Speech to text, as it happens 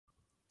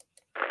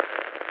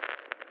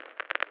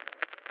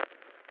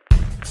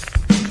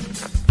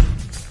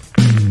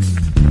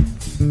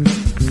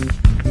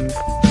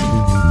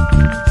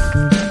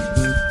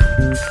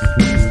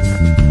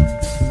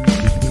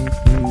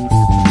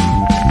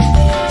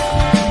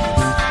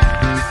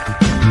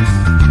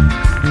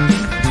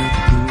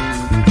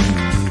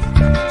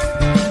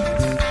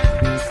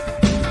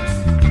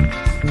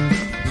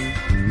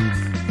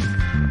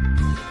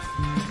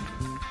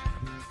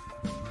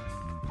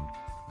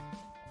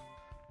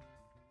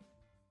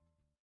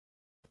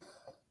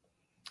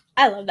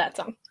I love that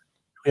song.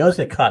 We always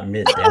get caught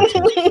mid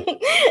dancing.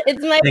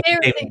 It's my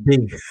favorite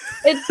thing.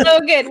 It's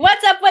so good.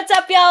 What's up,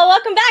 y'all?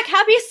 Welcome back.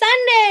 Happy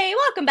Sunday.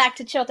 Welcome back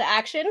to Chill to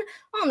Action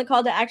on the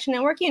Call to Action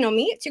Network. You know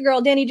me. It's your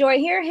girl, Danny Joy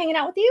here, hanging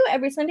out with you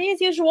every Sunday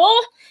as usual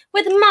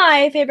with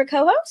my favorite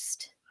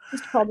co-host,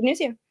 Mr. Paul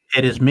Denuzio.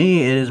 It is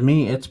me.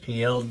 It's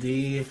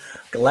PLD.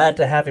 Glad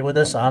to have you with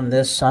us on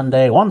this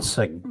Sunday once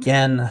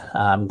again.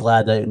 I'm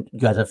glad that you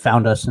guys have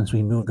found us since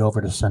we moved over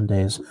to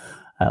Sundays,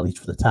 at least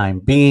for the time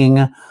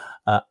being.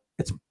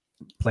 It's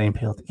Blame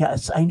PLD.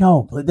 Yes, I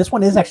know. This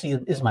one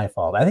is my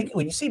fault. I think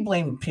when you see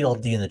Blame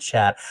PLD in the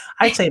chat,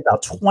 I'd say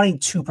about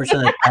 22% of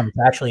the time it's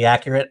actually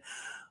accurate.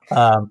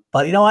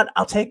 But you know what?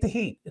 I'll take the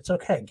heat. It's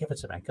okay. Give it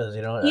to me because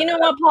you know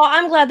what, Paul?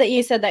 I'm glad that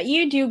you said that.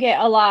 You do get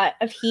a lot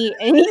of heat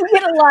and you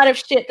get a lot of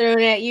shit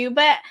thrown at you.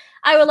 But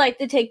I would like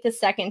to take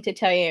this second to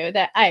tell you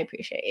that I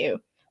appreciate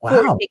you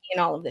for taking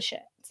all of the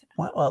shit.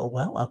 Well,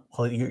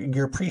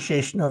 your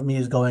appreciation of me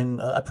is being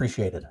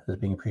appreciated.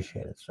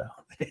 So,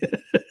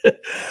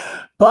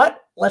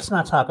 but let's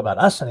not talk about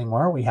us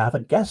anymore. We have a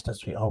guest,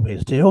 as we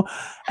always do,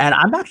 and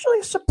I'm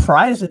actually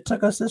surprised it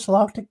took us this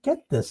long to get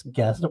this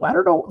guest. I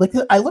don't know. Like,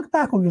 I look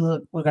back when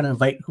we're going to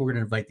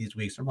invite these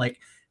weeks. I'm like,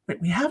 wait,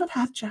 we haven't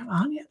had Jeff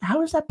on yet.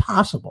 How is that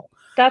possible?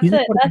 He's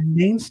one of the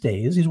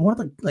mainstays. He's one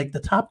of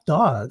the top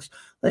dogs.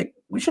 Like,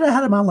 we should have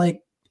had him on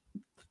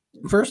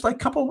first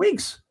couple of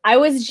weeks. I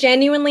was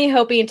genuinely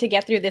hoping to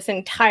get through this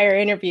entire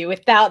interview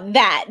without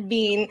that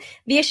being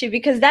the issue,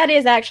 because that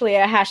is actually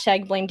a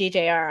hashtag blame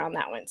DJR on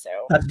that one. So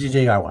that's the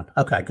DJR one.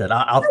 Okay, good.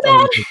 I'll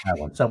throw that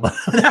one. So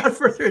without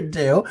further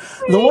ado,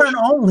 the one and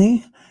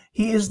only,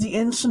 he is the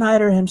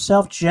Insnider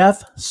himself,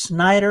 Jeff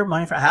Snyder.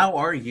 My friend, how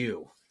are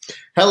you?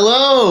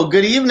 Hello.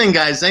 Good evening,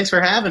 guys. Thanks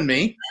for having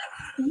me.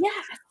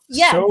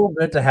 Yeah. So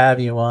good to have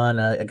you on.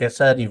 Like I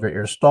said,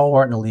 you're a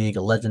stalwart in the league,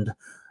 a legend.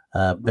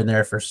 Been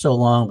there for so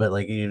long,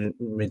 but you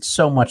made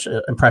so much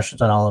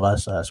impressions on all of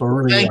us. So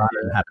we're really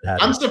honored and happy to have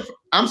you.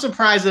 I'm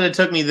surprised that it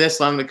took me this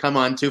long to come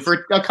on too,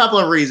 for a couple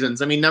of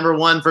reasons. I mean, number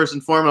one, first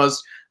and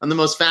foremost, I'm the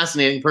most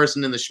fascinating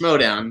person in the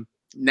Schmodown,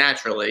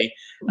 naturally.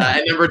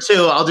 And number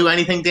two, I'll do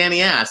anything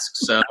Danny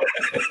asks. So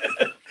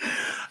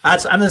I'm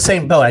in the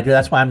same boat. I do.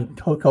 That's why I'm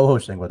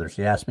co-hosting with her.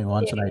 She asked me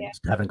once, and I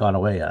just haven't gone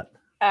away yet.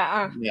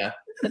 Yeah.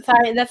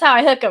 That's how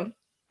I hook him.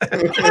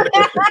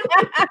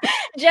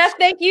 Jeff,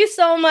 thank you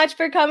so much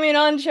for coming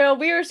on the show.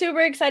 We were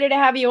super excited to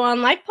have you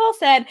on. Like Paul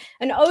said,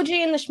 an OG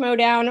in the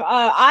Schmodown.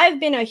 I've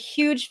been a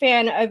huge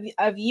fan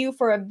of you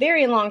for a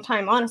very long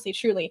time, honestly,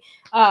 truly.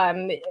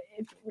 Long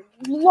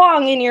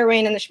in your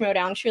reign in the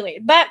Schmodown, truly.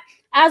 But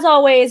as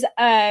always,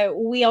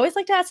 we always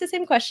like to ask the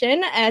same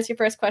question as your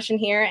first question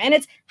here, and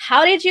it's,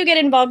 how did you get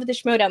involved with the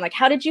Schmodown?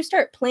 How did you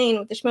start playing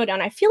with the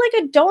Schmodown? I feel like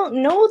I don't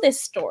know this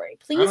story.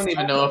 Please. I don't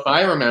even know if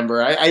I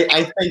remember.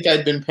 I think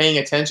I'd been paying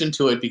attention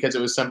to it because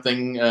it was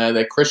something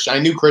that I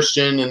knew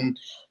Christian and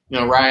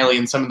Riley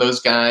and some of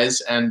those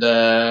guys, and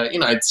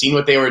I'd seen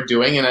what they were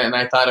doing, and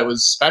I thought it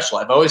was special.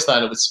 I've always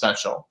thought it was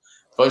special.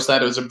 I've always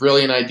thought it was a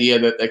brilliant idea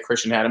that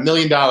Christian had, $1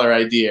 million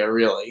idea,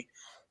 really,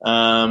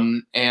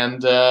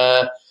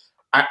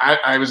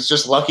 I was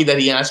just lucky that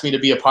he asked me to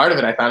be a part of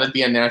it. I thought it'd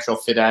be a natural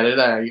fit at it.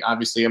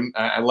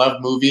 I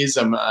love movies.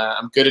 I'm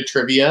good at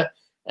trivia.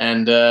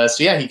 And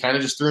he kind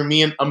of just threw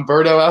me and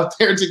Umberto out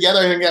there together.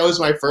 I think that was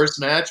my first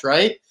match,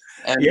 right?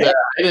 And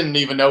I didn't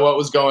even know what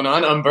was going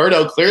on.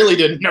 Umberto clearly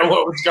didn't know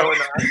what was going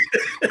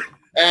on.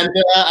 And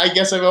I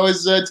guess I've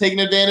always taken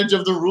advantage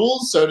of the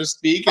rules, so to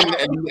speak, and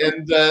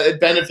it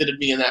benefited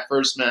me in that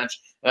first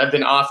match. And I've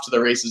been off to the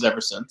races ever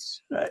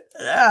since.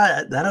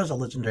 That was a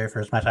legendary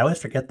first match. I always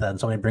forget that, and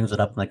somebody brings it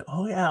up. I'm like,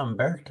 oh yeah,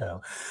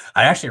 Umberto.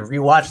 I actually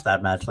rewatched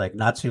that match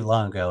not too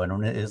long ago, and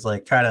when it is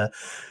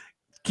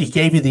he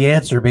gave you the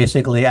answer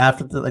basically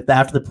after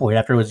the point,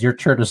 after it was your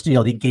turn to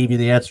steal. He gave you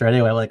the answer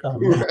anyway. I'm like, oh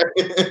man.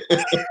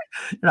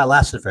 You're not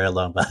lasting very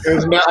long, but it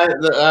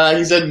was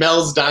he said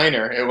Mel's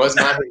Diner. It was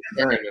not his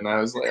turn, and I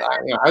was like,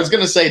 I was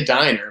going to say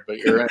diner, but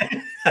you're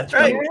right. That's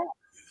right.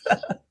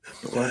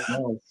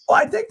 Well,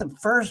 I think the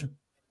first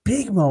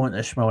big moment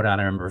in the Schmodown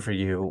I remember for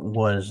you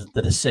was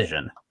the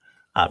decision.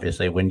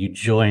 Obviously, when you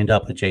joined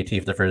up with JT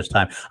for the first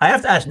time, I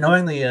have to ask,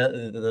 knowing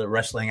the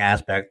wrestling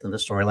aspect and the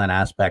storyline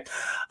aspect,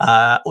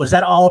 was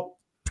that all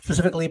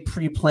specifically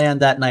pre-planned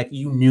that night?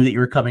 You knew that you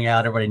were coming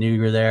out. Everybody knew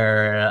you were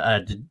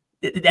there.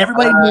 Did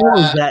everybody know? Or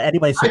was that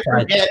anybody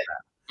surprised?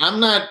 I'm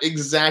not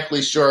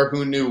exactly sure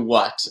who knew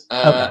what.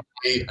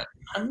 Okay.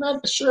 I'm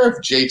not sure if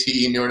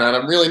JT knew or not.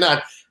 I'm really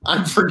not.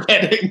 I'm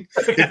forgetting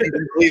if you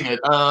can believe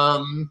it.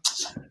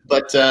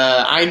 But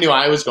I knew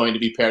I was going to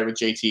be paired with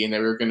JT, and they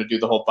were going to do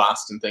the whole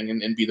Boston thing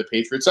and be the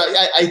Patriots. So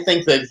I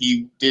think that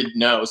he did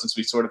know, since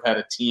we sort of had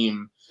a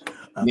team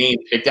name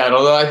picked out.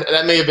 Although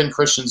that may have been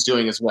Christian's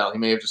doing as well. He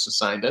may have just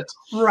assigned it.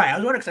 Right. I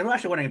was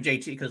actually wondering if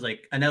JT, because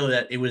I know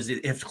that it was,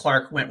 if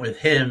Clark went with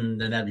him,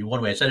 then that'd be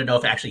one way. So I didn't know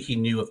if actually he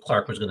knew if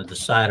Clark was going to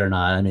decide or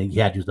not. I mean, he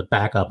had to use the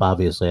backup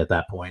obviously at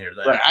that point.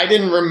 Right. I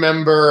didn't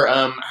remember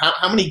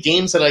how many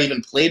games had I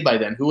even played by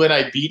then. Who had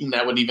I beaten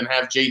that would even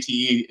have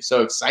JT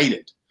so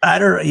excited? I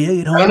don't.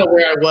 Yeah, I don't know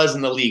where I was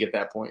in the league at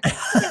that point.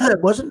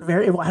 It wasn't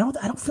very. I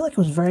don't feel like it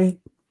was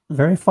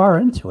very far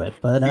into it.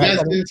 But you guys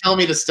didn't tell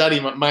me to study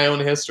my own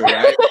history.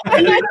 I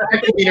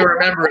expected me to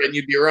remember it, and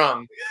you'd be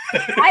wrong.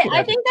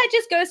 I think that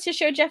just goes to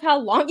show, Jeff, how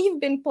long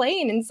you've been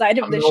playing inside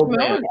of the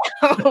Schmoedown.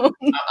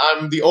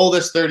 I'm the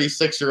oldest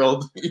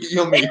 36-year-old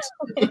you'll meet.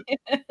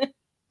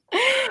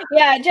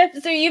 Yeah, Jeff,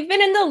 so you've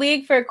been in the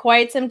league for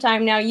quite some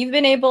time now. You've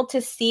been able to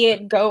see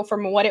it go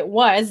from what it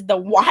was, the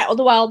wild,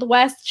 wild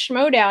west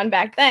Schmoedown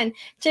back then,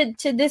 to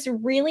this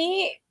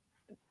really,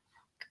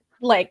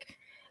 like,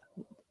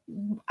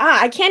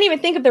 I can't even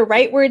think of the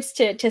right words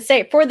to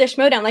say for the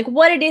Schmoedown, like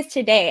what it is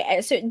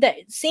today. So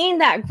seeing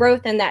that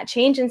growth and that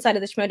change inside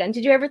of the Schmoedown,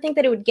 did you ever think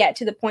that it would get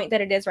to the point that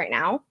it is right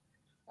now?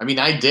 I mean,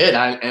 I did.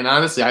 And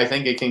honestly, I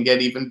think it can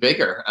get even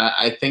bigger.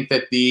 I think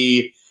that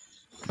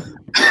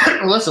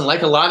listen,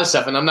 like a lot of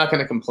stuff, and I'm not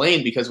going to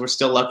complain because we're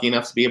still lucky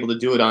enough to be able to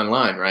do it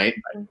online, right?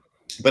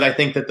 But I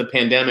think that the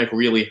pandemic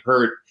really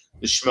hurt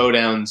the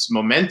Schmoedown's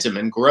momentum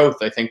and growth.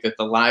 I think that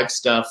the live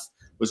stuff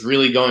was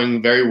really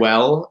going very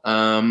well.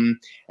 And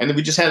then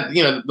we just had,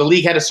 the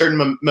league had a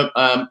certain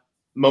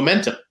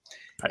momentum.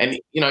 And,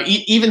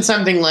 even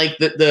something like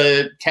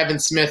the Kevin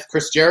Smith,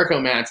 Chris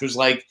Jericho match was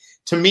like,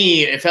 to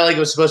me, it felt like it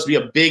was supposed to be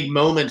a big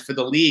moment for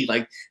the league.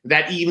 Like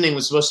that evening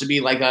was supposed to be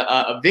like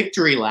a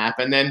victory lap,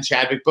 and then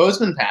Chadwick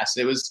Boseman passed.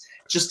 It was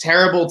just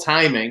terrible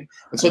timing.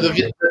 And so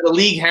the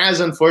league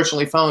has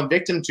unfortunately fallen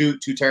victim to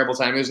terrible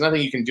timing. There's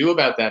nothing you can do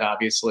about that,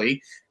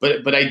 obviously.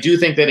 But I do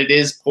think that it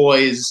is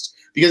poised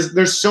because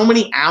there's so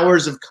many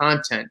hours of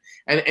content.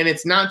 And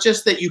it's not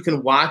just that you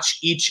can watch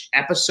each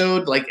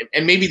episode,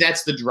 and maybe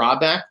that's the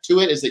drawback to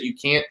it, is that you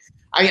can't.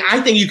 I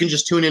think you can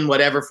just tune in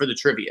whatever for the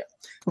trivia.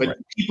 But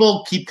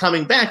people keep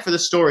coming back for the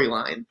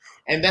storyline.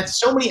 And that's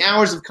so many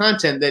hours of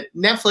content that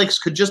Netflix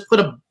could just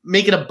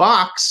make it a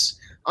box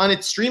on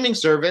its streaming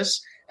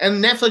service.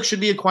 And Netflix should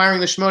be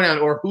acquiring the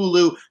Schmoedown or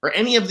Hulu or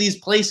any of these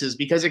places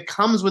because it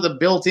comes with a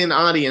built-in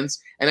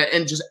audience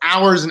and just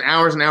hours and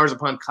hours and hours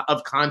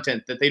of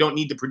content that they don't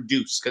need to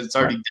produce because it's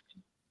already done.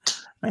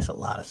 Makes a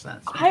lot of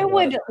sense. I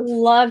would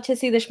love to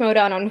see the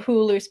Schmoedown on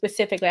Hulu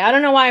specifically. I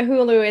don't know why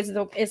Hulu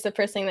is the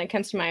first thing that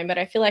comes to mind, but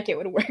I feel like it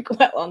would work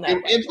well on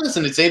that.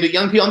 Listen, it's aimed at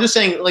young people. I'm just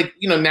saying,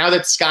 now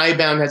that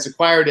Skybound has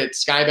acquired it,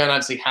 Skybound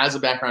obviously has a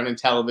background in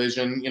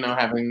television,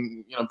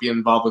 having, being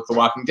involved with The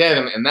Walking Dead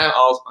and that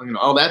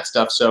all that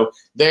stuff. So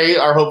they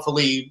are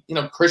hopefully,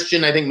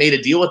 Christian, I think, made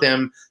a deal with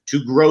them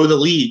to grow the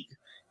league.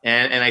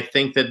 And I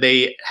think that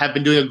they have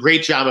been doing a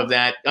great job of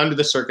that under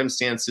the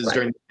circumstances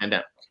during the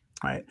pandemic.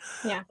 Right.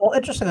 Yeah. Well,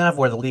 interesting enough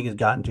where the league has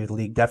gotten to. The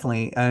league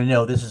definitely, and I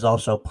know this is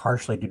also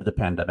partially due to the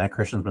pandemic.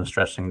 Christian's been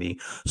stressing the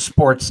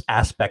sports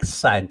aspect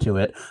side to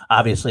it.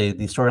 Obviously,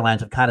 the storylines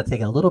have kind of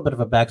taken a little bit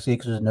of a backseat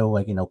because there's no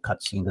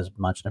cutscenes as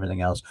much and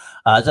everything else.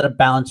 Is that a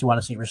balance you want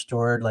to see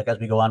restored? Like as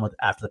we go on with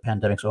after the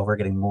pandemic's over,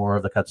 getting more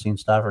of the cutscene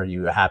stuff, or are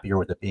you happier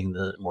with it being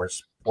the more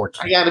sports?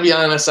 I got to be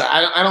honest.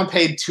 I don't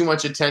pay too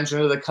much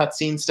attention to the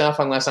cutscene stuff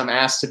unless I'm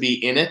asked to be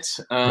in it.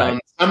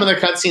 Some of the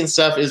cutscene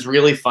stuff is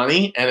really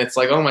funny, and it's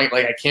like, oh my,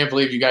 I can't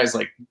believe you guys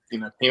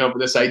came up with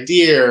this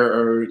idea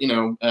or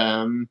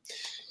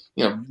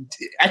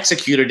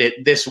executed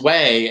it this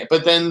way.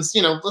 But then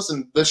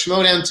listen, the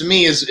Schmoedown to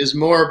me is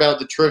more about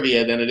the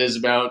trivia than it is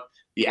about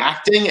the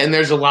acting, and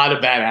there's a lot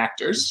of bad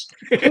actors.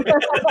 People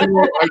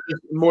are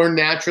just more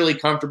naturally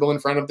comfortable in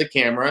front of the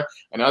camera,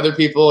 and other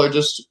people are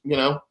just,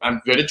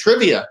 I'm good at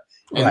trivia.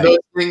 And those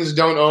things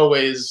don't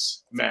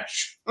always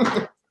mesh.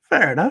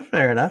 Fair enough.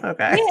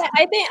 Okay. Yeah,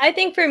 I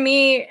think for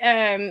me,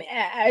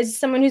 as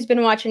someone who's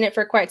been watching it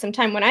for quite some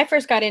time, when I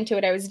first got into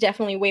it, I was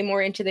definitely way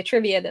more into the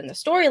trivia than the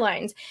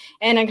storylines,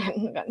 and I got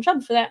in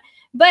trouble for that.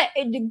 But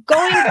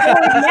going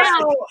now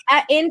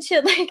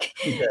into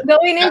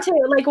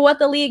what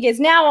the league is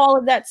now, all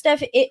of that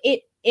stuff,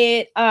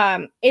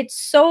 it's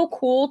so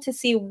cool to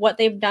see what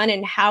they've done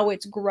and how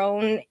it's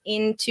grown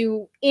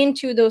into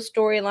those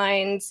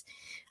storylines.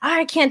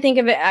 I can't think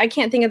of it. I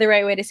can't think of the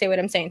right way to say what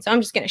I'm saying, so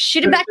I'm just gonna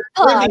shoot it back.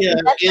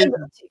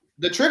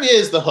 The trivia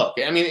is the hook.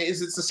 I mean,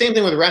 it's the same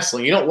thing with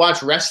wrestling. You don't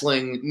watch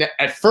wrestling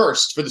at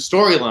first for the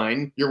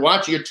storyline.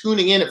 You're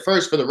tuning in at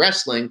first for the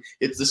wrestling.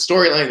 It's the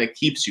storyline that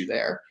keeps you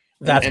there.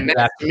 That's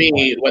to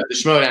me what the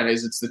Schmoedown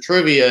is. It's the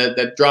trivia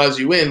that draws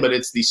you in, but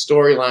it's the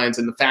storylines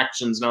and the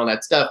factions and all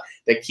that stuff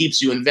that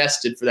keeps you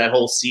invested for that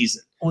whole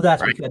season. Well,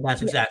 that's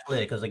exactly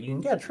it. Because you can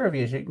get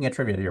trivia,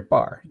 to your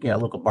bar. You can get a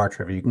local bar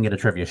trivia. You can get a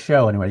trivia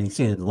show anywhere. You can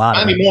see a lot.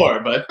 Not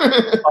anymore, but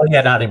oh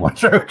yeah, not anymore.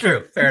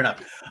 True. Fair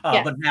enough.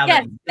 But now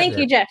thank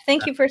you, Jeff.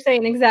 Thank you for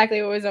saying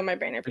exactly what was on my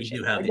brain. I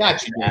appreciate it. I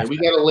got you, man. We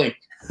got a link.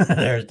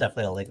 There's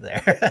definitely a link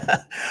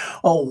there.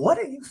 Oh, what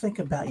do you think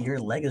about your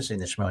legacy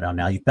in the Schmoedown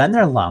now? You've been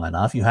there long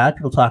enough. You had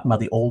people talking about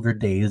the older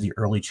days, the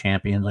early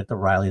champions like the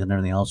Rileys and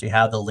everything else. You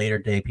have the later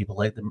day people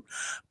like the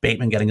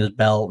Bateman getting his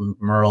belt and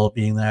Merle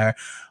being there.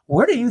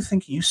 Where do you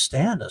think you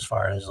stand as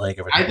far as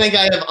everything? I think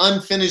I have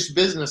unfinished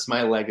business,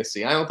 my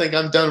legacy. I don't think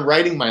I'm done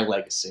writing my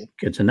legacy.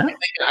 Good to know.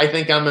 I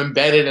think I'm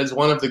embedded as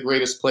one of the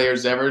greatest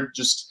players ever,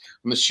 just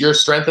from the sheer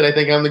strength that I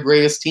think I'm the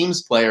greatest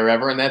teams player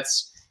ever, and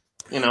that's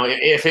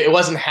if it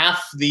wasn't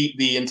half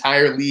the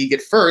entire league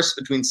at first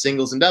between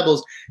singles and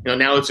doubles,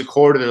 now it's a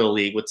quarter of the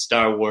league with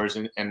Star Wars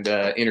and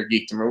Inner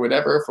Geekdom or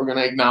whatever, if we're going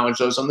to acknowledge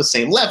those on the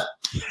same level.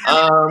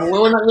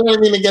 We're not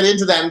going to even get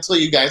into that until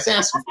you guys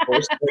ask, of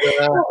course.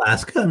 But, I'll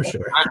ask, I'm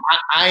sure.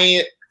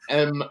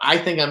 I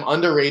think I'm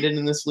underrated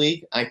in this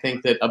league. I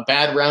think that a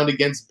bad round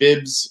against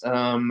Bibbs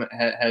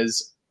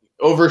has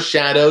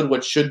overshadowed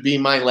what should be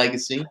my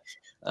legacy.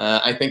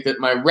 I think that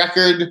my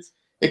record,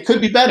 it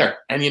could be better.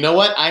 And you know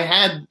what? I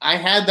had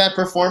that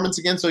performance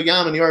against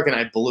Oyama, New York, and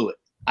I blew it.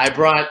 I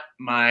brought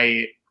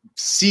my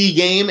C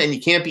game, and you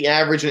can't be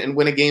average and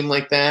win a game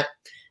like that.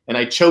 And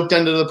I choked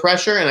under the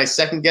pressure, and I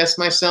second-guessed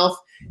myself.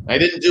 I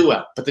didn't do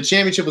well. But the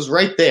championship was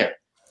right there.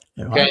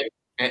 Okay?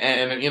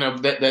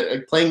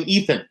 And playing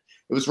Ethan,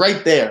 it was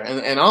right there.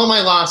 And all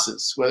my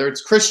losses, whether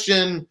it's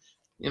Christian,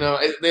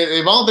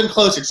 they've all been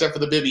close except for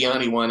the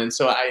Bibiani one. And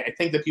so I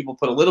think that people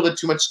put a little bit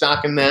too much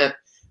stock in that.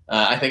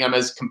 I think I'm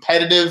as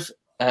competitive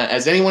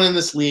as anyone in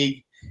this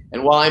league.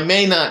 And while I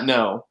may not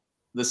know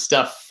the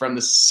stuff from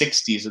the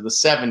 60s or the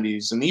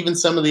 70s and even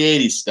some of the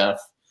 80s stuff,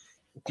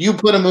 if you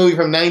put a movie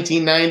from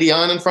 1990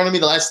 on in front of me,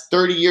 the last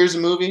 30 years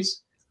of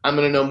movies, I'm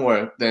going to know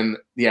more than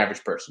the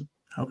average person.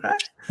 Okay.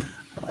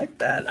 I like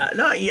that.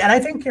 No, and I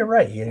think you're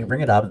right. You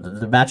bring it up.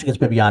 The match against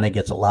Bibiani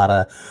gets a lot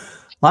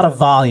of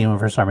volume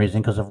for some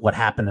reason because of what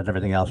happened and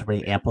everything else.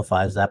 Really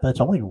amplifies that, but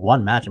it's only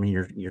one match. I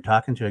mean, you're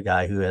talking to a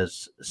guy who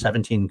has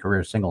 17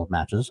 career singles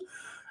matches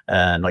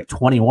and like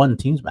 21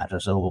 teams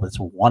matches. So it's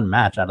one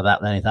match out of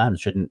that many times.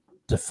 Shouldn't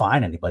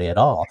define anybody at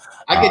all.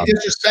 I get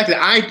disrespected.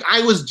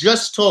 I was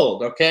just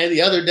told,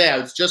 the other day I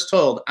was just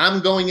told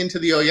I'm going into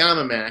the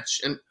Oyama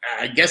match, and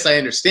I guess I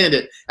understand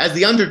it, as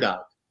the underdog.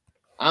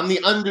 I'm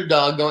the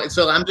underdog going,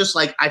 so I'm just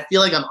like, I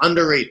feel like I'm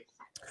underrated.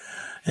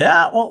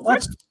 Yeah, well,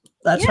 that's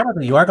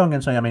something. You are going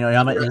against Oyama.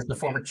 Oyama is the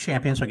former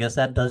champion, so I guess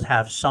that does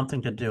have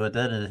something to do with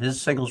it.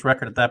 His singles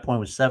record at that point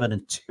was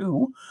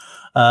 7-2.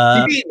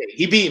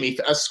 He beat me.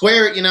 A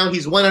square,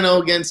 he's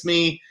 1-0 against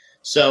me,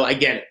 so I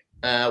get it.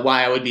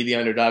 Why I would be the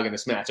underdog in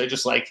this match. I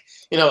just like,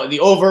 the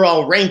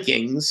overall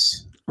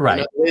rankings,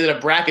 right? The way that a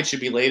bracket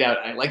should be laid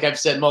out. Like I've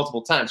said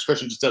multiple times,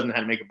 Christian just doesn't know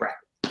how to make a bracket.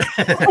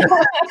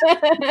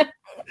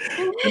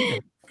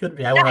 Could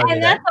be. I want to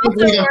do that. I'm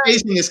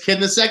facing this kid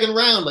in the second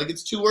round. Like,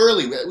 it's too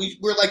early.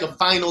 We're like a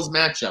finals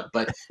matchup,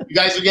 but you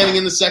guys are getting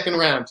in the second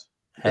round.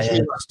 Hey,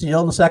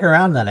 steal in the second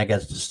round, then I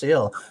guess to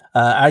steal.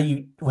 How do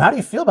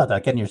you feel about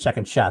that? Getting your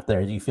second shot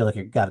there? Do you feel like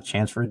you got a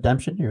chance for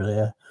redemption? You're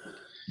really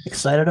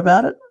excited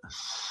about it?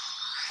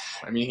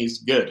 I mean, he's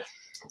good.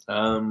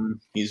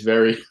 He's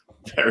very,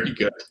 very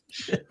good.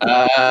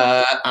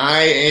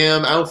 I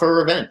am out for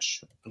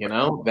revenge.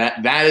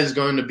 That is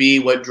going to be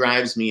what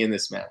drives me in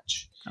this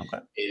match. Okay.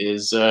 It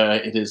is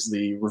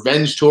the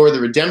revenge tour,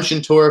 the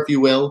redemption tour, if you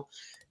will.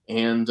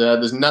 And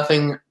there's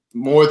nothing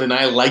more than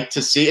I like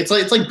to see. It's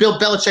like Bill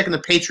Belichick and the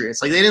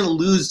Patriots. Like, they didn't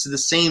lose to the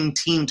same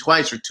team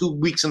twice or 2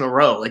 weeks in a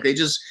row. Like,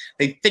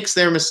 they fix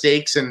their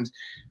mistakes, and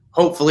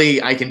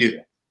hopefully I can do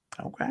that.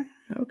 Okay.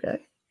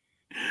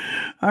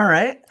 All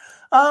right.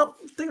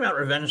 Think about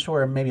Revenge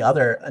Tour, maybe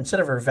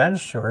instead of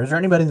Revenge Tour, is there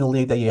anybody in the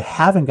league that you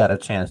haven't got a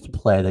chance to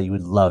play that you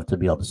would love to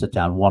be able to sit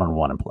down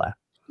one-on-one and play?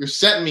 You're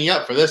setting me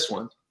up for this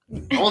one.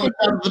 I want to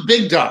come to the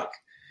big dog.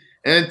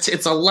 And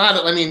it's a lot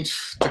of,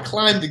 to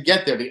climb to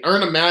get there, to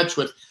earn a match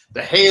with the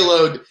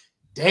haloed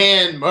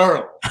Dan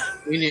Murrell.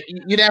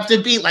 You'd have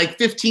to beat like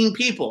 15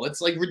 people.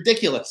 It's like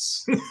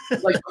ridiculous.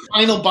 It's like the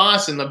final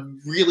boss in the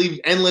really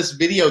endless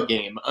video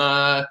game.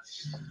 I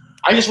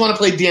just want to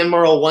play Dan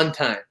Murrell one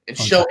time and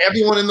show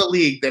everyone in the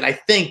league that I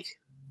think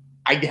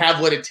I have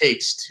what it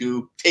takes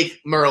to take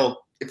Murrell,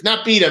 if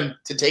not beat him,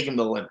 to take him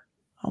to the limit.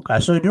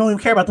 Okay, so you don't even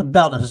care about the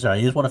belt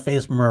necessarily. You just want to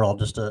face Murrell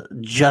just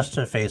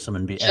to face him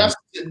and be just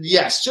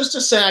to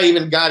say I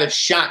even got a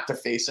shot to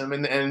face him,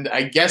 and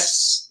I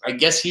guess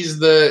he's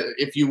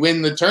if you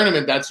win the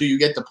tournament, that's who you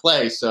get to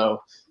play.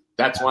 So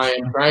that's why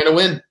I'm trying to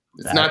win.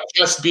 It's not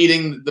just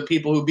beating the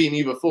people who beat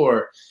me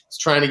before. It's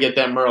trying to get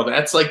that Murrell.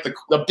 That's like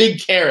the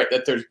big carrot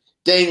that they're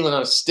dangling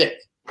on a stick.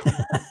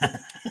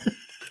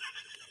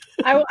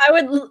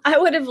 I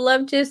would have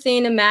loved to have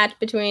seen a match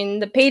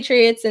between the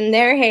Patriots in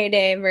their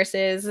heyday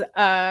versus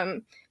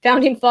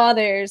Founding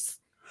Fathers.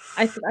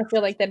 I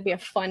feel like that'd be a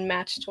fun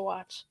match to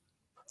watch.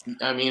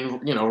 I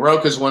mean,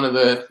 Roka's one of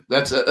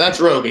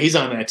that's Roka. He's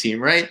on that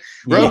team, right?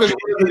 Yeah. Roka's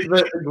one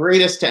of the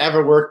greatest to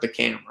ever work the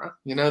camera.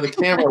 The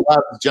camera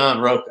loves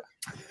John Roka.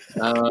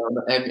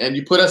 And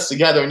you put us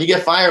together and you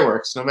get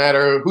fireworks no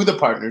matter who the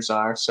partners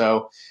are.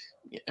 So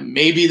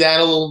maybe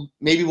we'll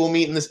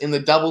meet in the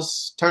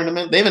doubles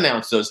tournament. They've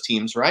announced those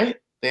teams, right?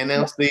 They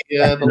announced the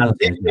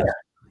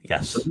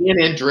yes. So me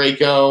and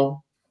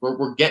Draco,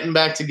 we're getting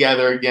back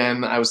together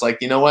again. I was like,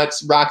 you know what,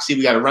 Roxy,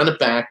 we got to run it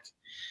back.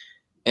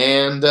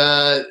 And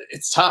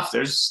it's tough.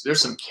 There's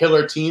some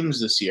killer teams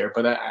this year,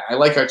 but I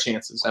like our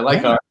chances. I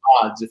like our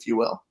odds, if you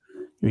will.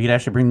 You could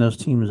actually bring those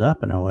teams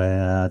up in a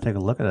way. Take a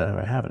look at it.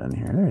 I have it in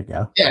here. There you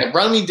go. Yeah,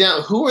 run me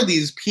down. Who are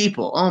these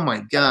people? Oh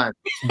my God.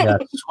 You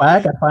got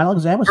Swag at Final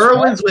Exam with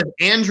Irwin's Swag. with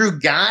Andrew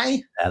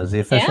Guy. That is the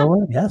official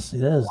one. Yes,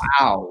 it is.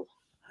 Wow.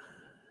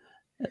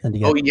 And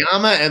you got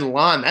Oyama and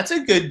Lon. That's a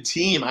good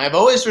team. I've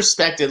always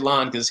respected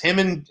Lon because him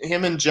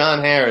and John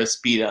Harris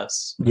beat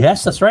us.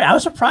 Yes, that's right. I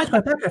was surprised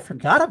by that. I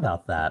forgot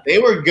about that. They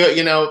were good.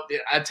 You know,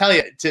 I tell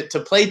you, to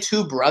play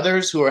two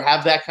brothers who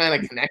have that kind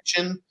of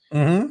connection,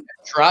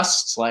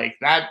 trust, like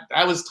that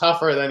was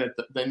tougher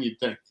than you'd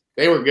think.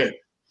 They were good.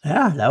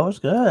 Yeah, that was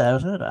good. That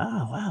was good.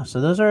 Oh, wow. So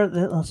those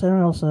are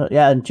also,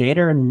 yeah, and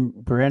Jader and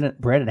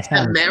Brandon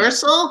Henry.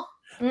 Marisol?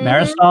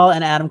 Marisol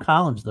and Adam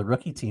Collins, the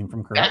rookie team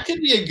from Correct. That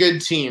could be a good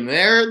team.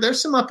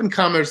 There's some up and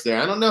comers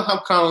there. I don't know how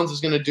Collins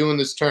is going to do in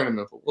this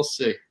tournament, but we'll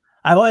see.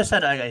 I've always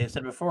said, I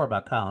said before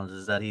about Collins,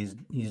 is that he's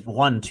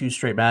won 2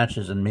 straight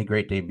matches and made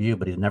great debut,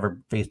 but he's never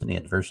faced any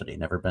adversity,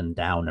 never been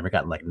down, never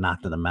gotten like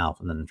knocked in the mouth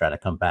and then try to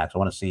come back. So I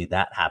want to see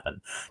that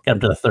happen. Get him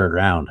to the 3rd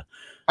round.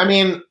 I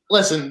mean,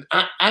 listen,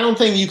 I don't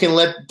think you can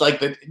let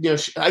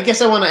I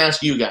guess I want to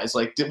ask you guys,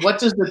 like, what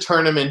does the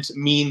tournament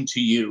mean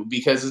to you?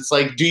 Because it's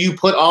like, do you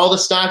put all the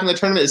stock in the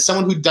tournament? Is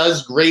someone who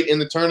does great in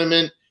the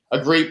tournament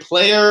a great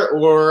player,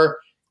 or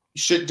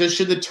should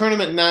the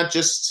tournament not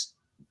just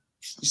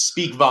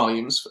speak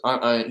volumes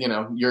on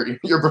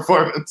your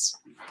performance?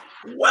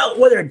 Well,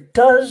 whether it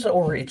does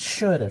or it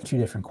should are 2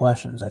 different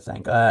questions. I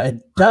think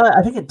it does.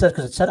 I think it does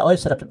because it's always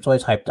set up. It's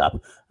always hyped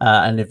up,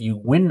 and if you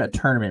win a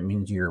tournament, it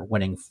means you're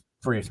winning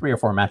 3 or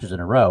 4 matches in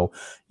a row.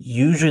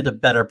 Usually, the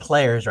better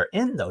players are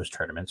in those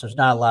tournaments. There's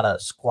not a lot of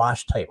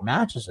squash type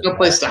matches. No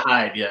place to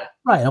hide, yeah.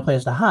 Right, no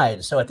place to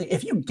hide. So I think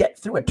if you get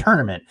through a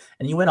tournament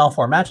and you win all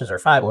 4 matches or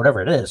 5 or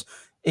whatever it is,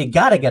 it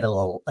got to get a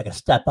little like a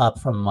step up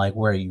from like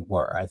where you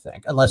were. I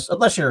think, unless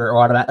you're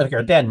automatic, if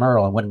you're Dan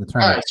Merle and winning the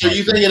tournament. All right, so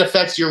you think it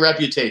affects your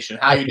reputation?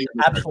 How you do?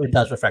 Absolutely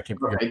does affect you.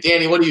 Right.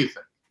 Danny, what do you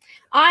think?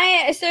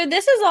 So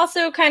this is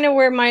also kind of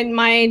where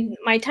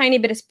my tiny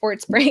bit of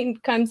sports brain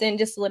comes in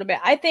just a little bit.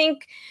 I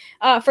think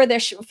for the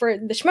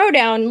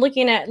Schmodown,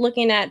 looking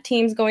at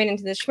teams going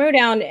into the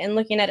Schmodown and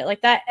looking at it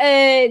like that,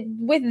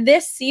 with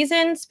this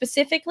season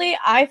specifically,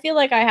 I feel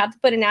like I have to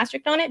put an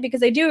asterisk on it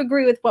because I do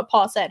agree with what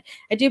Paul said.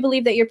 I do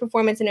believe that your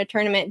performance in a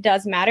tournament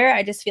does matter.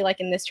 I just feel like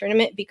in this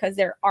tournament, because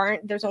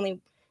there's only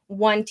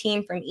one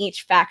team from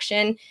each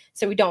faction,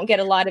 so we don't get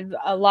a lot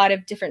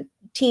of different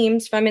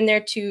teams from in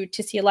there to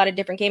see a lot of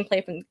different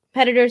gameplay from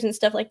competitors and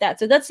stuff like that.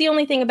 So that's the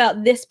only thing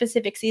about this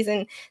specific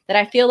season that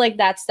I feel like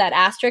that's that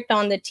asterisk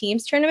on the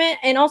teams tournament.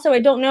 And also I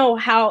don't know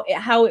how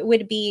it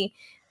would be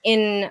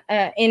in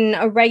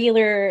a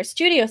regular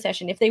studio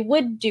session if they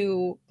would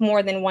do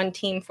more than one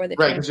team for the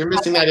right, because you're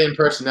missing that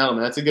in-person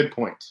element. That's a good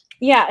point.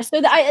 Yeah, so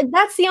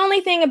that's the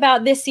only thing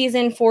about this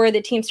season for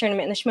the teams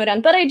tournament and the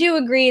Schmodown. But I do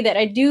agree that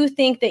I do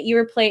think that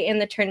your play in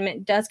the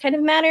tournament does kind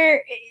of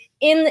matter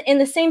in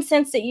the same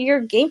sense that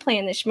your gameplay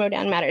in the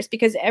Schmodown matters,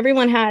 because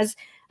everyone has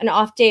an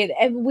off day.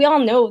 We all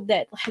know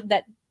that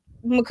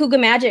Makuga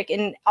magic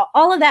and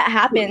all of that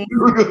happens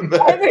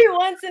every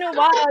once in a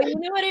while. You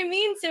know what I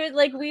mean? So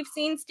like we've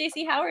seen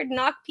Stacey Howard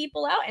knock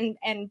people out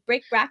and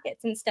break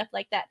brackets and stuff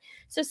like that.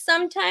 So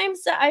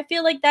sometimes I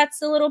feel like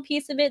that's a little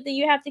piece of it that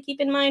you have to keep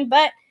in mind.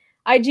 But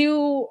I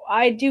do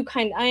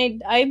kind of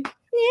yeah,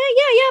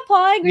 Paul,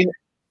 I agree.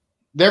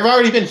 There have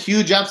already been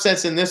huge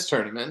upsets in this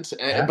tournament,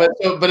 Yeah. but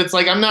it's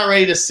like I'm not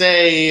ready to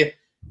say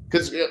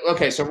because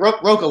so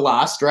Roka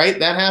lost, right?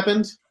 That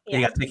happened. Yeah.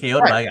 You got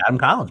TKO'd by Adam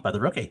Collins, by the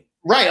rookie.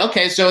 Right.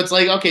 Okay. So it's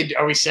like, okay,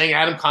 are we saying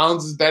Adam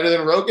Collins is better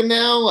than Roka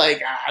now?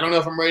 Like, I don't know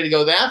if I'm ready to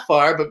go that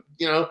far, but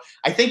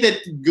I think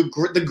that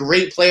the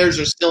great players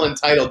are still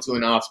entitled to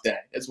an off day.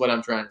 That's what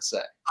I'm trying to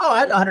say.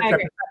 Oh, 100%.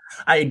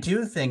 I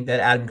do think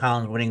that Adam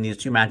Collins winning these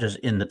 2 matches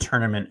in the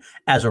tournament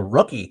as a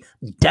rookie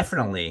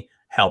definitely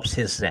helps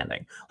his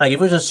standing. Like if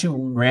it was just 2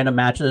 random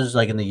matches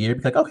like in the year,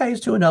 be like, okay,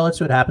 he's 2-0, let's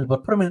see what happens.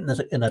 But put him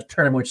in a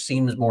tournament which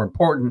seems more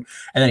important,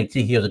 and then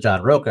he heals a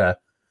John Roka.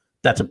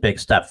 That's a big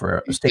step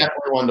for a state.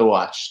 Definitely one to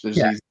watch. There's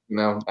these,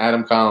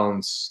 Adam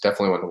Collins,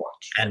 definitely one to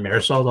watch. And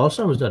Marisol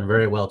also has done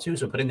very well too.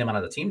 So putting them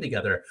on the team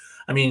together,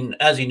 I mean,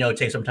 as you know, it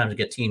takes some time to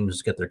get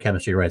teams get their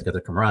chemistry right, get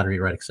their camaraderie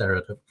right, et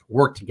cetera, to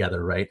work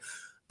together, right?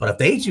 But if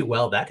they do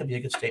well, that could be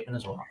a good statement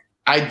as well.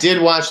 I did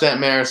watch that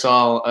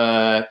Marisol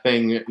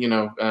thing,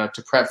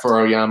 to prep for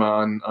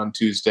Oyama on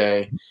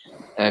Tuesday,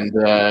 and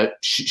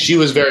she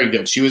was very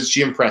good.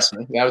 She impressed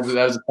me. That was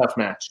a tough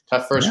match,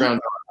 tough first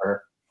round for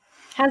her.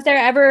 Has there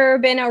ever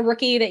been a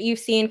rookie that you've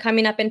seen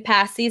coming up in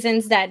past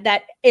seasons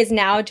that is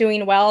now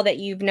doing well that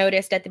you've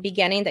noticed at the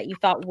beginning that you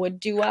thought would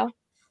do well?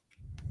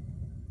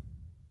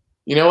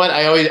 You know what?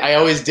 I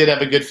always did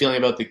have a good feeling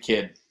about the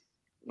kid.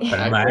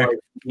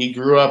 He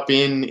grew up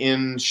in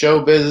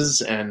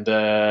showbiz,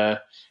 and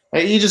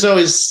he just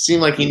always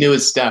seemed like he knew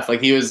his stuff.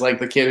 Like he was like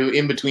the kid who,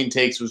 in between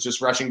takes, was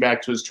just rushing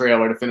back to his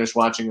trailer to finish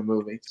watching a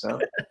movie. So.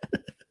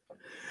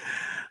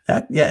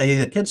 Yeah,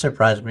 the kid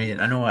surprised me.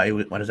 I know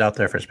when I was out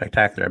there for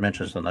Spectacular, I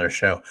mentioned this on another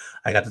show.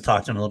 I got to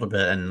talk to him a little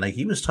bit, and like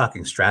he was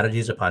talking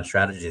strategies upon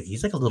strategies.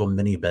 He's like a little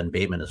mini Ben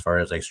Bateman as far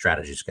as like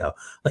strategies go.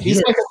 Like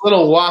he's like a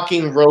little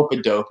walking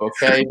rope-a-dope,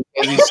 okay?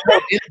 Because he's so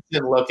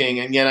innocent looking,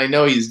 and yet I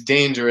know he's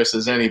dangerous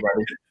as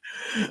anybody.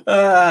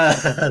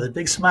 The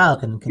big smile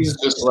can he's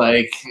just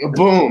like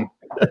boom.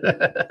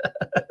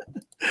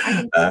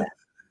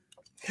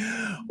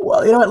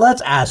 Well, you know what?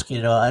 Let's ask.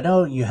 You know, I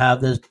know you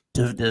have this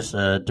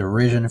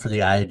derision for the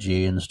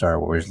IG and the Star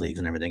Wars leagues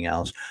and everything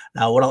else.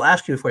 Now, what I'll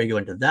ask you before you go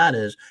into that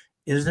is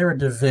there a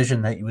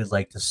division that you would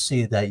like to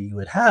see that you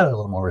would have a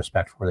little more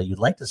respect for, that you'd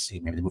like to see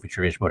maybe the movie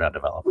Trivia Showdown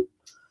develop?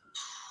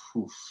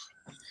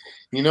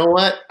 You know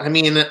what? I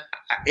mean, an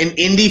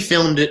indie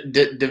film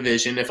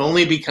division, if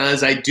only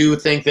because I do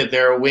think that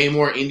there are way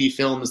more indie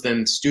films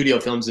than studio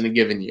films in a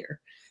given year.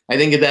 I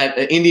think that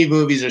indie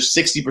movies are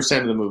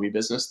 60% of the movie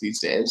business these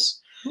days.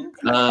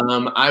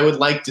 I would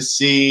like to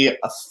see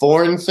a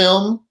foreign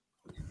film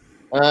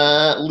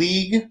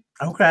league.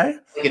 Okay.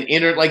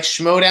 Like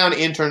Schmodown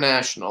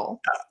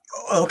International.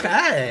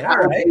 Okay. All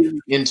right.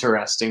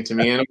 Interesting to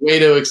me, and a way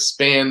to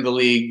expand the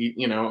league,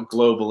 you know,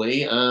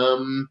 globally.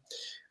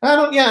 I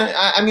don't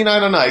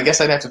know. I guess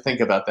I'd have to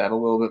think about that a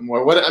little bit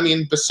more.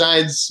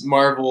 Besides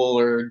Marvel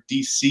or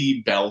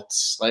DC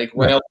belts, like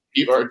what else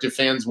do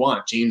fans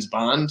want? James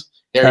Bond?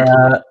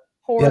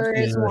 Horror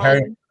is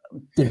one.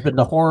 There's been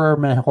the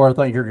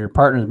horror-thon. Your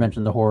partner's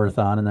mentioned the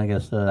horror-thon, and I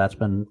guess that's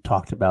been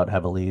talked about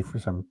heavily for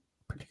some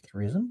particular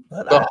reason.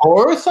 But the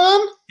horror-thon?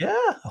 Yeah,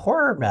 a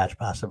horror match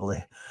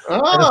possibly.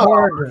 Oh, the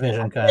horror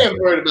division. I haven't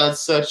heard about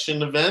such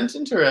an event.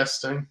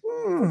 Interesting.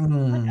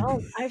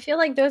 I feel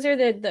like those are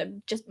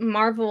the just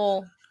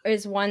Marvel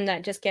is one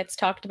that just gets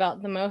talked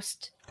about the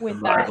most.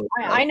 With that,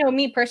 I know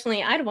me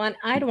personally, I'd want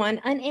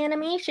an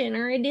animation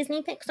or a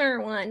Disney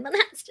Pixar one, but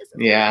that's just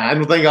I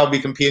don't think I'll be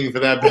competing for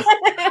that.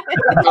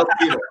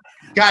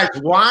 Guys,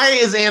 why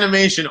is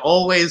animation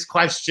always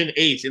question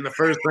 8 in the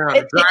first round?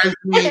 It drives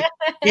me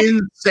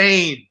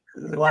insane.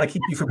 They want to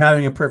keep you from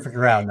having a perfect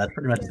round. That's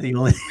pretty much the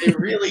only. They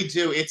really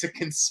do. It's a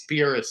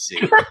conspiracy.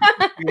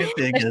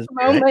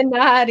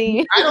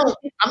 Illuminati.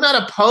 I'm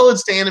not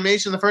opposed to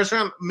animation in the first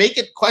round. Make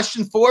it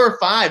question 4 or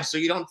 5, so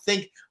you don't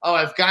think, oh,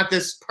 I've got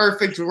this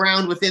perfect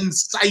round within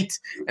sight,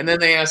 and then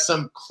they ask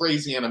some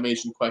crazy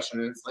animation question,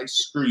 and it's like,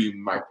 screw you,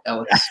 Mark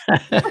Ellis.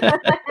 I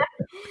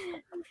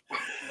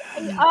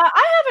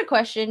have a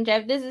question,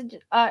 Jeff. This is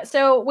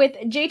so with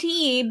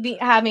JTE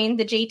having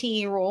the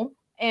JTE rule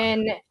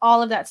and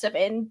all of that stuff,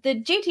 and the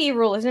JTE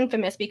rule is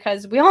infamous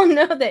because we all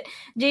know that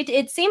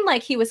it seemed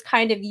like he was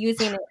kind of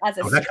using it as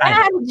a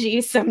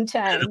strategy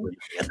sometimes.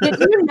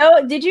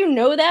 Did you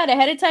know that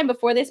ahead of time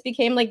before this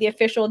became like the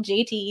official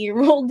JTE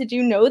rule? Did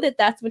you know that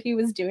that's what he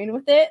was doing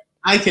with it?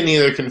 I can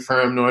neither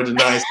confirm nor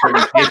deny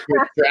certain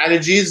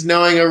strategies,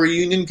 knowing a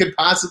reunion could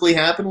possibly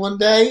happen one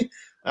day.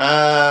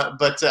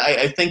 But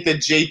I think that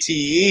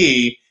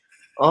JTE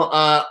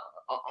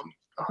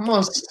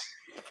almost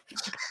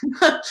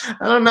I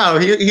don't know.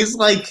 He's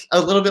like a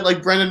little bit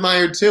like Brendan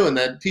Meyer too, in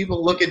that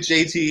people look at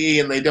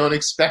JTE and they don't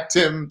expect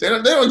him. They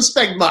don't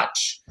expect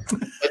much,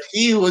 but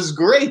he was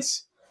great.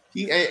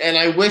 And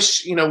I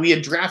wish we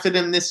had drafted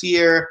him this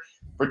year,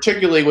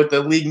 particularly with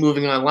the league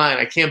moving online.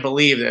 I can't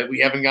believe that we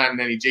haven't gotten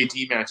any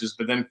JTE matches.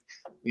 But then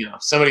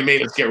somebody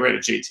made us get rid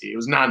of JT. It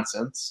was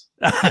nonsense.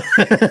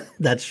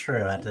 That's true.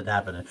 That did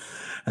happen. And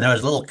there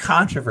was a little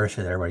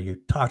controversy there where you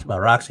talked about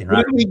Roxy and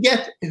Rocky.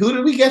 Who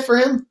did we get for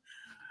him?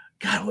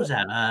 God, what was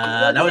that?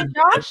 That was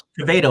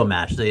the Vado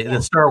match, the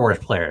Star Wars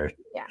player.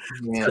 Yeah.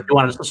 So you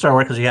wanted to Star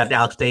Wars because you had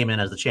Alex Damon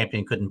as the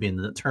champion, couldn't be in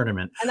the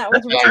tournament. And that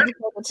was right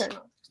before the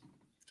tournament.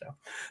 So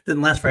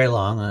didn't last very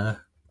long.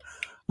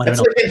 That's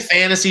like in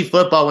fantasy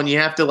football when you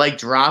have to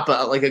drop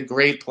a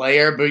great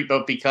player,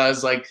 but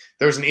because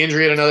there was an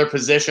injury at another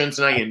position,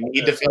 so now you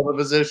need to fill the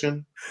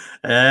position.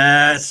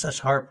 It's such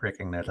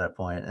heartbreaking at that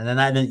point, and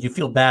then you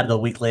feel bad a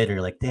week later.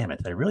 You're like, damn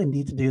it, I really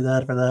need to do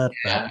that for that.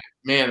 Yeah,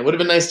 man, it would have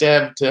been nice to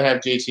have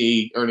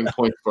JT earning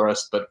points for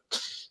us, but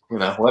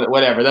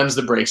whatever. Them's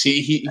the breaks.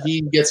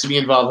 He gets to be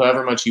involved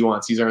however much he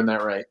wants. He's earned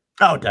that right.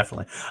 Oh,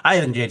 definitely.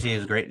 I think JT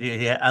is great.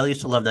 I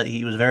used to love that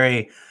he was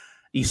very.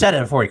 You said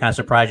it before. He kind of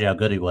surprised you how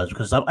good he was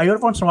because every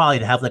once in a while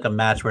he'd have a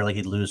match where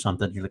he'd lose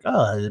something. You're like,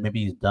 oh,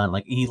 maybe he's done.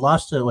 Like he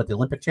lost to the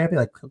Olympic champion,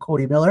 like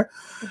Cody Miller.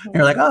 Mm-hmm. And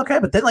you're like, oh, okay,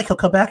 but then he'll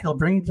come back and he'll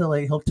bring you to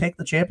he'll take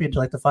the champion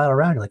to the final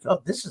round. You're like,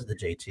 oh, this is the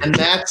JT. And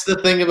that's the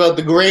thing about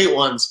the great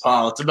ones,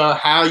 Paul. It's about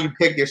how you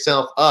pick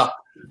yourself up.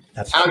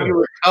 That's how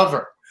you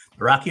recover.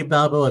 Rocky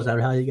Balboa is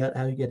how you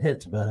get hit.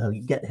 It's about how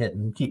you get hit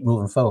and keep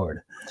moving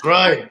forward. That's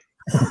right.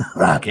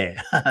 Rocky.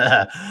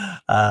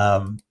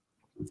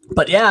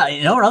 But yeah,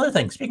 another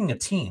thing, speaking of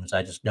teams,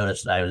 I just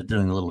noticed I was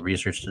doing a little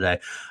research today.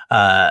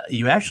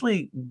 You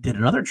actually did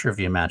another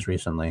trivia match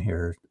recently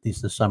here, at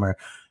least this summer,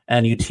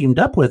 and you teamed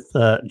up with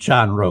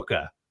John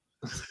Roca.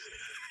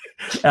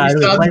 How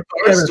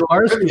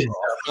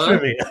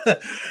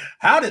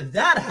did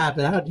that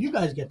happen? How did you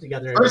guys get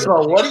together? First of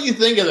all, what do you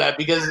think of that?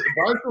 Because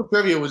Barstool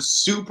Trivia was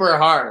super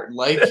hard.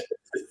 Like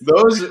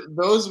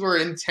those were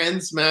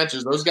intense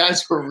matches. Those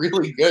guys were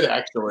really good,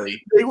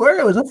 actually. They were.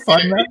 It was a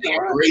fun match.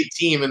 A great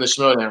team in the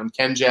Schmoedown.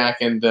 Ken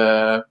Jack and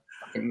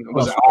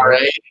was it RA?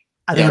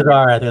 I think it was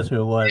RA. That's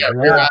who it was.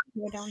 Yeah.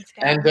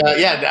 And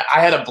I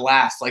had a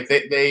blast. Like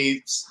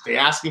they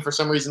asked me for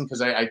some reason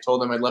because I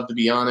told them I'd love to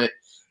be on it.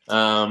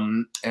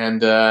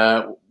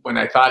 When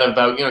I thought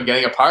about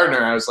getting a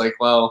partner, I was like,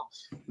 well,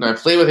 I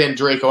play with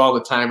Andreyko all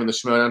the time in the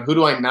Schmoedown. Who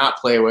do I not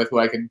play with? Who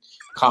I could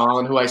call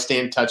and who I stay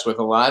in touch with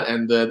a lot?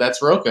 And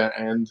that's Rocha.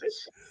 And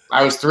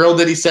I was thrilled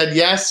that he said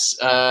yes.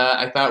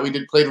 I thought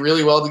we played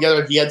really well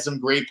together. He had some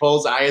great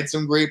pulls. I had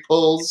some great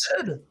pulls.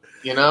 And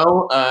it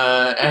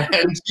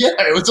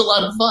was a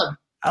lot of fun.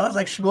 I was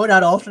like,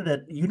 Schmoedown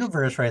alternate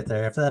universe right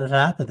there. If that had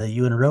happened, that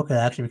you and Rocha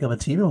actually become a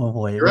team at one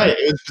point. You're right.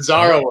 It was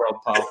Bizarro World,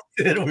 Paul.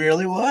 It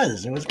really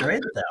was. It was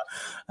great,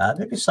 though.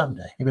 Maybe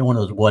someday. Maybe one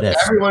of those what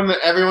ifs.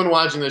 Everyone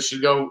watching this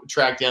should go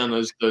track down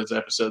those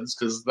episodes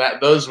because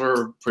those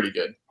were pretty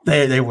good.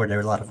 They were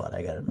a lot of fun,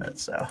 I gotta admit.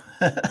 So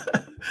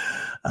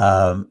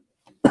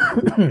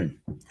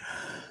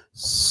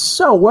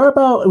So what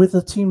about with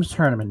the team's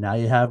tournament? Now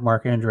you have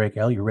Mark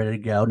Andreyko, you're ready to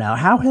go. Now,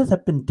 how has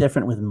that been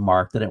different with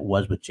Mark than it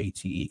was with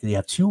JTE? Because you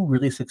have two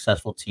really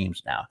successful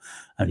teams now.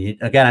 I mean,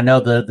 again, I know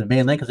the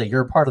main link is that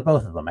you're a part of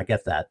both of them. I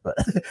get that, but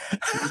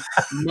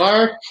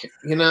Mark,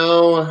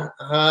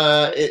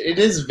 it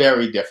is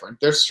very different.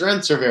 Their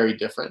strengths are very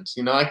different.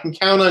 I can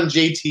count on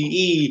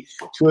JTE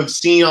to have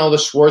seen all the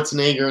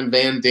Schwarzenegger and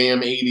Van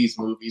Damme 80s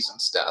movies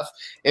and stuff.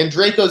 And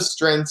Draco's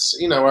strengths,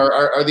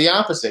 are the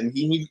opposite. And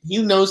he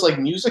knows like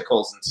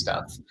musicals and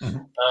stuff.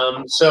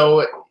 Mm-hmm.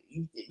 So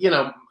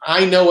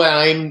I know what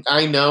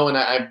I know, and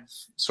I've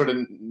sort of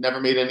never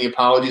made any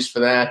apologies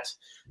for that.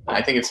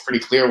 I think it's pretty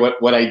clear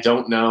what I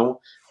don't know.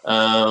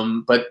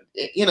 But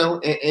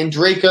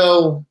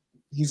Andreyko,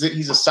 he's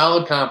a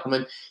solid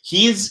compliment.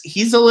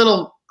 He's a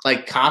little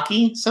like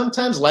cocky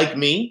sometimes, like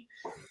me.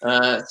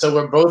 So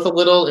we're both a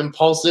little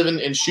impulsive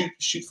and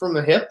shoot from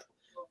the hip.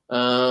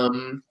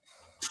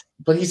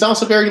 But he's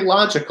also very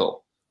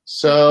logical.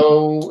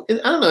 So I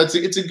don't know.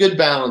 It's a good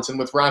balance. And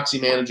with Roxy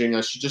managing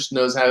us, she just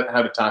knows how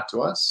to talk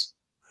to us.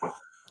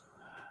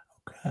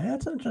 Okay,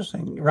 that's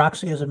interesting.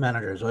 Roxy as a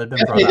manager, so it'd been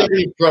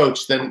different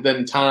approach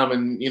than Tom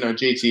and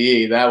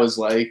JTE. That was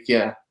like,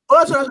 yeah. Well,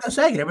 that's what I was gonna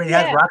say. Everybody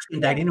has Roxy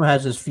and Dagnino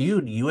has this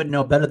feud. You would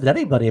know better than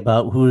anybody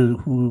about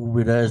who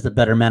is the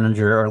better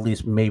manager, or at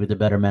least maybe the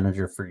better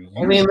manager for you.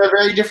 I mean, they're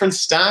very different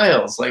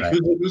styles. Like, right.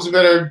 Who's a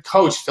better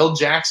coach, Phil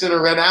Jackson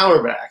or Red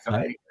Auerbach?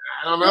 Right. Like,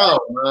 I don't know.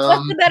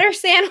 What's the better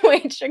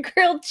sandwich, a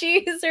grilled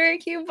cheese or a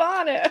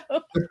Cubano?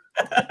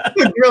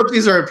 Grilled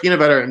cheese or a peanut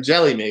butter and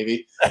jelly,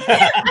 maybe.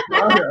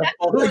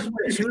 Who's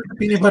the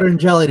peanut butter and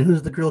jelly and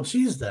who's the grilled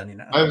cheese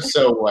then? I'm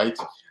so white.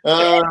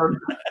 They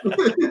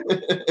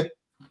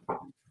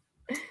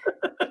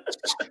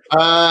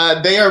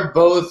are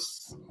both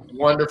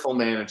wonderful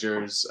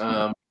managers.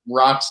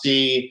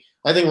 Roxy,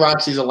 I think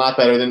Roxy's a lot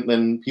better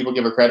than people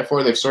give her credit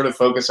for. They've sort of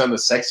focused on the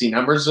sexy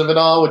numbers of it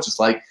all, which is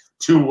like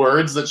 2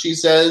 words that she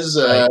says,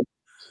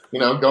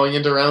 going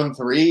into round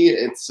 3.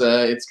 It's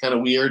kind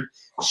of weird.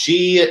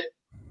 She's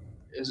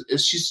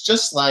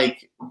just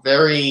like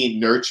very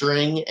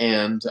nurturing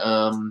and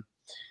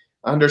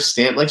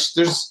understand. Like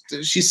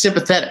she's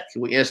sympathetic,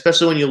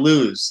 especially when you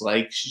lose.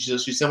 Like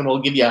she's someone who'll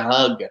give you a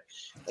hug,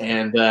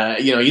 and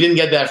you didn't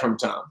get that from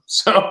Tom.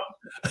 So.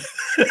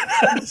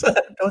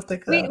 Don't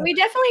think we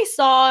definitely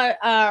saw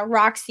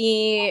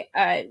Roxy's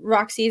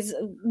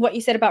what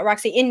you said about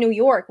Roxy in New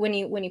York when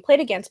you played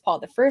against Paul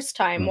the first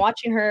time,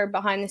 watching her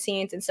behind the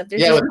scenes and stuff.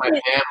 With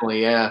my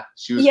family,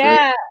 she was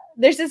great.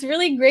 There's this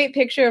really great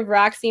picture of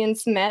Roxy and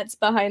Smets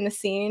behind the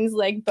scenes,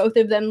 like both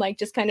of them like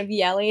just kind of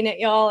yelling at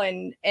y'all,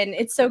 and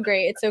it's so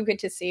great. It's so good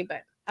to see.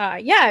 But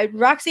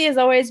Roxy has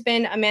always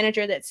been a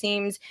manager that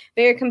seems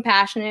very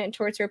compassionate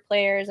towards her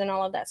players and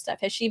all of that stuff.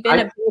 Has she been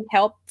a big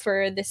help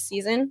for this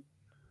season?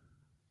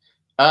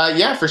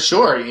 Yeah, for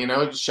sure.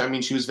 I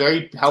mean, she was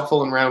very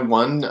helpful in round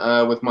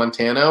 1 with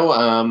Montano.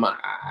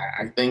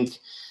 I think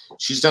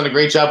she's done a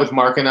great job with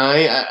Mark and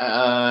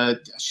I.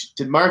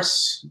 Did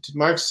Mark's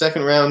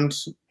second round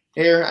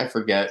air? I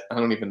forget. I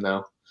don't even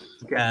know.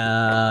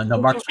 No,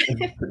 Mark's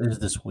is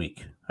this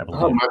week, I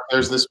believe. Oh, Mark,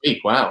 there's this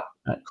week. Wow.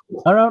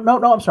 Oh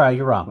no! I'm sorry.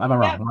 You're wrong. I'm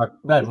wrong.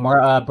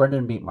 Mark,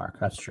 Brendan beat Mark.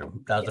 That's true.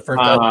 That was the first.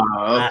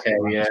 Okay,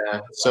 yeah.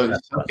 So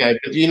okay,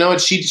 but you know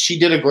what? She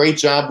did a great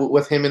job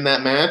with him in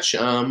that match.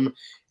 And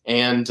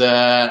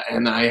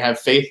I have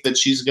faith that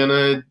she's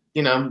gonna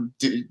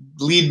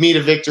lead me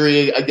to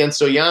victory against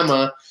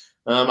Oyama.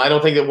 I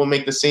don't think that we'll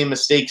make the same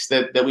mistakes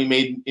that we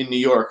made in New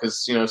York,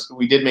 because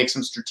we did make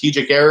some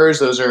strategic errors.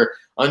 Those are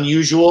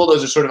unusual.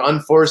 Those are sort of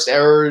unforced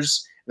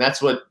errors. And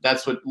that's what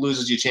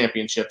loses you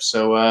championships.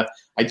 So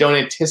I don't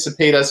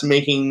anticipate us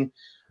making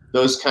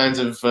those kinds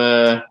of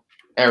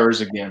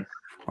errors again.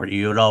 Were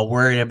you at all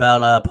worried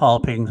about Paul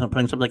putting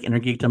something like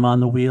Innergeekdom on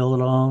the wheel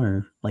at all,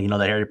 or like the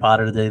Harry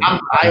Potter did? I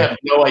have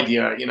no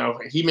idea.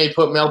 He may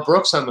put Mel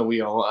Brooks on the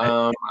wheel.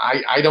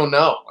 I don't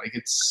know. Like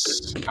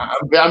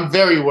I'm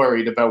very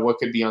worried about what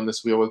could be on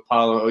this wheel with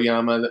Paulo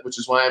Oyama, which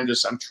is why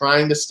I'm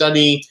trying to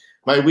study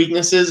my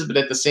weaknesses, but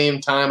at the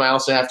same time, I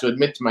also have to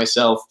admit to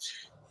myself,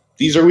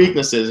 these are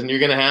weaknesses, and you're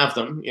going to have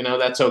them.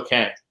 That's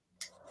okay.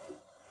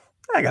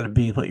 I got to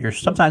be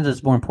sometimes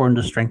it's more important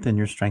to strengthen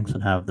your strengths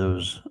and have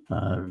those.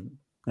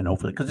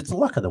 Because it's the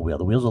luck of the wheel.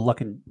 The wheel's a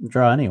lucky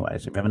draw anyway.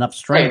 So if you have enough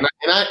strength,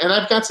 right, and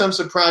I've got some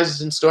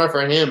surprises in store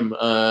for him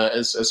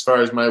as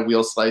far as my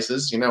wheel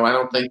slices. I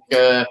don't think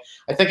I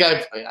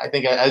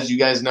think as you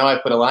guys know, I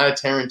put a lot of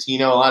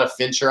Tarantino, a lot of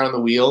Fincher on the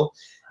wheel,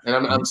 and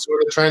I'm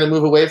sort of trying to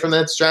move away from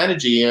that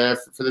strategy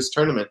for this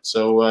tournament.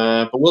 So,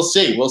 but we'll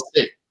see. We'll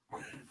see.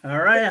 All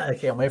right, I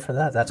can't wait for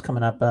that. That's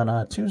coming up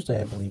on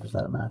Tuesday, I believe. Is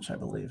that a match? I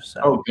believe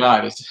so. Oh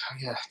God,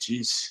 yeah,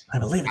 jeez. I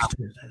believe it's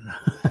Tuesday.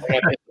 I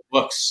got the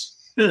books.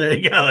 There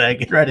you go. I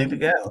get ready to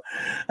go.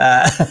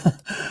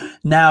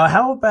 Now,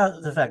 how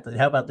about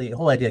the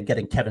whole idea of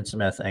getting Kevin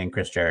Smith and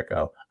Chris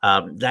Jericho?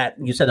 That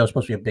you said that was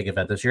supposed to be a big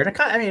event this year,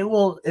 and it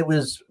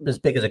was as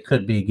big as it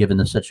could be given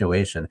the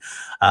situation.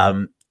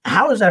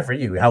 How is that for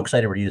you? How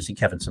excited were you to see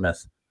Kevin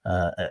Smith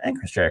and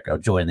Chris Jericho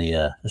join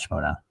the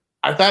Schmoedown?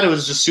 I thought it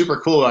was just super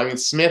cool. I mean,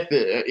 Smith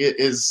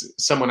is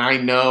someone I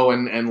know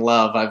and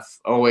love. I've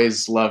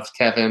always loved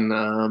Kevin.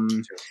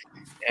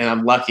 And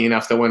I'm lucky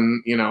enough that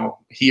when,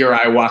 he or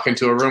I walk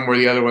into a room where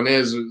the other one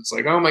is, it's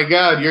like, oh my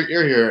God, you're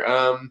here.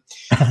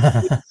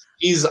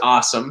 He's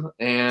awesome.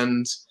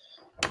 And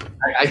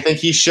I think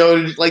he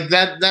showed like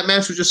that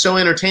match was just so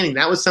entertaining.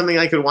 That was something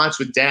I could watch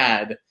with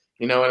Dad,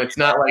 and it's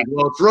not like,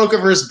 well, it's Roca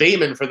versus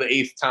Bateman for the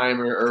 8th time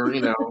or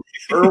Irwin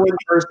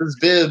versus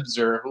Bibbs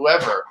or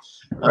whoever.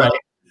 Right.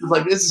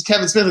 Like, this is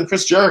Kevin Smith and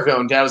Chris Jericho.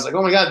 And Dad was like,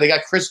 oh my God, they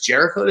got Chris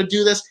Jericho to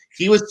do this.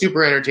 He was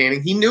super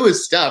entertaining. He knew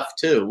his stuff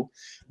too.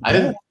 I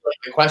didn't feel like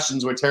the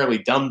questions were terribly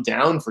dumbed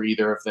down for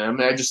either of them.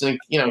 I just think,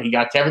 he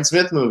got Kevin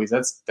Smith movies.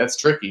 That's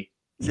tricky.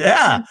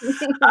 Yeah.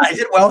 I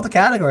did well with the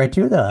category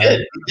too, though.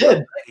 He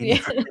did.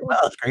 Yeah. Well,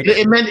 it's great.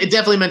 It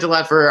definitely meant a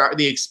lot for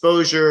the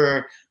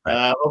exposure.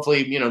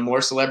 Hopefully,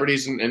 more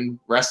celebrities and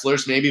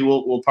wrestlers maybe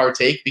will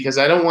partake, because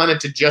I don't want it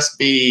to just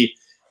be,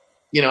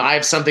 I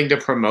have something to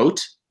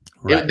promote.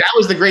 Right. That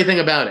was the great thing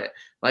about it.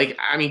 Like,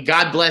 I mean,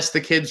 God bless the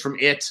kids from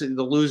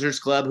the Losers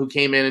Club, who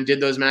came in and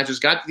did those matches.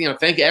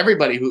 Thank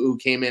everybody who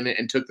came in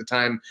and took the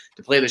time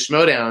to play the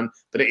Schmoedown.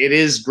 But it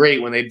is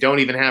great when they don't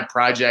even have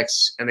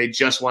projects and they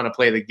just want to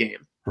play the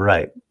game.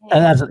 Right.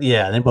 And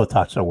they both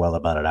talked so well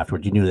about it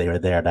afterwards. You knew they were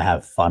there to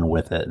have fun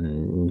with it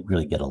and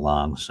really get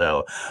along.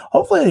 So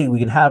hopefully we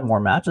can have more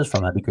matches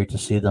from that. It'd be great to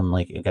see them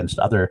like against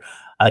other.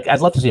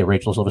 I'd love to see a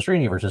Rachel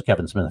Silvestrini versus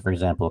Kevin Smith, for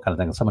example, kind of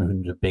thing. Someone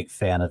who's a big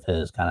fan of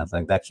his kind of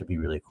thing. That should be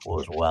really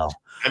cool as well.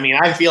 I mean,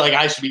 I feel like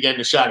I should be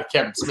getting a shot at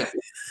Kevin Smith.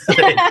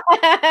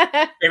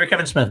 Favorite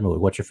Kevin Smith movie?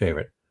 What's your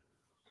favorite?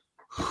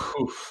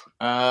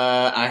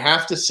 I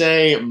have to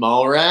say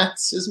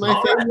Mallrats is my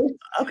favorite.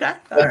 Okay.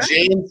 But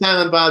Jay and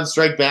Silent Bob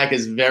Strike Back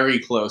is very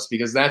close,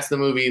 because that's the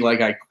movie like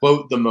I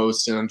quote the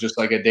most and on just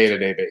like a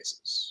day-to-day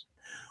basis.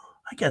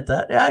 I get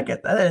that. Yeah, I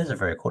get that. That is a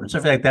very cool. So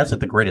I feel like that's like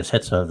the greatest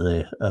hits of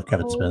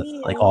Kevin Smith,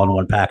 like all in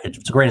one package.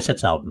 It's a greatest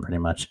hits album, pretty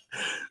much.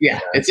 Yeah,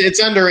 it's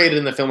underrated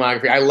in the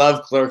filmography. I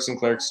love Clerks and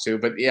Clerks too,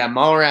 but yeah,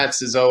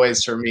 Mallrats is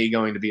always for me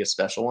going to be a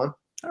special one.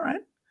 All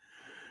right.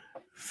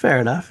 Fair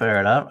enough.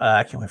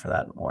 I can't wait for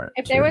that more.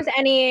 If there was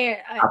any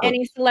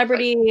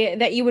celebrity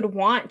that you would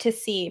want to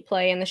see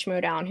play in the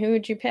Schmoedown, who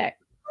would you pick?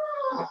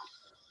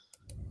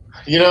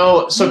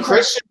 So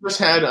Christian just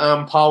had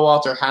Paul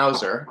Walter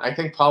Hauser. I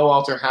think Paul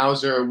Walter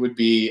Hauser would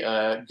be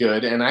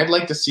good, and I'd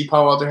like to see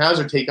Paul Walter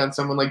Hauser take on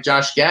someone like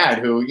Josh Gad,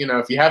 who,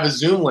 if you have a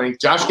Zoom link,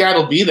 Josh Gad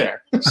will be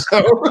there.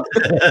 So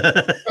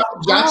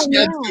Josh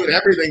Gad's doing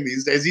everything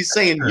these days. He's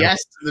saying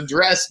yes to the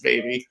dress,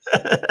 baby.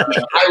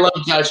 I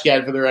love Josh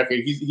Gad, for the record.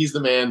 He's the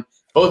man.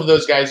 Both of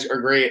those guys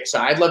are great, so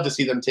I'd love to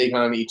see them take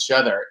on each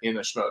other in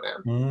the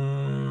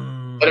Schmoedown.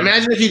 But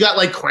imagine if you got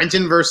like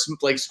Quentin versus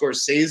like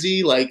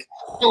Scorsese, like,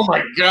 oh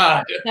my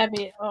God. That'd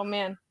be, oh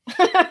man.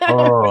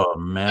 Oh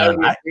man.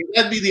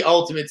 That'd be the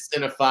ultimate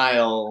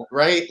cinephile,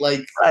 right?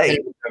 Like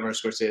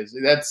Scorsese.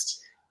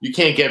 You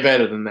can't get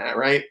better than that,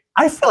 right?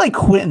 I feel like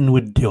Quentin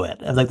would do it.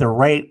 If like the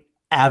right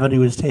avenue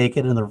was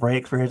taken and the right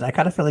experience, I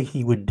kind of feel like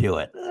he would do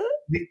it.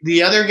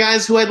 The other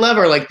guys who I'd love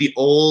are like the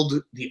old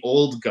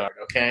guard,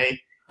 okay?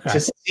 To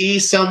see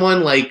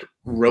someone like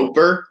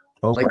Roper.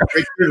 Like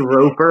Richard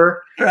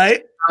Roper,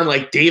 right? On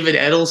like David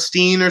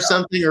Edelstein or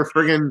something, or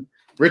friggin'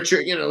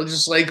 Richard,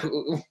 just like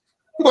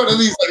one of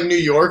these like New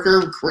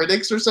Yorker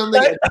critics or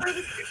something.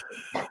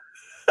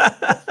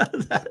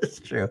 That is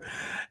true.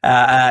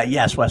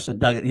 Yes, Weston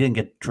Doug. He didn't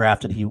get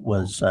drafted. He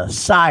was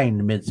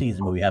signed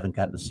mid-season, but we haven't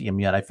gotten to see him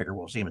yet. I figure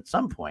we'll see him at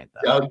some point.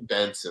 Though. Doug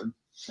Benson.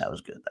 That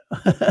was good,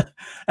 though.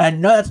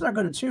 And no, that's not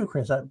good too,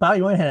 Chris.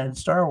 Bobby Whitehead and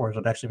Star Wars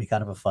would actually be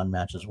kind of a fun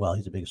match as well.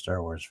 He's a big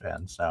Star Wars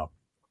fan, so.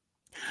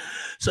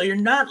 So you're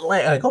not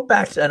like I'll go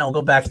back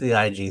to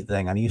the IG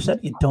thing. And you said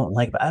you don't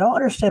like, but I don't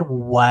understand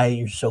why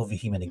you're so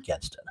vehement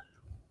against it.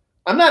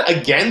 I'm not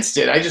against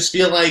it. I just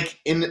feel like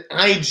in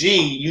IG,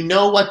 you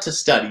know what to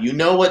study. You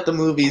know what the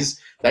movies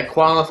that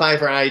qualify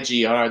for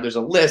IG are. There's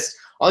a list.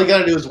 All you got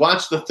to do is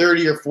watch the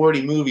 30 or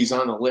 40 movies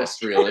on the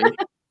list, really.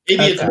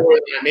 Maybe it's more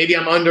than that. Maybe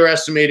I'm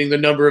underestimating the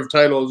number of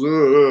titles.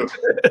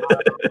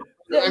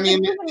 I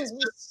mean,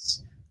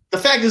 the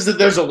fact is that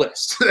there's a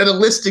list, and a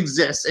list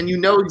exists, and you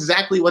know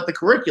exactly what the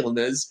curriculum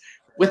is.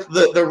 With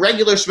the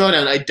regular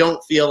Schmoedown, I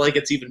don't feel like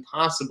it's even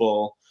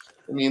possible.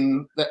 I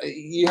mean,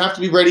 you have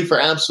to be ready for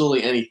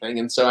absolutely anything.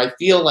 And so I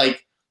feel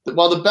like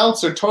while the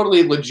belts are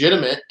totally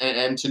legitimate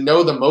and to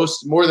know the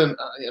more than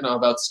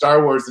about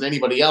Star Wars than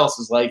anybody else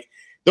is like,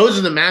 those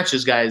are the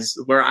matches, guys,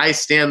 where I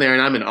stand there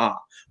and I'm in awe.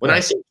 When I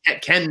see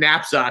Ken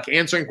Knapsack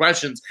answering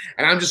questions,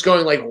 and I'm just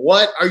going like,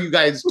 what are you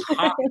guys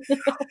talking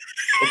about?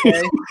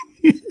 Okay?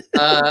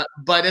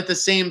 But at the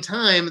same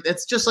time,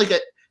 it's just like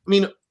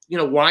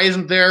why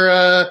isn't there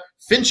a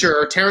Fincher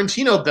or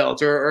Tarantino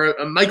belt or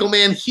a Michael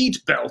Mann Heat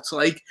belt?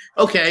 Like,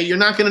 okay, you're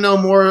not going to know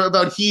more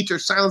about Heat or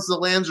Silence of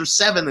the Lambs or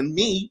Seven than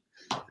me.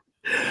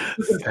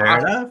 Fair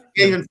enough. I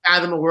can't even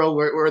fathom a world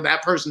where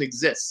that person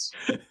exists.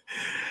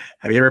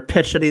 Have you ever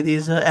pitched any of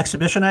these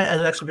exhibition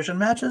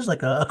matches,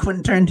 like a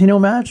Quentin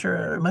Tarantino match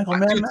or a Michael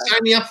Mann match?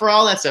 Sign me up for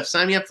all that stuff.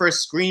 Sign me up for a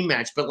Scream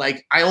match, but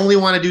like I only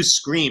want to do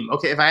Scream.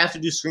 Okay, if I have to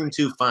do Scream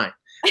 2, fine.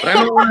 But I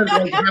don't want to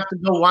have to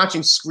go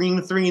watching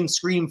Scream 3 and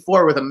Scream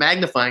 4 with a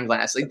magnifying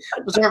glass. Like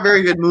those aren't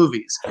very good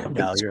movies.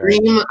 No,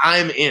 Scream, right.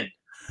 I'm in.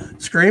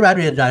 Scream, I'd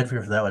be a giant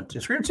for that one too.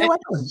 Scream 2,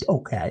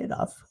 okay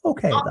enough.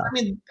 I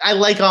mean, I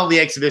like all the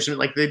exhibition.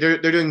 Like they're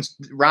doing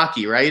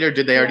Rocky, right? Or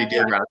did they already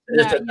do Rocky?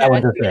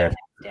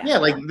 Yeah,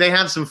 like they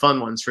have some fun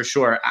ones for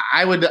sure.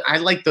 I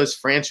like those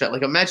franchise.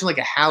 Like imagine like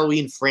a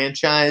Halloween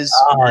franchise.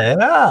 Oh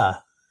yeah.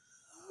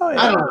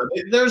 I don't know.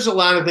 There's a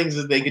lot of things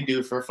that they could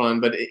do for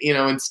fun, but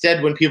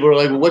instead when people are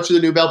like, well, what should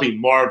the new belt be?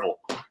 Marvel.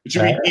 It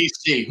should be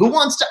DC. Who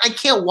wants to? I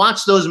can't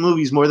watch those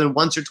movies more than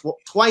once or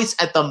twice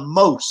at the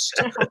most.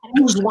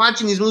 Who's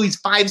watching these movies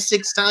 5,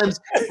 6 times,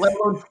 let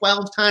alone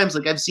 12 times?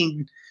 Like I've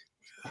seen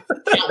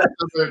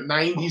other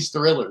 90s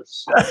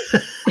thrillers.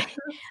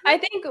 I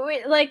think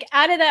like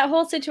out of that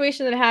whole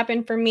situation that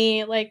happened for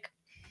me, like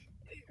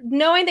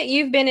knowing that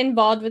you've been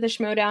involved with the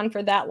Schmoedown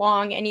for that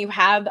long and you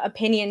have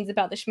opinions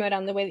about the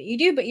Schmoedown the way that you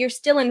do, but you're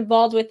still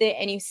involved with it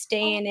and you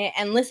stay in it,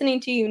 and listening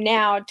to you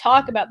now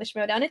talk about the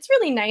Schmoedown, it's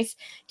really nice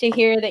to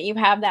hear that you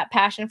have that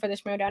passion for the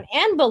Schmoedown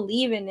and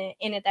believe in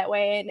it that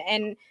way.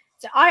 And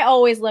so I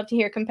always love to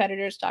hear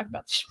competitors talk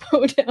about the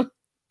Schmoedown.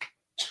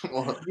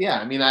 Well, yeah,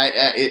 I mean,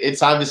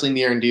 it's obviously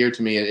near and dear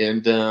to me,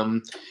 and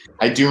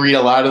I do read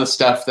a lot of the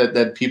stuff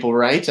that people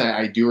write.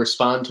 I do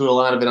respond to a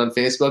lot of it on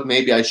Facebook.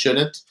 Maybe I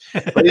shouldn't,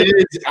 but it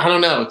is. I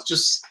don't know. It's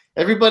just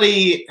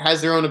everybody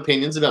has their own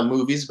opinions about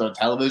movies, about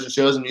television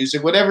shows, and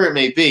music, whatever it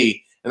may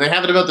be, and they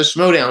have it about the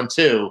Schmoedown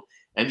too.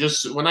 And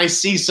just when I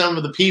see some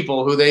of the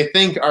people who they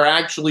think are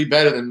actually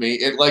better than me,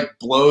 it like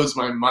blows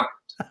my mind.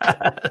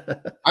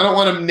 I don't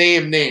want to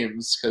name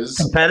names because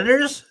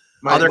competitors.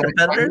 Other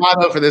competitors? My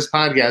motto for this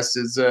podcast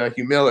is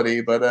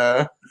humility,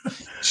 but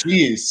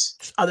geez.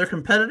 Other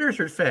competitors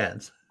or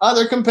fans?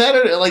 Other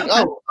competitors, like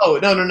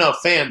no,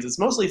 fans. It's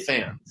mostly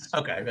fans.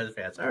 Okay,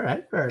 fans. All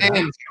right, fair fans.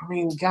 Enough. I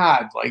mean,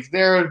 God, like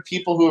there are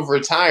people who have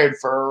retired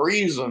for a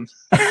reason.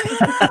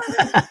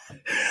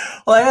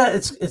 Well, yeah,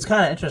 it's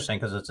kind of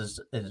interesting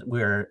because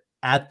we're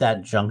at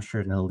that juncture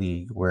in the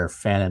league where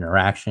fan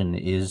interaction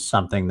is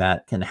something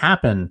that can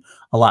happen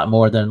a lot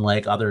more than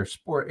like other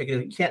sport.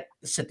 You can't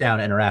sit down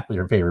and interact with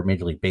your favorite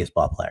Major League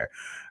Baseball player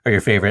or your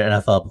favorite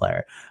NFL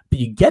player, but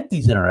you get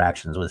these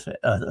interactions with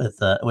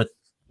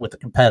the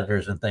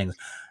competitors and things.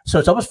 So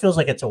it almost feels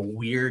like it's a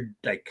weird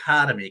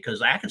dichotomy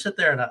because I can sit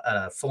there in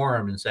a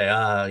forum and say,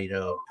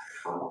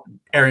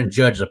 Aaron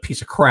Judge is a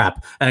piece of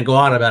crap, and go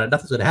on about it.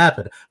 Nothing's going to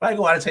happen. But I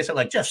go on and say something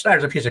like Jeff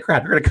Snyder's a piece of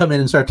crap. You're going to come in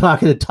and start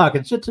talking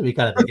shit to me,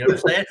 kind of thing. You know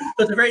what I'm saying?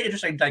 So it's a very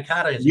interesting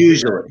dichotomy.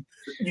 Usually.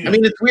 I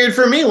mean, it's weird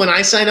for me when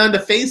I sign on to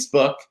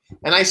Facebook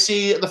and I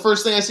see the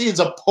first thing I see is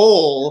a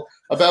poll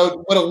about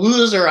what a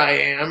loser I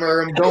am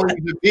or I'm going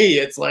to be.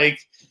 It's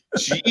like,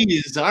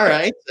 geez, all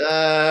right.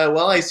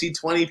 Well, I see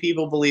 20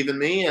 people believe in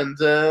me, and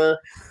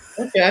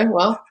okay,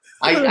 well,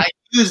 I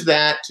use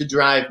that to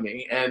drive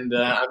me, and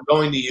I'm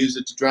going to use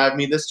it to drive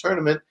me this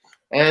tournament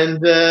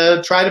and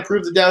try to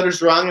prove the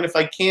doubters wrong. And if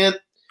I can't,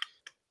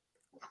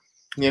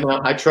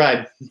 I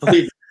tried.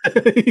 Believe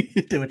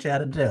me. Do what you had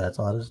to do. That's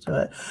all there is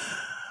to it.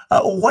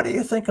 What do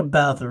you think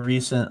about the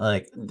recent,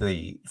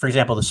 for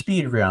example, the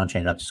speed round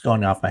change? I'm just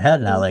going off my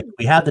head now. Like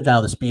we have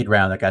the speed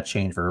round that got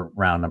changed for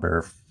round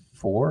number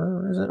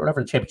 4, is it?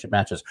 Whatever the championship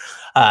matches.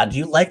 Do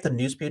you like the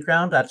new speed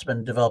round that's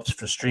been developed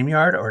for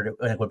StreamYard, or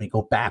would we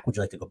go back? Would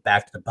you like to go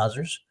back to the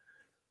buzzers?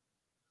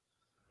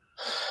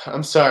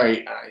 I'm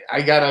sorry,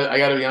 I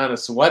gotta be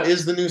honest. What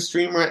is the new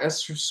speed round?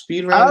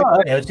 Oh,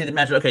 okay. Let's see the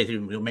match. Okay, so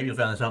maybe you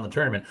found this out in the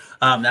tournament.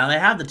 Now they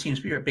have the team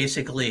spirit.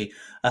 Basically,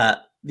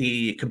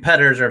 the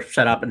competitors are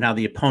set up, and now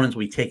the opponents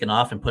will be taken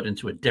off and put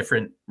into a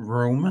different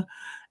room.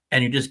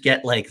 and you just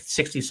get like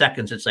 60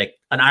 seconds. It's like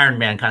an Iron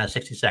Man kind of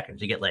 60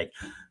 seconds. You get like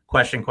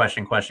question.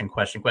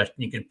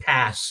 You can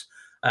pass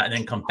and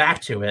then come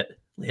back to it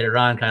later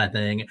on, kind of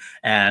thing.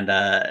 And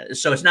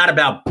so it's not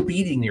about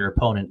beating your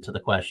opponent to the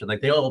question.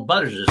 Like the old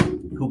buzzers is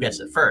who gets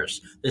it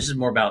first. This is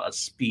more about a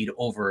speed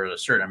over a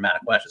certain amount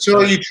of questions. So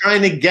are you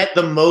trying to get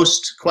the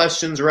most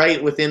questions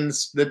right within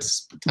the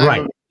time?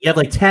 Right. You have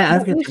like 10. I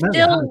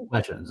forget how many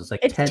questions. It's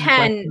like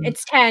 10.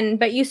 It's 10,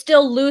 but you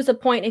still lose a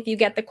point if you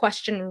get the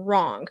question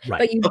wrong. Right.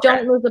 But you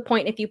don't lose a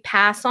point if you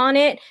pass on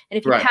it. And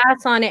if you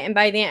pass on it, and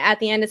at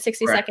the end of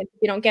 60 seconds, if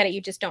you don't get it,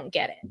 you just don't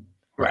get it.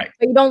 Right.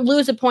 But you don't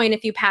lose a point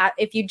if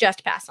you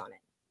just pass on it.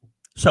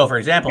 So, for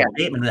example,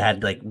 Bateman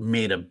had like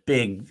made a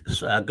big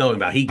going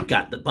about. He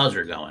got the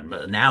buzzer going,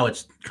 but now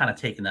it's kind of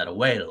taking that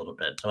away a little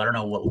bit. So I don't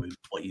know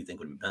what you think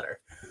would be better.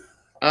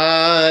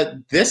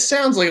 This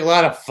sounds like a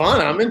lot of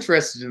fun. I'm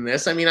interested in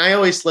this. I mean, I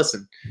always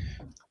listen.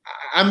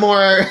 I'm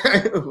more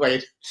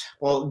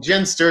well,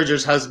 Jen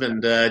Sturger's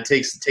husband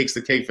takes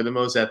the cake for the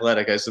most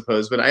athletic, I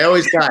suppose. But I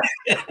always got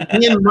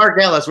me and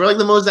Mark Ellis. We're like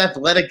the most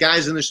athletic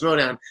guys in the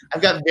Schmodown.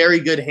 I've got very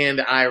good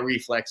hand-eye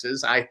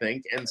reflexes, I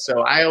think, and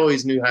so I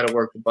always knew how to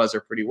work the buzzer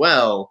pretty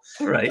well.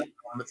 Right.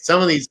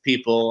 Some of these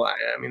people,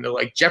 I mean, they're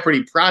like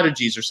Jeopardy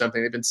prodigies or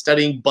something. They've been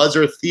studying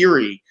buzzer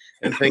theory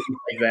and things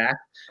like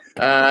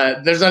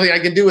that. There's nothing I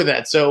can do with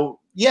that. So.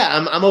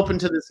 Yeah, I'm open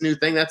to this new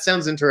thing. That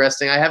sounds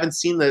interesting. I haven't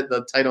seen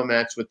the title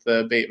match with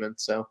Bateman,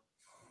 so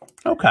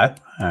okay, all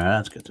right,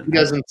 that's good to know. He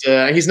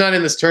doesn't. He's not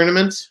in this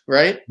tournament,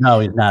 right?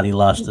 No, he's not. He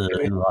lost to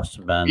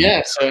Ben.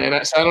 Yeah, so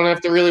I don't have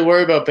to really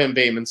worry about Ben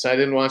Bateman. So I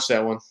didn't watch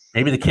that one.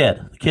 Maybe the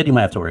kid. The kid you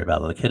might have to worry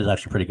about. Though. The kid is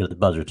actually pretty good at the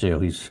buzzer too.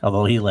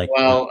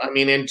 Well, I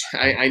mean, and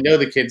I know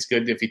the kid's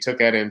good if he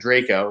took out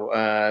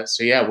Andreyko.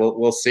 So yeah,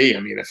 we'll see. I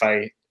mean, if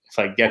I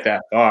get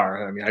that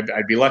far, I mean,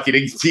 I'd be lucky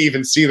to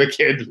even see the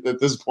kid at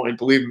this point.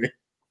 Believe me.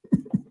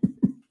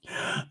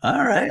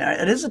 All right.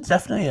 It is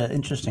definitely an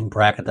interesting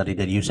bracket that he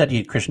did. You said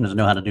Christian doesn't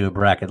know how to do a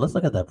bracket. Let's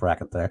look at that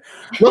bracket there.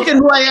 Look at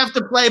who I have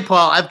to play,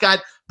 Paul. I've got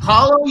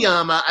Paul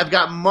Oyama. I've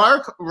got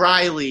Mark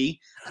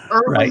Riley.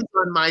 Irvin's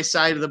on my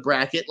side of the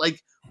bracket.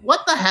 Like, what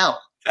the hell?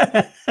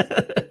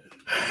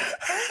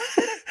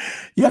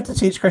 You have to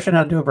teach Christian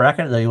how to do a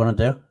bracket that you want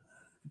to do?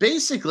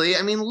 Basically,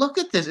 I mean, look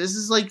at this. This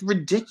is like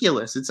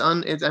ridiculous. I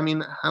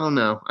mean, I don't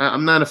know.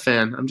 I'm not a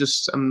fan. I'm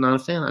not a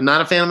fan. I'm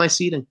not a fan of my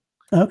seeding.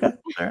 Okay.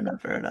 Fair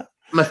enough.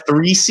 I'm a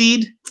 3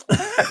 seed.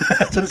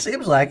 That's what it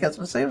seems like.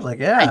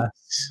 Yeah.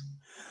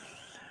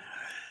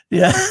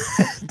 Yeah.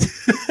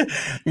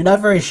 You're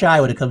not very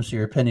shy when it comes to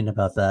your opinion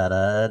about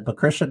that. But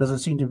Christian doesn't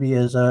seem to be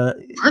as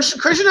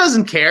Christian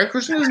doesn't care.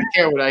 Christian doesn't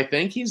care what I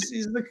think. He's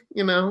the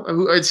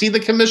is he the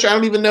commissioner? I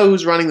don't even know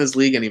who's running this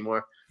league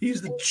anymore.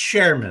 He's the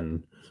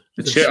chairman.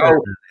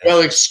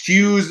 Well,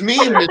 excuse me,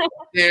 Mr.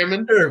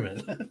 Chairman.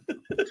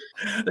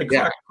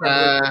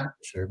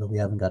 Sure, but we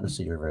haven't got to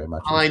see her very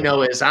much. All I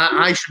know is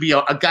I should be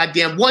a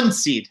goddamn 1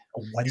 seed.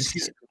 What are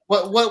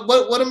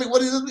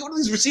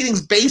these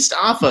proceedings based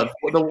off of?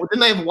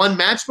 Didn't I have one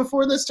match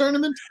before this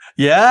tournament?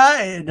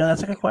 Yeah, no,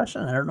 that's a good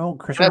question. I don't know.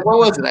 Christian, what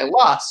was it? I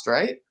lost,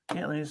 right?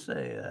 Yeah, let me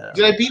say.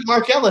 Did I beat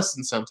Mark Ellis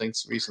in something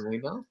recently?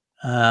 No.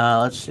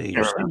 Let's see.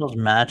 Your singles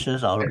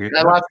matches. I'll agree.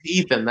 I lost to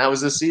Ethan. That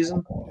was this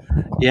season.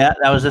 Yeah,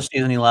 that was this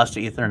season. He lost to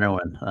Ethan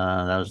Irwin.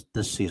 That was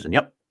this season.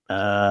 Yep.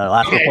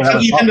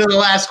 Even to the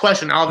last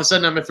question. All of a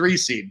sudden, I'm a 3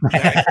 seed.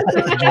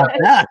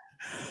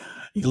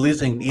 He's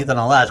losing Ethan on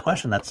the last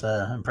question. That's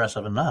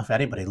impressive enough.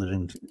 Anybody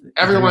losing.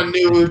 Everyone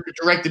knew who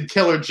directed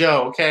Killer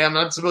Joe. Okay, I'm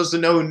not supposed to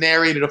know who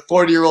narrated a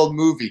 40-year-old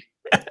movie.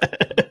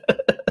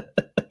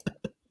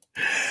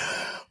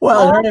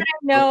 Well, all I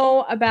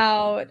know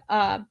about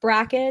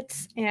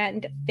brackets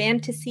and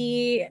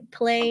fantasy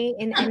play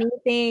in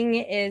anything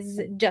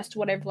is just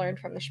what I've learned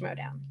from the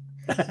Schmodown.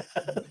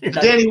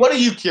 Danny, what are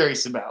you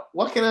curious about?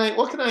 What can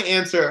I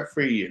answer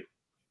for you?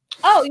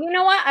 Oh, you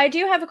know what? I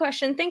do have a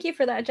question. Thank you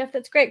for that, Jeff.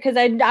 That's great because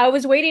I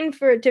was waiting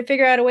to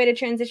figure out a way to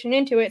transition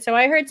into it. So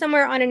I heard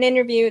somewhere on an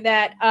interview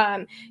that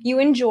you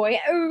enjoy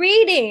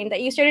reading,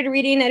 that you started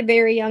reading at a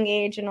very young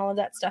age and all of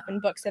that stuff.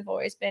 And books have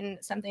always been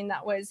something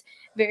that was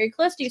very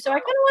close to you. So I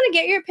kind of want to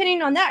get your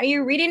opinion on that. Are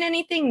you reading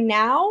anything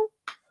now?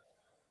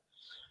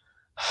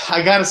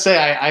 I gotta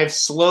say, I've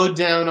slowed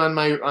down on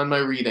my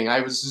reading. I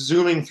was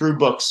zooming through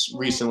books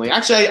recently.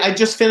 Actually, I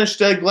just finished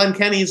Glenn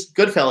Kenny's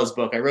Goodfellas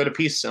book. I wrote a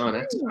piece on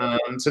it.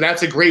 So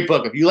that's a great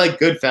book. If you like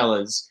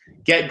Goodfellas,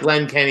 get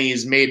Glenn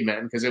Kenny's Made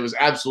Men because it was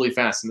absolutely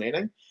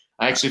fascinating.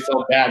 I actually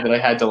felt bad that I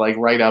had to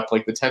write up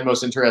the 10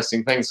 most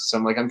interesting things. So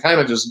I'm kind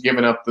of just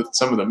giving up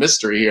some of the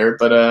mystery here.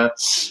 But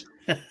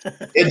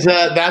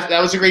that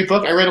was a great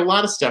book. I read a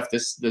lot of stuff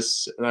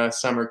this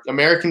summer.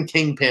 American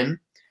Kingpin,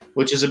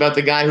 which is about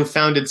the guy who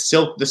founded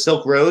the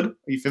Silk Road.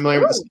 Are you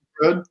familiar with the Silk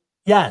Road?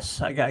 Yes,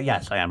 I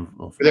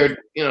am. They're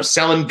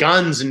selling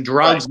guns and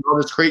drugs and all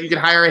this crazy. You could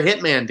hire a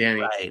hitman,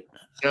 Danny. Right.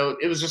 So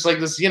it was just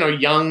this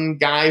young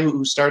guy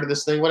who started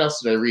this thing. What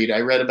else did I read? I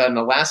read about an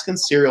Alaskan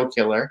serial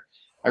killer.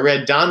 I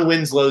read Don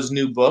Winslow's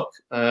new book.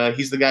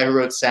 He's the guy who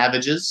wrote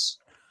Savages.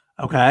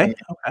 Okay.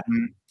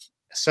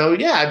 So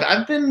yeah,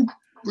 I've been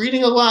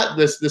reading a lot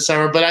this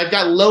summer, but I've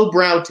got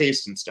lowbrow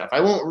taste and stuff.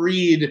 I won't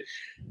read,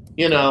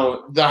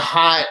 the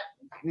hot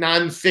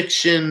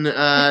nonfiction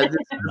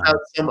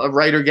about a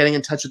writer getting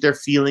in touch with their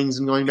feelings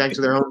and going back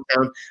to their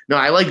hometown. No,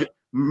 I like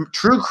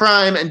true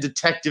crime and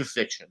detective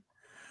fiction.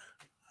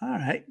 All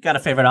right. Got a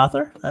favorite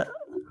author?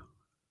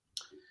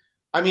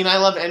 I mean, I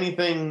love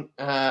anything.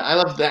 I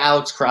love the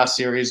Alex Cross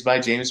series by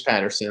James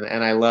Patterson,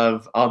 and I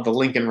love the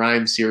Lincoln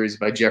Rhyme series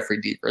by Jeffrey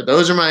Deaver.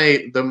 Those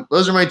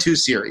are my two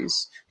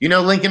series. You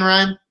know Lincoln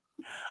Rhyme?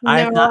 No, I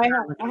have not I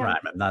heard Lincoln Rhyme.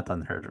 I've not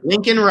heard of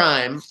Lincoln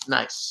Rhyme.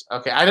 Nice.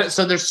 Okay.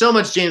 So there's so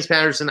much James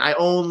Patterson. I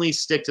only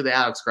stick to the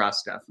Alex Cross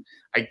stuff.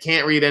 I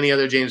can't read any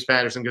other James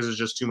Patterson because there's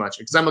just too much.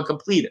 Because I'm a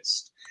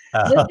completist.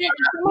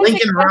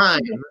 Lincoln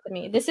Rhyme.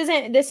 This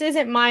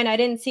isn't mine. I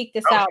didn't seek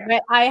this out,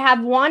 but I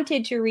have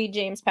wanted to read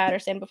James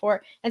Patterson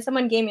before, and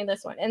someone gave me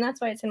this one, and that's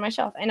why it's in my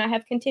shelf. And I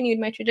have continued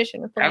my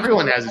tradition of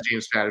everyone has a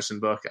James Patterson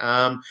book.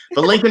 But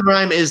Lincoln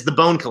Rhyme is The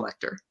Bone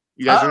Collector.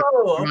 You guys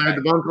remember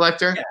The Bone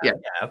Collector? Yeah.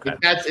 Okay.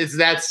 It's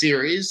that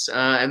series,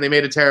 and they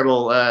made a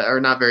terrible or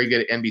not very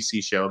good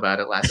NBC show about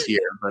it last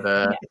year.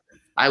 But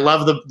I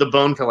love the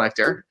Bone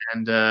Collector,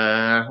 and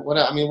what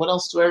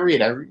else do I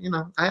read? I don't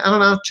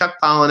know, Chuck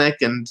Palahniuk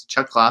and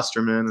Chuck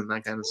Klosterman and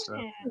that kind of stuff.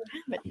 Yeah,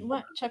 but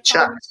what Chuck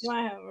Palahniuk do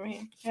I have over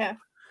here? Yeah.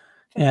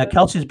 Yeah,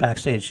 Kelsey's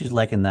backstage. She's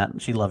liking that.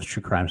 She loves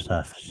true crime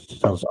stuff. She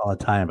tells all the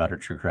time about her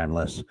true crime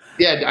list.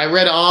 Yeah, I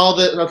read all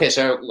the. Okay,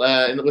 so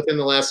within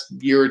the last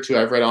year or two,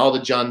 I've read all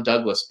the John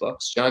Douglas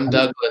books. John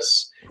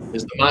Douglas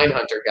is the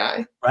Mindhunter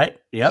guy, right?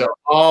 Yeah. So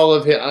all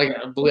of it, I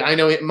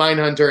know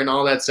Mindhunter and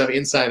all that stuff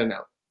inside and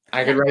out.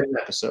 I could write an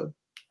episode.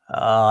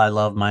 Oh, I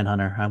love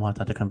Mindhunter. I want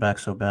that to come back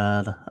so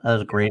bad. That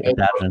was a great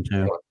adaptation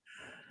too.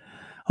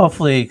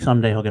 Hopefully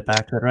someday he'll get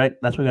back to it, right?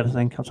 That's what we got to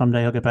think.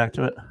 Someday he'll get back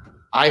to it.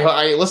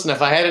 I listen.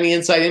 If I had any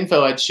inside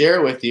info, I'd share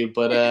it with you.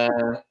 But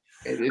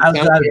it's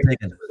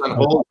on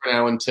hold for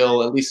now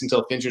until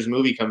Fincher's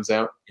movie comes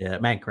out. Yeah,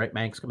 Mank, right?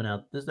 Mank's coming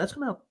out. That's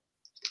coming out.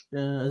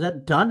 Is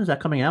that done? Is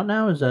that coming out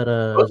now? Is that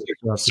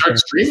start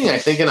streaming? I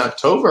think in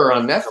October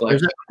on Netflix.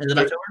 Is it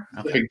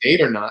October? Okay.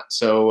 Date or not?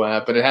 So,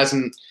 but it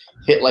hasn't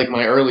hit like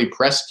my early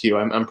press queue.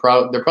 I'm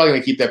proud. They're probably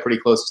going to keep that pretty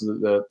close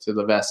to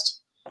the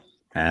vest.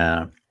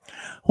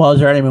 Well,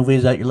 is there any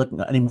movies that you're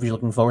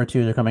looking forward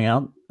to that are coming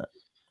out?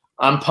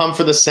 I'm pumped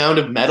for The Sound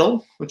of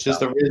Metal, which is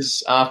the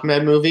Riz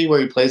Ahmed movie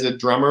where he plays a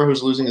drummer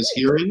who's losing his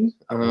hearing.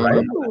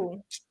 Right.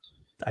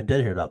 I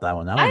did hear about that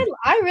one. I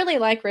really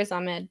like Riz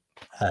Ahmed.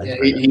 Yeah,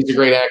 he's a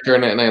great actor,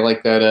 and I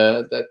like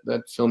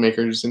that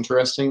filmmaker is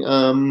interesting.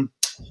 God,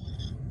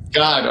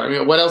 I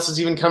mean, what else is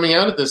even coming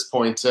out at this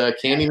point?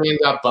 Candyman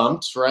got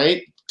bumped,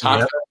 right?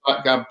 Top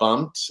Gun got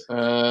bumped.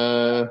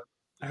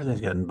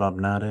 Everything's getting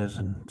bumped nowadays,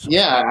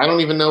 yeah, I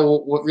don't even know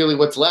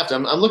what's left.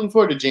 I'm looking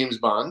forward to James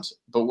Bond,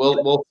 but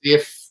we'll see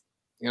if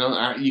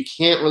you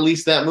can't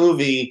release that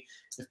movie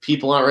if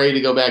people aren't ready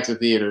to go back to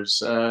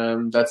theaters.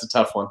 That's a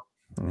tough one.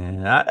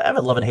 Yeah, I have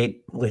a love and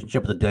hate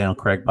relationship with the Daniel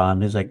Craig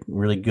Bond. There's like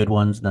really good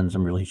ones, and then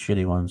some really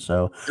shitty ones.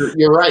 So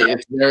you're right;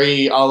 it's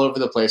very all over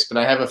the place. But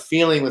I have a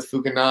feeling with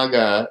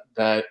Fukunaga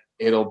that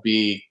it'll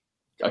be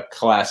a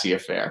classy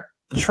affair.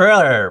 The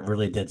trailer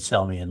really did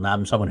sell me, and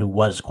I'm someone who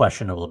was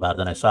questionable about it.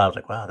 Then I saw it, I was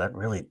like, wow, that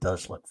really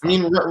does look fun. I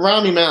mean,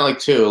 Rami Malek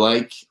too.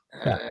 Like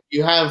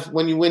you have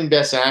when you win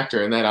Best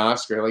Actor in that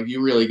Oscar, like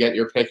you really get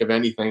your pick of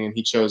anything, and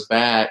he chose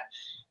that,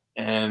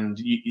 and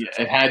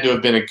it had to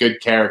have been a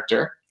good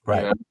character,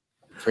 right?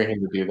 For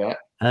him to do that.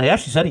 And he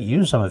actually said he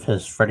used some of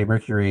his Freddie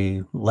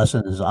Mercury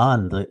lessons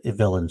on the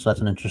villain. So that's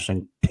an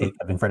interesting take,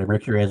 having Freddie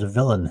Mercury as a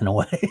villain in a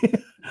way.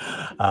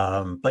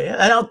 But yeah,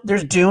 I know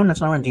there's Dune.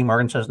 That's not what Dean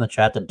Morgan says in the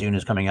chat that Dune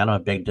is coming out.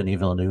 I'm a big Denis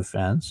Villeneuve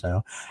fan,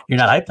 so you're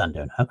not hyped on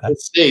Dune.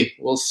 Okay,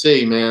 we'll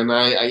see, man.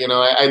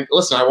 I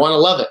listen. I want to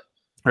love it,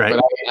 right?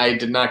 But I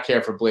did not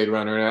care for Blade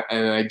Runner,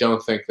 and I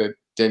don't think that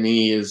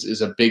Denis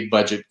is a big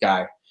budget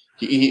guy.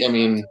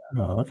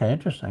 Okay,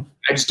 interesting.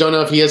 I just don't know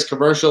if he has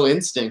commercial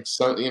instincts.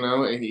 So,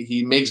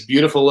 he makes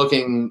beautiful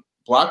looking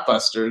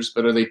blockbusters,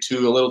 but are they a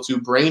little too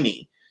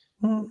brainy?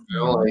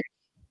 Mm-hmm.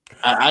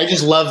 I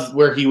just love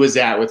where he was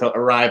at with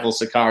Arrival,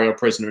 Sicario,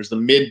 Prisoners, the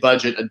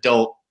mid-budget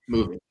adult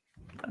movie.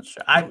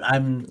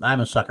 I'm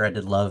a sucker. I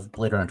did love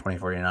Blade Runner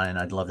 2049.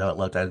 I loved how it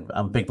looked. I'm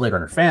a big Blade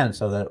Runner fan,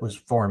 so that was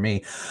for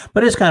me.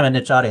 But it's kind of a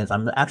niche audience.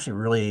 I'm actually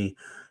really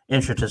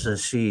interested to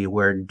see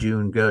where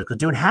Dune goes, because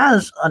Dune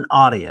has an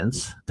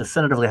audience,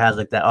 definitively has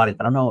like that audience,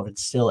 but I don't know if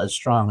it's still as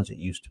strong as it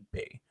used to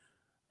be.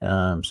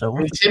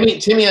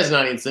 Timmy has an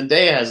audience,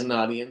 Zendaya has an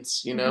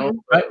audience,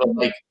 right?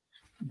 But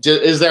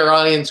is their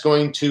audience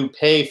going to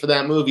pay for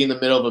that movie in the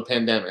middle of a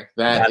pandemic?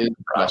 That's the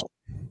question.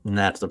 And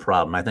that's the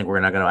problem. I think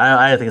we're not going to.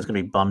 I think it's going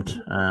to be bumped.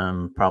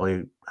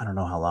 Probably, I don't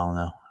know how long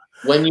though.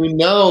 When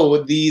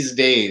these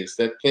days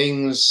that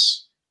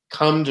things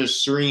come to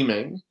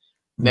streaming.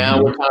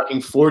 Now we're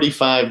talking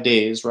 45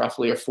 days,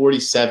 roughly, or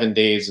 47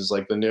 days is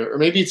like the new, or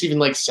maybe it's even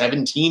like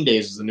 17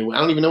 days is the new. I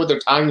don't even know what they're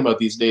talking about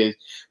these days,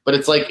 but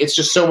it's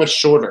just so much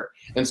shorter.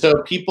 And so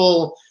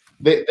people,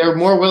 they're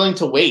more willing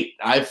to wait,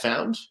 I've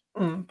found.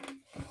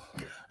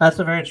 That's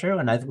very true.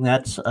 And I think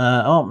that's,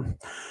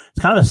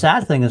 it's kind of a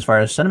sad thing as far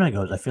as cinema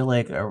goes. I feel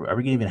like are we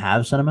going to even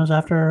have cinemas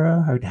after,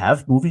 or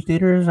have movie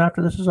theaters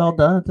after this is all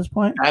done at this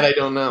point? That I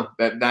don't know.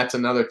 That's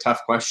another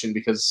tough question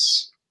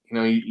because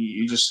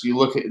you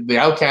look at the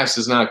Outcast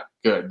is not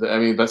good. I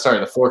mean, but sorry,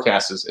 the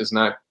Forecast is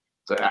not.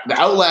 The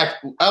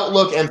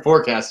outlook and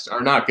forecast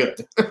are not good.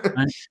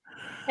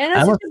 And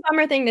that's just a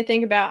bummer thing to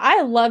think about.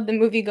 I love the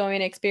movie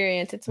going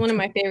experience. It's one of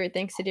my favorite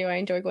things to do. I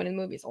enjoy going to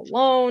movies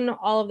alone,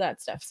 all of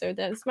that stuff. So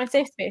that's my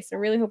safe space. I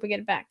really hope we get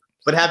it back.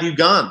 But have you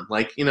gone?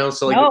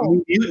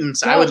 New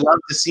Mutants, I would love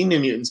to see New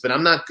Mutants, but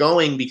I'm not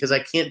going because I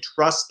can't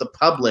trust the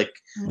public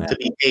to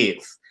behave.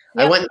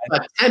 Yep. I went and saw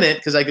Tenet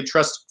because I could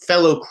trust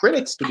fellow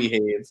critics to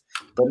behave,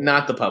 but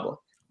not the public.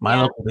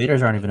 My local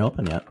theaters aren't even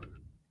open yet.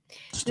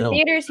 Still. The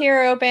theaters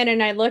here are open,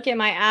 and I look at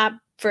my app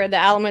for the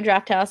Alamo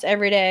Drafthouse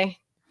every day.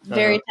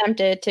 Very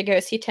tempted to go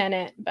see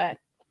Tenet, but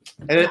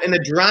and a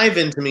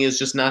drive-in to me is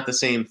just not the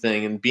same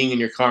thing. And being in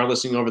your car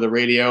listening over the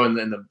radio, and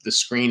then the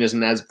screen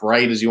isn't as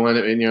bright as you want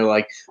it, and you're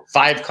like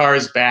 5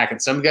 cars back,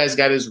 and some guy's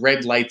got his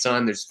red lights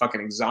on. There's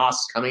fucking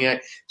exhaust coming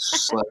at.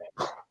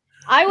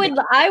 I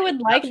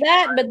would like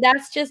that, but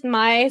that's just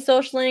my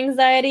social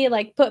anxiety.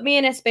 Like, put me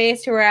in a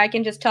space where I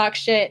can just talk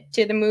shit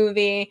to the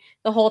movie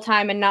the whole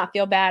time and not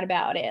feel bad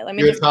about it. Let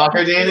me. You're a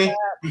talker, Danny?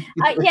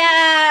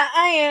 Yeah,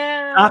 I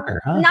am.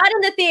 Talker, huh? Not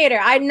in the theater.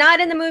 I'm not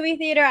in the movie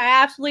theater.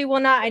 I absolutely will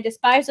not. I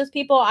despise those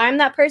people. I'm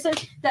that person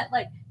that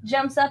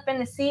jumps up in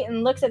the seat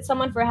and looks at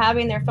someone for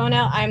having their phone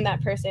out. I'm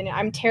that person.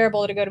 I'm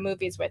terrible to go to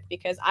movies with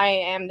because I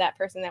am that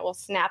person that will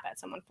snap at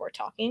someone for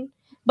talking.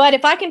 But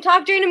if I can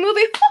talk during a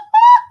movie,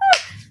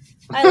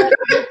 I love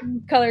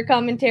color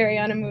commentary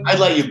on a movie. I'd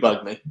let you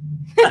bug me.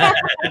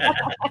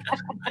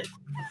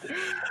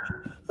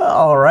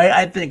 All right,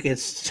 I think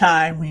it's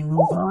time we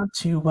move on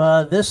to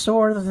this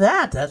or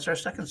that. That's our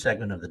second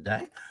segment of the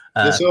day.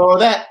 This or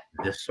that.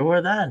 This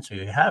or that. So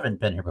you haven't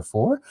been here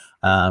before.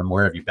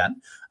 Where have you been?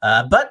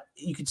 But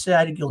you could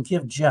say you'll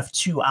give Jeff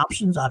 2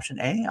 options, option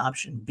A,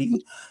 option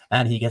B,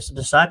 and he gets to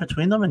decide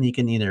between them, and he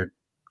can either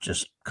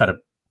just cut it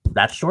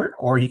that short,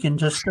 or he can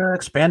just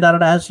expand on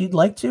it as he'd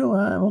like to.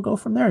 And we'll go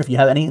from there. If you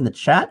have any in the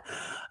chat,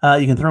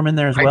 you can throw them in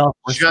there as well.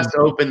 I just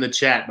opened the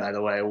chat, by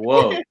the way.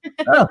 Whoa.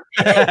 Oh.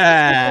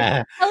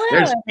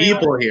 There's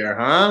people here,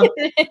 huh?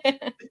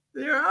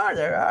 There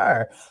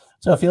are.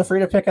 So feel free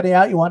to pick any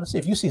out you want to see.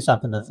 If you see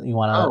something that you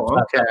want to.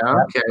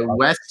 Okay.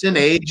 Weston,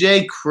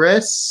 AJ,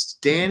 Chris,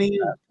 Danny,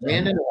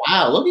 Brandon.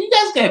 Wow, look, you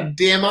guys got a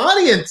damn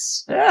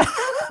audience. Yeah.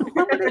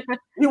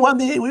 we won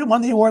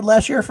the award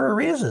last year for a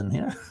reason.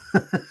 Yeah.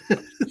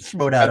 That's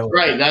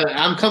right.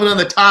 I'm coming on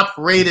the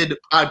top-rated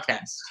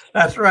podcast.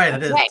 That's right.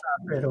 It is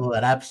top-rated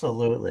one.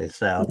 Absolutely.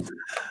 So,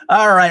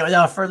 all right.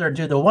 Without further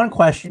ado, the one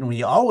question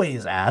we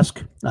always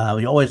ask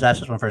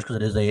this one first because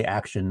it is a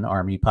Action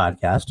Army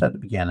podcast. It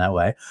began that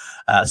way.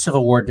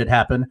 Civil War did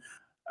happen.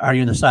 Are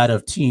you on the side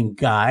of Team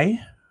Guy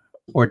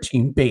or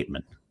Team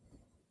Bateman?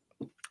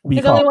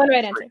 There's only one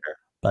right answer.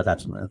 But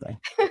that's another thing.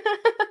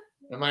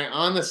 Am I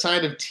on the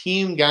side of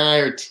Team Guy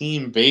or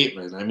Team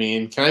Bateman? I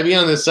mean, can I be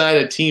on the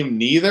side of Team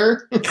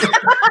Neither? I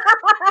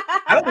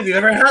don't think you've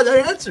ever had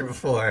that answer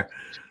before.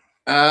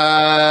 You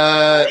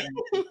gotta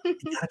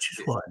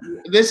choose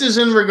one. This is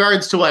in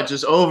regards to what?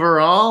 Just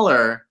overall,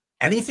 or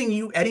any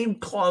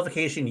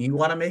qualification you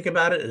want to make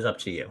about it is up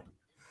to you.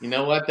 You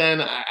know what?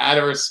 Then, out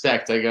of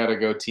respect, I gotta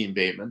go Team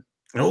Bateman.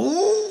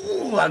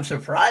 Oh, I'm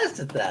surprised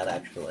at that.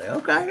 Actually,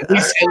 okay.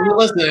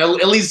 Listen,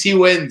 at least he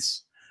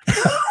wins.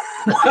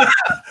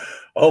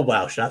 Oh,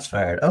 wow. Shots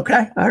fired.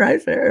 Okay. All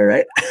right. Fair. All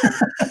right.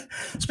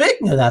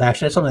 Speaking of that,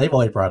 actually, that's something they've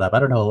always brought up. I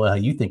don't know how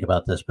you think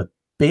about this, but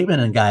Bateman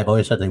and Guy have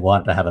always said they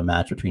wanted to have a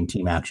match between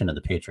Team Action and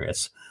the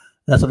Patriots.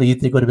 That's something you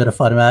think would have been a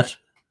fun match?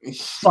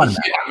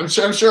 Match.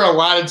 I'm sure a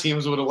lot of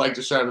teams would have liked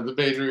to shout at the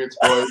Patriots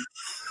boys.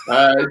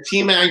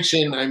 Team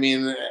Action, I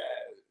mean,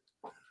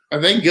 are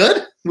they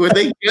good? Were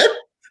they good?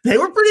 They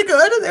were pretty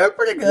good. They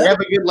have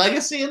a good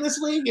legacy in this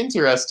league.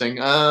 Interesting.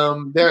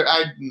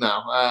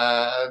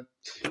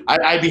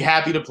 I'd be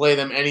happy to play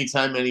them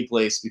anytime, any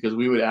place because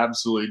we would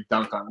absolutely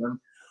dunk on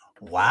them.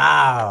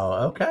 Wow.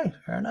 Okay.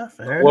 Fair enough.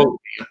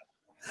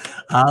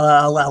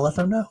 I'll let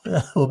them know.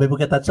 Well, maybe we'll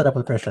get that set up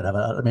with Christian. One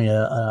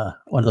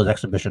of those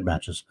exhibition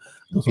matches.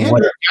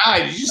 Guy,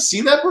 did you see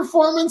that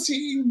performance?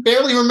 He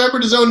barely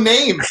remembered his own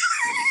name.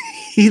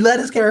 He let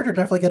his character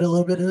definitely get a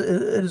little bit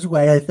in his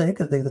way. I think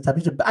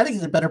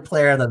he's a better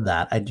player than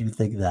that. I do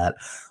think that.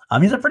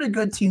 He's a pretty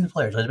good team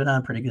player. So he's been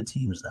on pretty good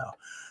teams though.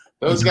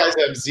 Those guys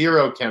have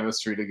zero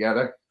chemistry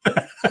together.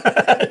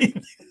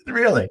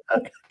 Really?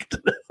 Okay.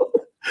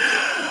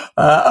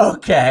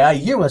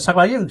 Let's talk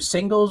about you.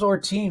 Singles or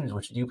teams?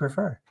 Which do you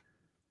prefer?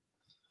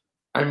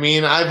 I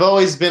mean, I've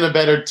always been a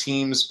better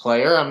teams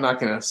player. I'm not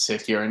going to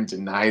sit here and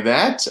deny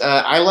that.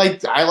 I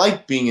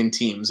like being in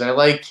teams. I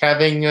like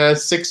having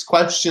 6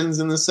 questions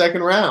in the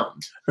second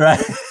round.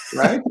 Right.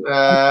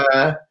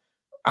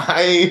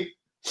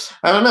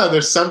 I don't know.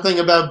 There's something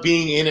about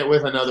being in it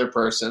with another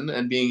person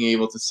and being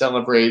able to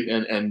celebrate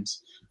and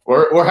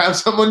or have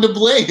someone to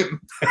blame.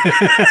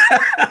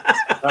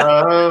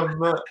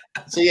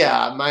 So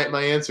yeah,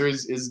 my answer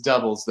is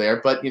doubles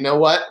there. But you know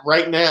what?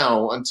 Right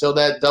now, until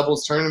that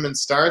doubles tournament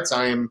starts,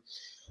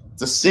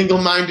 it's a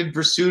single-minded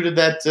pursuit of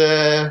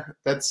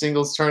that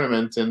singles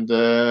tournament, and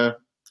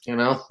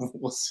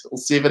we'll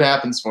see if it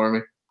happens for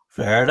me.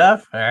 Fair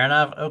enough.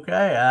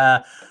 Okay.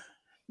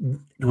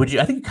 Would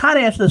you? I think you kind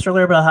of answered this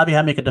earlier, but I'll have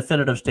you make a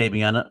definitive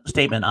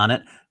statement on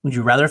it. Would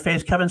you rather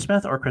face Kevin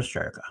Smith or Chris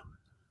Jericho?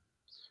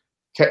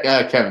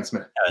 Kevin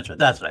Smith.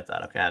 That's what I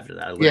thought. Okay, after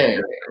that,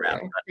 Chris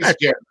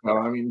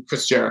Jericho.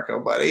 Chris Jericho,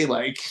 buddy.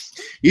 Like,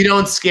 you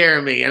don't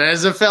scare me. And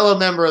as a fellow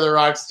member of the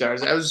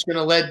Rockstars, I was just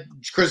gonna let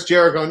Chris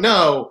Jericho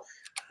know.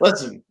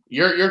 Listen,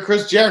 you're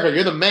Chris Jericho.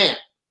 You're the man.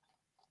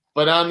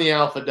 But I'm the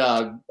alpha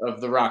dog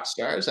of the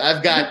Rockstars.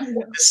 I've got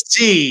the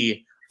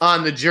C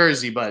on the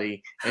jersey,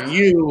 buddy, and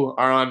you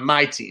are on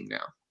my team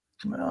now.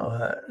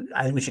 Well,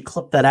 I think we should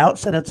clip that out,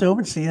 send it to him,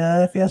 and see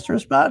if he has to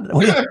respond.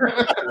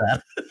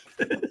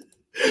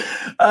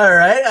 All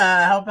right.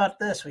 How about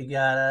this? We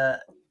got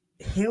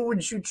who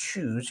would you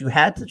choose? You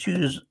had to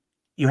choose.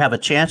 You have a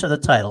chance at the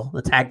title,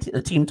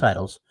 the team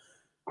titles.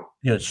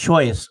 You know,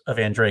 choice of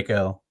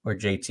Andreyko or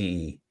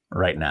JTE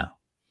right now.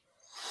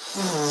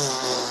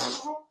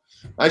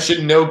 I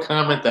should no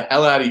comment the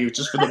hell out of you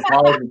just for the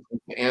ball to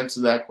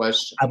answer that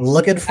question. I'm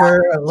looking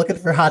for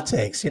hot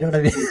takes. You know what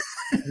I mean?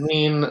 I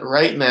mean,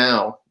 right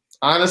now,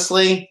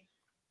 honestly,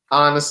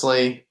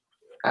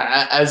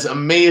 as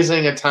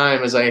amazing a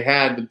time as I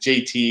had with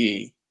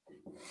JTE,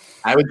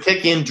 I would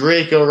pick in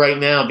Draco right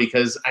now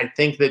because I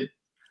think that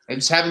I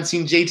just haven't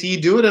seen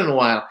JTE do it in a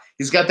while.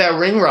 He's got that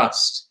ring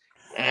rust.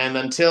 And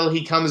until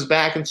he comes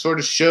back and sort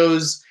of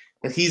shows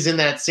that he's in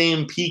that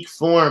same peak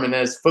form and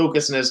as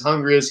focused and as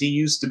hungry as he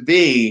used to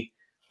be,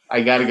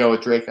 I got to go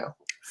with Draco.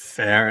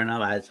 Fair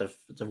enough. It's a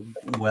good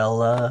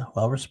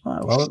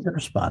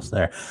response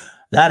there.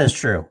 That is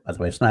true. By the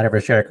way, Snyder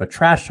versus Jericho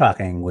trash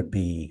talking would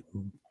be.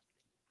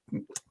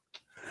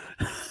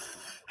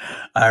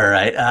 All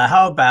right.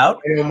 How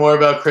about? I know more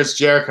about Chris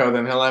Jericho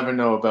than he'll ever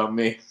know about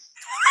me.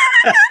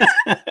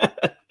 Is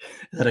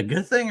that a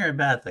good thing or a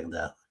bad thing,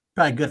 though?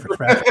 Probably good for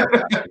trash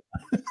talking.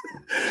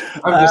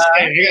 I'm just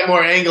saying, I got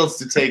more angles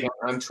to take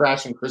on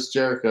trashing Chris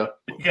Jericho.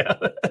 Yeah.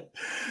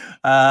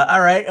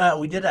 All right.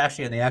 We did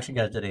actually in the Action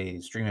Guys did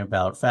a stream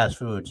about fast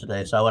food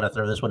today, so I want to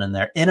throw this one in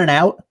there.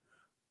 In-N-Out,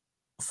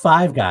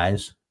 Five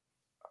Guys,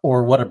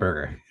 or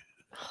Whataburger?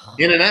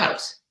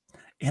 In-N-Out.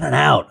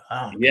 In-N-Out.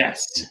 Oh,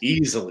 yes,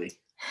 easily.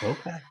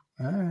 Okay.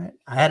 All right.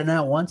 I had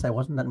In-N-Out once. I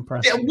wasn't that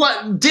impressed. Yeah,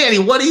 what, Danny?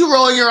 What are you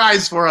rolling your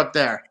eyes for up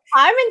there?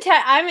 I'm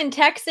in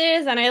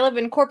Texas, and I live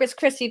in Corpus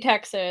Christi,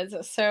 Texas.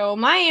 So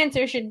my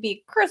answer should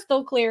be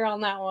crystal clear on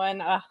that one.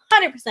 100%.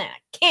 I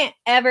can't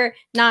ever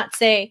not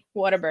say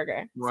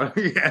Whataburger. Well,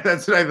 yeah,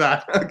 that's what I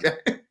thought. Okay.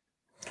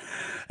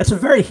 It's a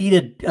very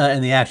heated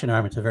in the Action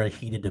Arm. It's a very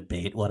heated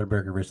debate.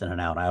 Whataburger versus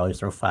In-N-Out. I always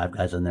throw Five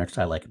Guys in there because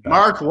I like it better.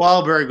 Mark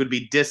Wahlberg would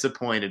be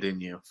disappointed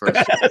in you. First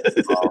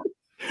of all.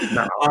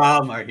 No,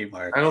 Marky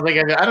Mark. I don't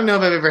know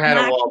if I've ever had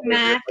a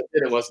Wahlburger, but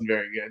it wasn't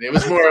very good. It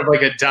was more of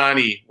like a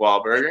Donnie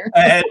Wahlburger.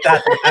 That's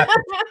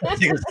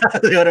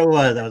exactly what it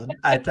was.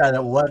 I tried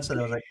that once, and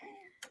I was like,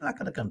 I'm not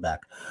going to come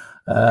back.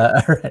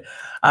 All right.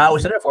 We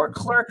said it for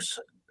Clerks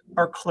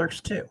or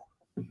Clerks 2?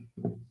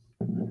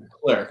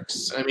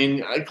 Clerks. I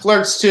mean,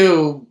 Clerks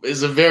 2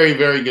 is a very,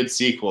 very good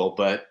sequel,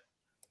 but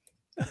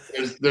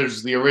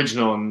there's the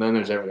original, and then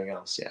there's everything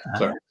else. Yeah,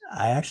 Clerks.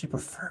 I actually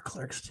prefer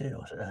Clerks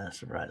 2,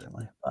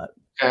 surprisingly. But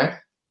okay.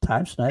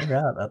 Time Snyder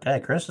out.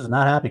 Okay, Chris is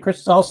not happy. Chris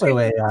is also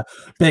a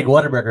big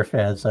Whataburger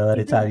fan, so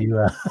anytime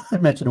you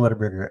mention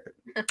Whataburger.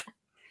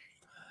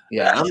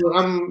 Yeah,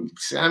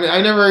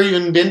 I never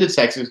even been to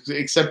Texas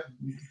except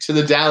to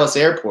the Dallas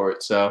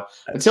airport. So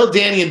until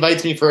Danny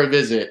invites me for a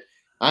visit,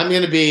 I'm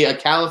going to be a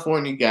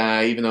California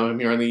guy, even though I'm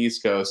here on the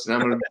East Coast, and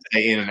I'm going to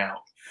stay In-N-Out.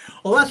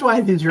 Well, that's why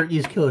I think you're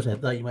East Coast. I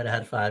thought you might have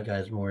had Five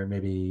Guys more and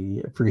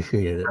maybe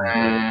appreciated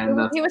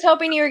it. He was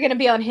hoping you were going to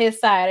be on his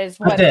side.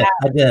 I did.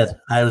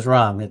 I was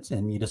wrong.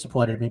 And you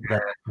disappointed me,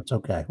 but it's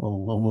okay.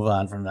 We'll move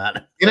on from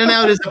that.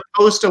 In-N-Out is a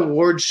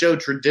post-award show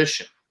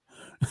tradition.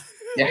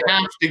 You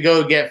have to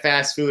go get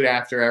fast food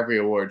after every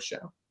award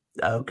show.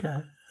 Okay.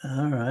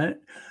 All right.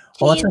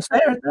 Well, let's just stay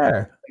right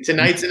there.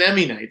 Tonight's an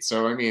Emmy night,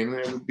 so I mean,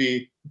 it would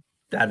be.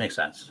 That makes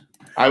sense.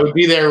 I would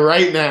be there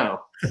right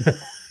now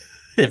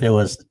if it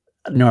was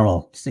a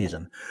normal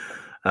season.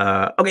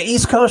 Okay,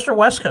 East Coast or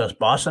West Coast,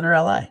 Boston or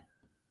LA?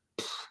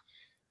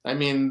 I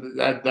mean,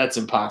 that's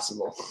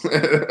impossible.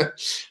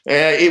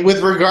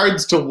 With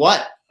regards to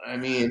what? I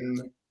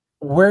mean,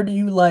 where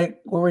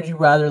would you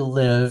rather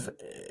live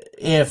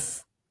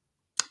if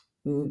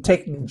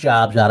taking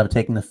jobs out of it,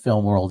 taking the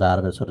film world out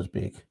of it, so to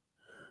speak?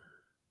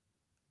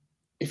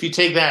 If you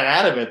take that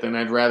out of it, then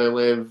I'd rather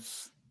live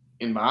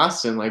in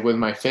Boston, like with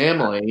my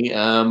family.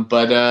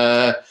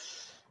 But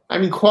I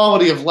mean,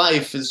 quality of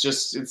life is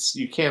just,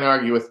 you can't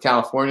argue with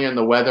California and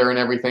the weather and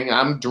everything.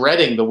 I'm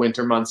dreading the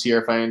winter months here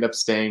if I end up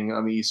staying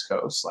on the East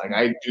Coast. Like,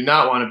 I do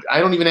not want to,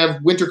 I don't even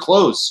have winter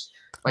clothes.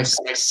 My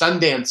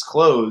Sundance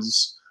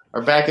clothes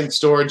are back in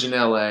storage in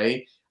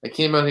LA. I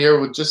came out here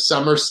with just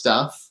summer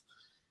stuff.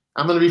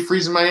 I'm gonna be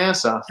freezing my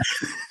ass off.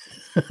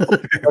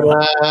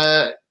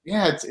 But,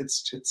 yeah,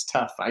 it's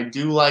tough. I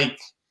do like.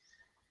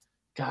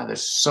 God,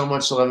 there's so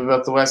much to love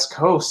about the West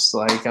Coast.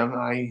 Like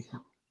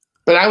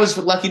but I was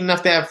lucky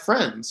enough to have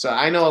friends. So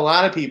I know a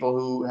lot of people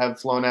who have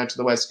flown out to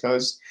the West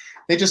Coast.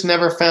 They just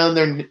never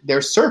found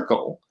their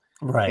circle.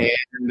 Right.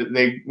 And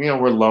they,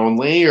 were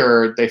lonely,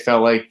 or they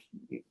felt like,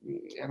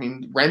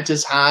 rent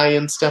is high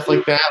and stuff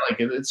like that. Like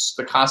it's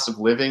the cost of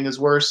living is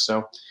worse.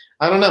 So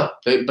I don't know.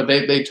 But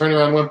they turned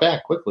around and went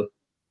back quickly.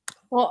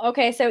 Well,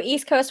 okay. So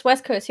East Coast,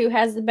 West Coast, who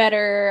has the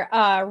better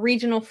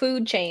regional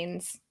food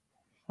chains?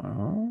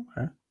 Oh,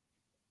 okay.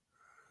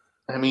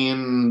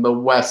 The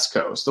West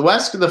Coast.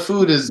 The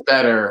food is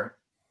better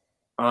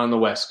on the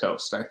West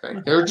Coast, I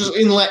think. They're just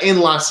in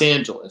Los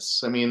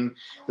Angeles.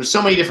 There's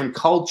so many different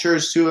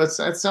cultures too. It's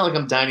not like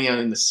I'm dining out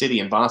in the city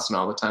in Boston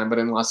all the time, but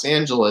in Los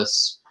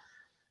Angeles,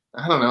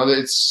 I don't know.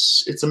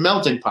 It's a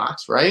melting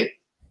pot, right?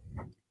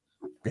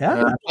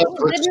 Yeah.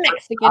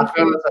 Mexican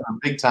food. I'm a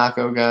big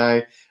taco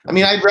guy.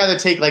 I'd rather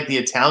take like the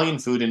Italian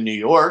food in New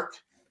York.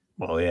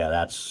 Well,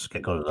 yeah,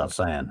 it goes without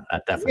saying.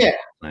 That definitely.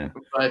 Yeah,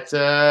 but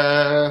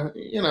so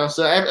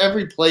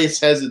every place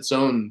has its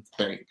own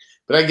thing.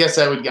 But I guess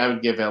I would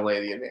give LA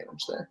the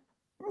advantage there.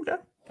 Okay.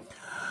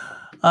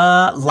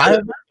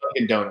 Live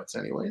Dunkin' Donuts,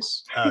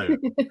 anyways.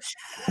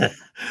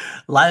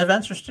 Live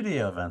events or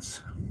studio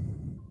events?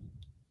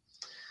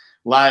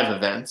 Live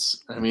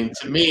events.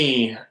 To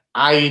me,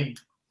 I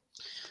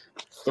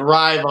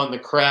thrive on the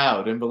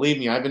crowd, and believe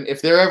me,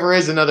 if there ever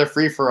is another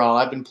free for all,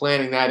 I've been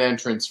planning that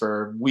entrance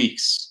for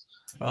weeks.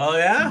 Oh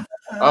yeah.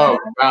 Oh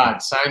God,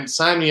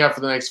 sign me up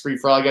for the next free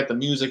for all. I got the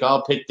music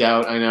all picked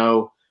out. I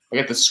know. I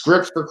got the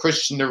script for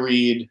Christian to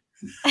read.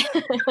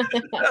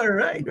 All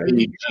right.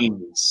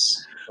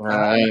 Genius.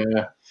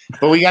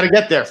 But we got to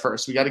get there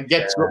first. We got to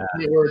get to a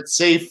point where it's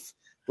safe,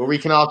 where we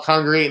can all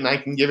congregate, and I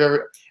can give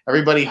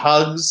everybody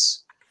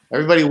hugs.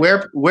 Everybody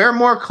wear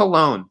more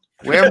cologne.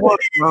 Wear more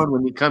cologne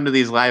when you come to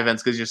these live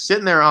events, because you're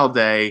sitting there all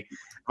day.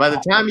 By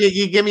the time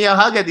you give me a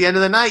hug at the end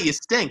of the night, you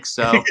stink.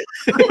 So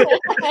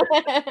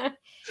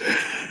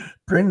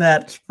bring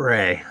that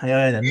spray.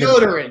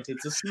 Deodorant.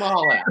 It's a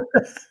small app.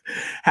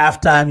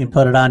 Halftime, you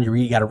put it on.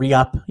 You got to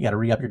re-up. You got to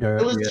re-up your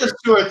deodorant. It was just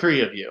 2 or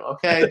 3 of you,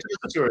 okay?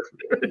 Just 2 or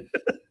 3.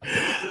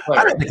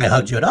 I don't think I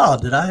hugged you at all,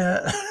 did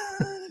I?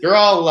 You're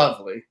all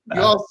lovely.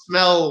 You all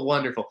smell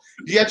wonderful.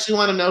 Do you actually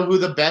want to know who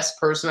the best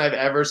person I've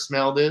ever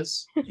smelled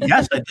is?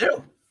 Yes, I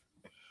do.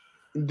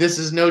 This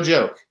is no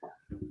joke.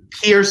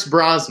 Pierce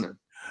Brosnan.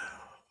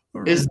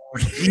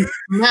 He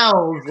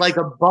smells like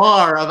a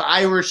bar of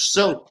Irish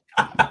soap.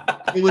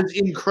 It was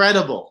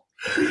incredible.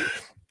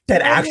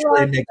 That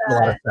actually makes a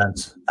lot of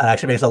sense. It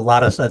actually makes a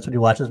lot of sense when you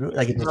watch this movie.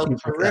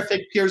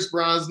 Terrific, Pierce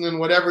Brosnan.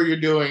 Whatever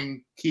you're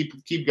doing, keep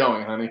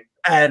going, honey.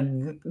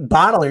 And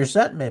bottle your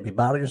set, maybe.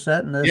 Bottle your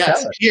set.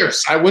 Yes,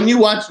 Pierce. When you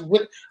watch,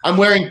 I'm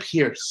wearing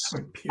Pierce.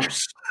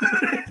 Pierce.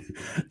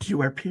 Do you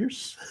wear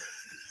Pierce?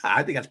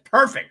 I think that's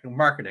perfect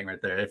marketing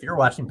right there. If you're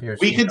watching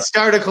Pierce, we could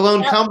start a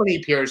cologne company.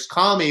 Pierce,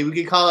 call me. We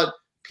could call it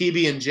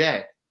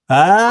PB&J.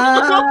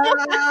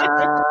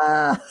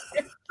 I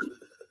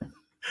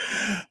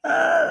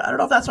don't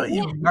know if that's what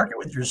you market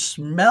with your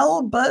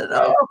smell, but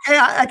okay,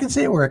 I can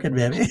see it working,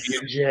 baby.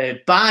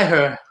 PB&J, buy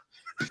her.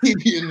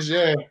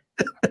 PB&J.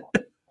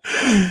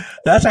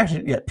 That's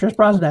actually Pierce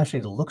Brosnan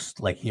actually looks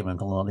like human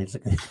cologne.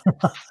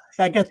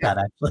 I get that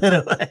actually.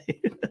 Anyway.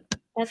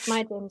 That's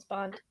my James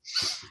Bond.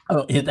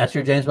 Oh, that's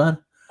your James Bond?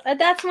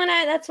 That's when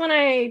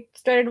I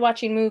started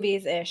watching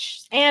movies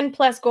ish, and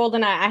plus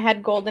GoldenEye. I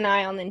had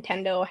GoldenEye on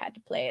Nintendo. I had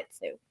to play it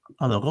too.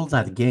 Oh no,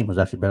 GoldenEye the game was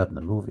actually better than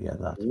the movie. I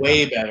thought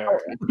way better.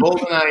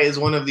 GoldenEye is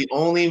one of the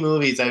only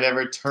movies I've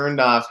ever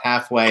turned off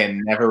halfway and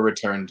never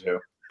returned to.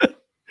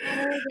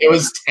 It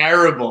was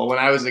terrible when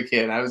I was a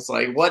kid. I was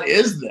like, "What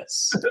is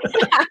this?"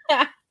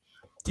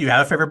 Do you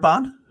have a favorite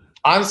Bond?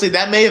 Honestly,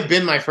 that may have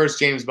been my first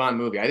James Bond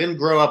movie. I didn't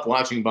grow up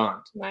watching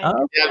Bond. My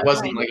dad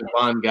wasn't like a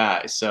Bond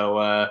guy.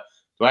 So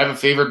do I have a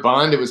favorite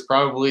Bond? It was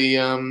probably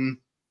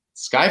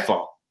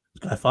Skyfall.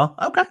 Skyfall?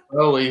 Okay.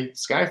 Probably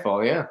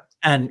Skyfall, yeah.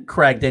 And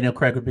Daniel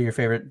Craig would be your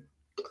favorite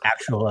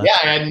actual... yeah,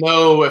 I had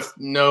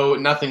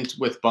nothing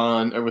with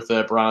Bond or with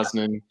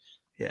Brosnan.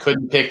 Yeah.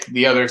 Couldn't pick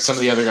some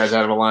of the other guys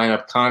out of a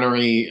lineup.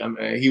 Connery,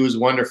 he was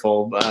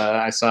wonderful.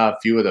 I saw a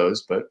few of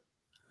those, but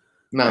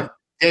no,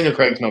 Daniel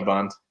Craig's my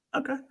Bond.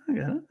 Okay, I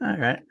get it. All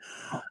right.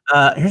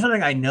 Here's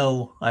something I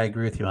know I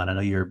agree with you on. I know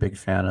you're a big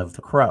fan of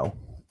The Crow.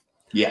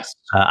 Yes.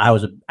 I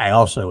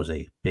also was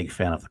a big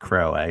fan of The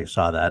Crow. I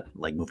saw that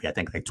movie I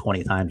think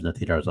 20 times in the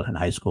theater. I was in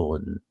high school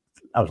and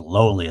I was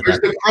lonely. Where's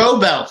the Crow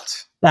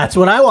belt? That's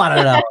what I want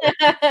to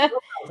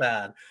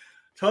know.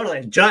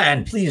 Totally.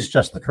 And please,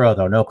 just the Crow,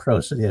 though. No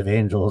Crow City of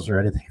Angels or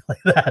anything like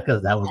that,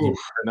 because that was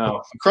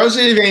no. Crow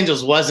City of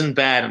Angels wasn't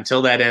bad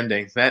until that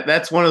ending.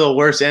 That's one of the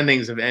worst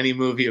endings of any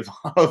movie of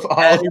all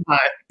time.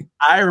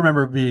 I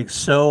remember being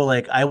so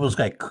like I was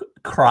like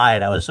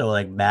cried. I was so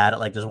like mad at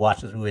like just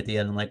watching this movie at the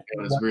end. And like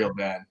it was real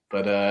bad.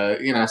 But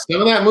some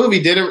of that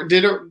movie did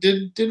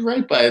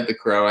right by the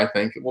Crow. I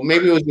think. Well,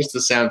 maybe it was just the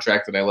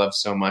soundtrack that I love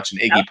so much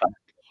and Iggy Pop.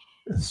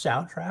 The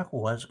soundtrack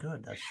was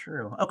good. That's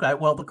true. Okay,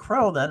 well, The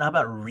Crow then. How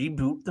about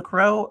reboot The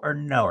Crow or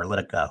no, or let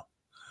it go?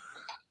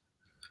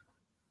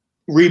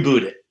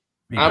 Reboot it.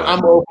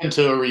 I'm open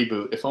to a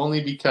reboot, if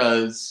only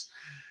because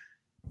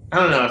I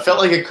don't know. It felt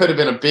like it could have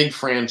been a big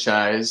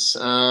franchise.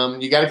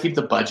 You got to keep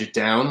the budget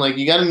down. Like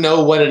you got to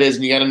know what it is,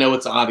 and you got to know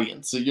its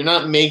audience. So you're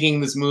not making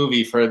this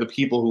movie for the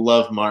people who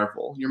love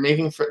Marvel. You're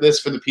making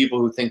this for the people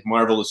who think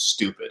Marvel is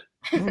stupid.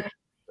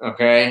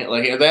 Okay,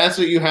 like that's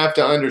what you have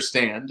to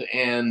understand.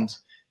 And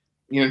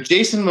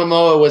Jason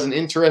Momoa was an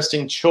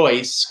interesting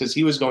choice because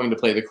he was going to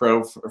play the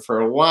Crow for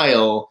a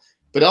while,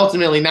 but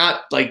ultimately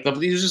not like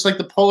he was just like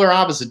the polar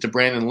opposite to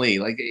Brandon Lee.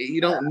 Like you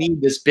don't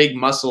need this big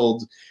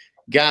muscled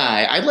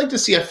guy. I'd like to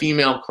see a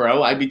female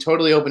Crow. I'd be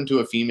totally open to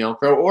a female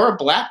Crow or a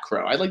black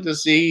Crow. I'd like to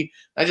see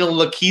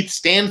Lakeith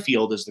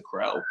Stanfield as the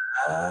Crow.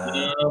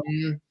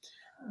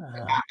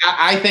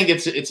 I think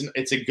it's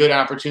a good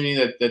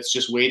opportunity that's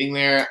just waiting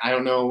there. I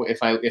don't know if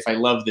I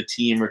love the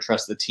team or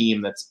trust the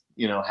team that's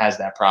has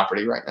that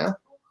property right now.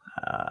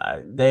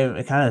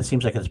 It kind of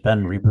seems like it's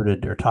been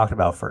rebooted or talked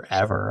about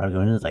forever. I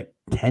mean, it's like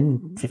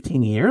 10,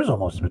 15 years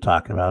almost been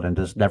talking about and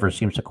just never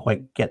seems to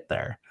quite get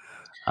there.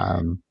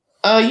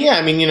 Yeah,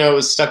 I mean, it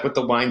was stuck with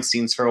the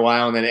Weinsteins for a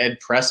while, and then Ed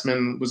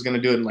Pressman was going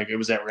to do it, and like it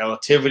was at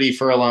Relativity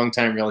for a long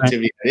time.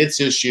 Relativity had its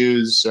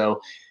issues,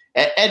 so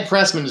Ed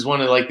Pressman is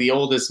one of like the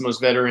oldest, most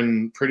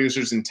veteran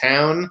producers in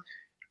town.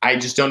 I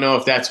just don't know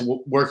if that's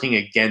working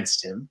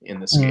against him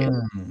in this case.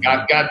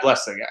 God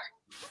bless the guy.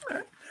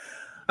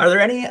 Are there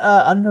any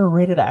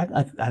underrated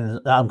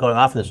I'm going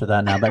off this or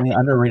that now, but any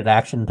underrated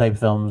action type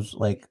films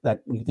like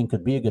that you think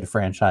could be a good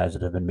franchise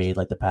that have been made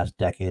like the past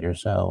decade or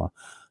so?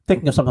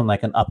 Thinking of something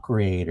like an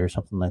Upgrade or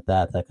something like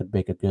that could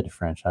make a good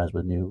franchise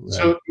with new.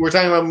 So we're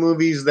talking about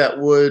movies that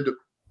would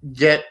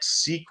get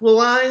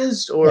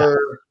sequelized,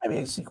 or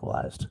maybe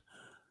sequelized.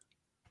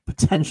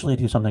 Potentially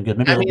do something good.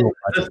 Maybe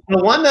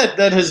the one that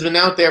has been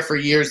out there for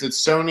years that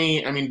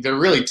Sony. I mean, they're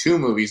really two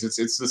movies.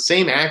 It's the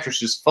same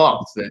actress's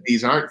fault that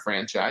these aren't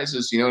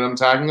franchises. You know what I'm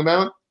talking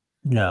about?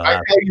 No. I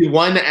tell you,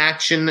 one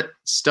action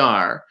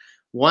star,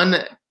 one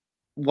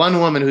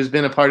woman who's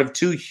been a part of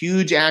two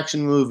huge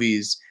action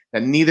movies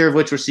that neither of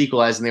which were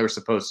sequelized and they were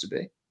supposed to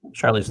be.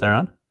 Charlize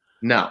Theron?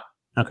 No.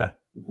 Okay.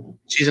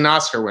 She's an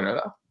Oscar winner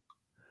though.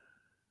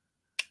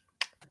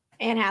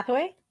 Anne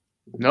Hathaway?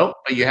 Nope,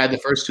 but you had the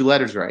first two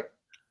letters right.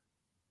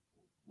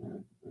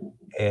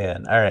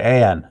 Anne. All right,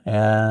 Anne.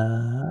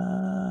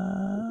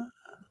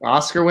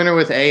 Oscar winner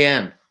with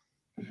A-N.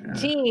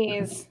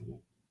 Jeez.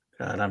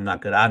 God, I'm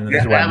not good. That was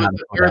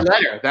the third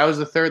letter. That was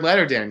the third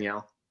letter,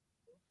 Danielle.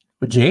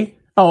 With G?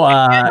 Oh,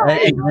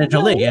 Angelina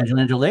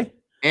Jolie.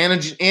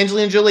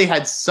 Angelina Jolie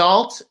had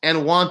Salt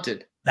and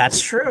Wanted.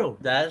 That's true.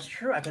 That is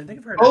true. I can think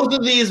of her. Both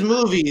of these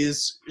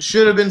movies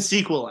should have been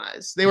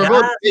sequelized. They were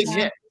both big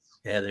hits.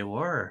 Yeah, they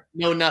were.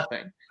 No,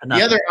 nothing.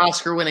 The other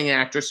Oscar-winning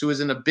actress who was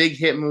in a big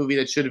hit movie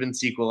that should have been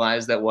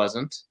sequelized that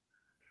wasn't.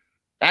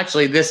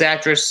 Actually, this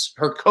actress,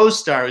 her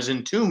co-star is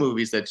in two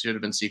movies that should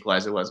have been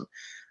sequelized. It wasn't.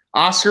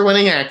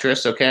 Oscar-winning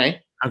actress,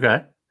 okay?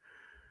 Okay.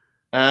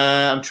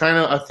 I'm trying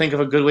to think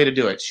of a good way to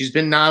do it. She's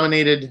been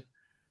nominated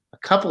a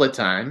couple of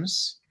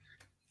times.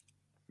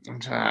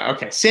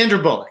 Okay, Sandra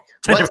Bullock.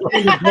 What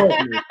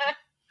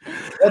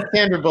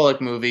Sandra Bullock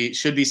movie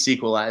should be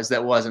sequelized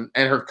that wasn't?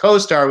 And her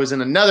co-star was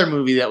in another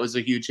movie that was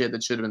a huge hit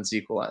that should have been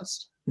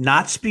sequelized.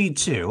 Not Speed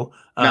 2,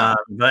 no.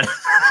 But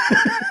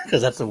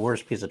because that's the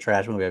worst piece of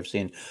trash movie I've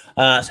seen.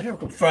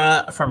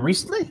 From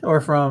recently or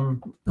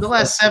from the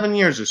last 7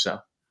 years or so?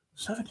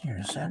 7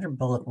 years. Sandra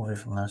Bullock movie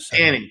from last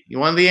 7 years. Annie, you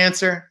want the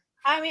answer?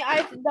 I mean,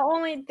 the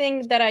only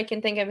thing that I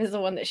can think of is the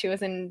one that she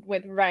was in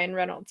with Ryan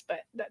Reynolds,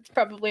 but that's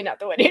probably not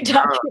the one you're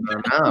talking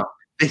about. No.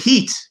 The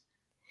Heat.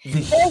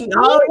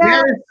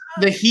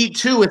 The Heat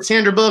 2 with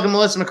Sandra Bullock and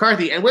Melissa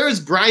McCarthy. And where is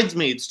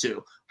Bridesmaids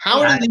 2?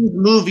 How do these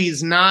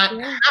movies not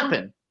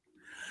happen?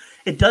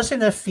 It does seem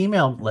that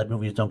female-led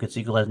movies don't get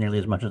sequelized nearly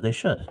as much as they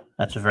should.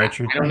 That's a very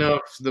true thing. I don't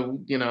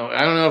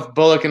know if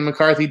Bullock and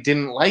McCarthy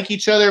didn't like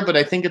each other, but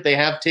I think that they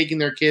have taken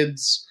their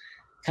kids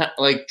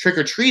like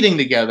trick-or-treating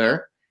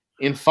together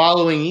in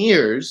following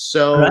years.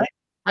 So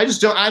I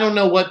don't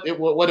know what it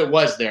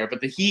was there, but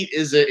The Heat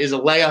is a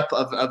layup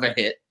of a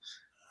hit.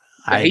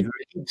 I hate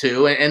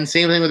too, and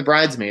same thing with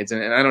Bridesmaids,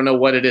 and I don't know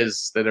what it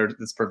is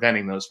that's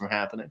preventing those from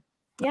happening.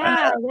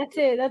 Yeah, that's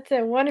it. That's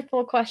a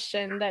wonderful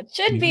question that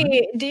should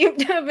be deep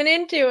diving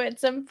into at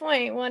some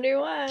point. Wonder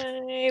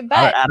why.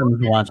 But Adams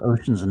wants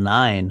Ocean's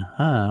 9.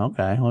 Huh,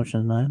 okay.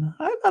 Ocean's 9.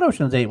 I thought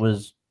Ocean's 8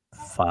 was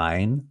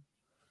fine.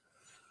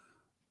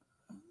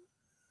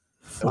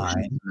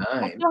 Ocean's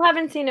 9. I still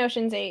haven't seen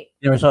Ocean's 8.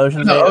 You never saw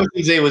Ocean's 8?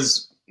 Ocean's 8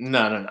 was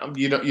No.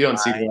 You don't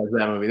see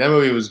that movie. That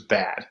movie was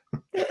bad.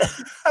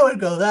 I wouldn't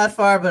go that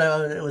far,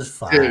 but it was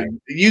fine. Dude,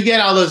 you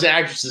get all those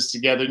actresses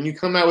together and you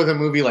come out with a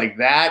movie like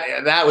that.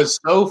 That was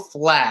so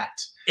flat.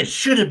 It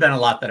should have been a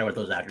lot better with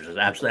those actresses.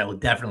 Absolutely, I will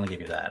definitely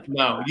give you that.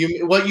 No,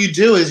 what you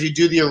do is you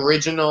do the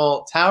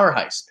original Tower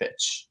Heist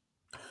pitch.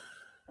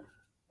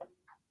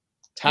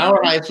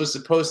 Tower Heist was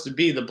supposed to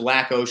be the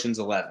Black Ocean's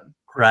 11.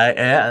 Right.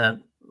 Yeah.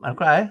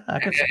 Okay.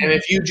 And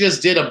if you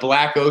just did a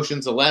Black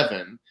Ocean's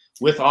 11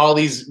 with all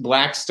these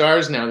black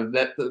stars now,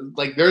 that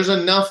like there's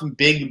enough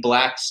big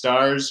black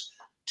stars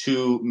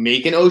to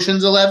make an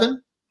Ocean's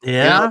 11.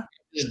 Yeah.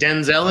 Is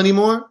Denzel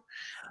anymore?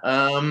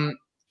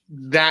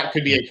 That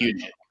could be a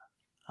huge hit.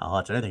 I'll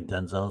watch anything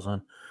Denzel's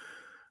on.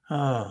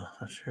 Oh,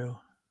 that's true.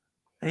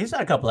 He's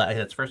had a couple of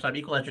hits. First time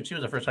Equalizer 2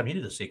 was the first time he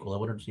did a sequel. I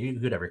wonder if he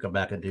could ever come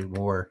back and do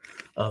more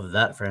of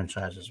that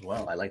franchise as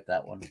well. I like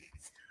that one.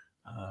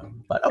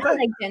 But okay. I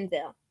like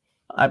Denzel.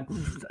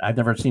 I've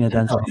never seen a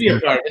Denzel.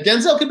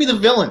 Denzel could be the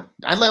villain.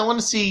 I want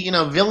to see,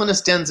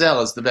 villainous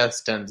Denzel is the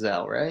best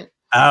Denzel, right?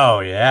 Oh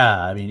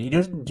yeah. I mean, he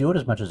doesn't do it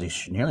as much as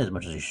nearly as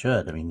much as he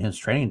should. I mean, his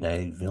Training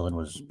Day villain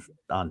was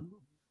on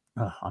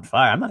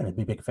fire. I'm not even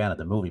a big fan of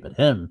the movie, but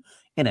him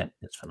in it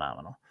is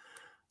phenomenal.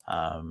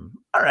 All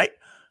right.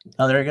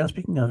 Oh, there you go.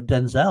 Speaking of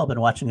Denzel, been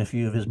watching a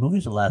few of his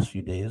movies the last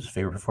few days.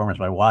 Favorite performance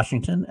by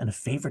Washington and a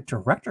favorite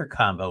director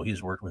combo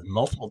he's worked with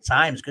multiple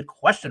times. Good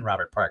question,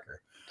 Robert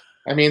Parker.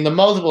 I mean, the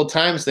multiple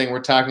times thing,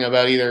 we're talking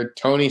about either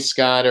Tony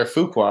Scott or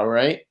Fuqua,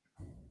 right?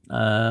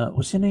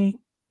 Was any?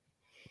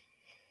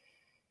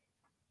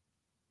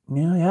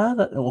 Yeah.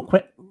 Well,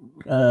 quit.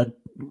 No.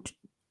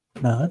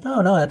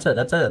 That's it.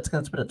 That's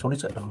gonna spit at Tony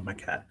Scott. Oh my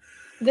God.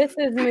 This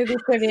is movie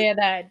trivia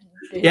that.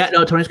 Yeah.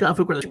 No. Tony Scott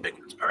and Fuqua are the big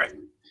ones. All right.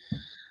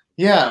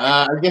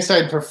 Yeah, I guess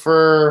I'd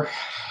prefer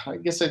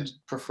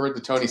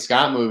the Tony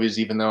Scott movies,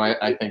 even though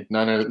I think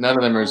none of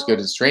them are as good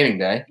as Training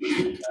Day.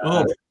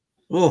 Hot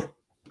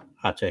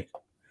take.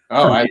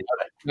 I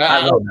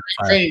love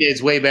Training Day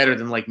is way better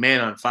than like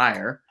Man on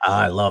Fire.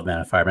 I love Man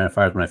on Fire. Man on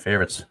Fire is one of my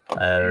favorites.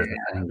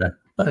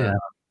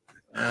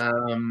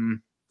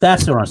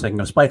 That's the one I was thinking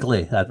of. Spike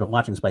Lee. I've been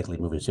watching Spike Lee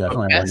movies. Yeah,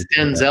 best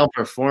Denzel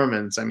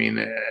performance. I mean,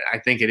 I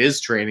think it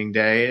is Training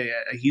Day.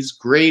 He's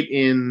great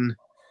in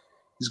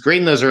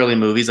those early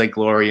movies like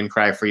Glory and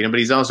Cry Freedom, but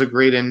he's also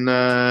great in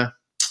the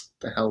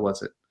hell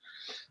was it?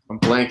 I'm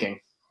blanking.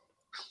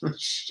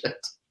 Shit.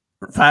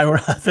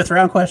 Fifth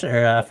round question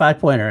or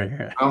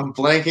 5-pointer. I'm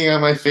blanking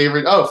on my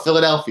favorite. Oh,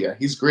 Philadelphia.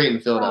 He's great in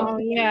Philadelphia. Oh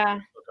yeah.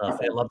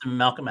 I loved him in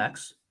Malcolm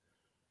X.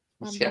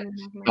 Yeah,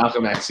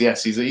 Malcolm X.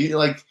 Yes, he's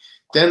like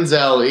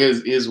Denzel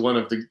is one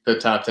of the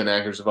top 10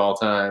 actors of all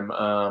time.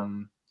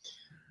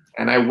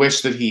 And I wish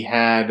that he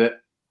had.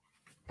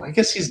 I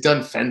guess he's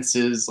done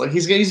Fences. Like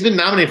he's been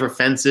nominated for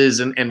Fences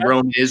and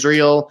Rome,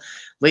 Israel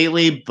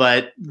lately,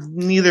 but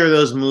neither of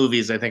those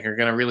movies I think are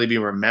going to really be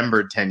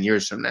remembered 10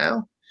 years from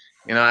now.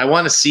 I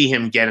want to see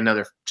him get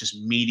another just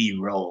meaty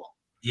role.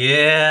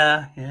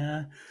 Yeah.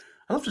 I'd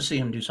love to see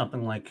him do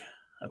something like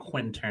a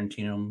Quentin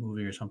Tarantino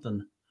movie or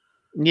something.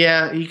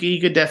 Yeah, he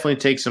could definitely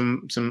take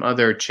some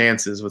other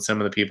chances with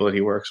some of the people that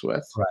he works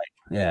with. Right.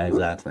 Yeah,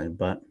 exactly.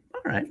 But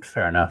all right,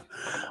 fair enough.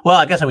 Well,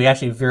 I guess we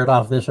actually veered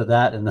off this or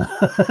that in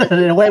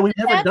a way we've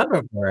never done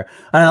before.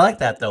 And I like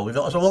that, though.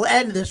 So we'll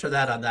end this or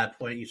that on that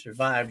point. You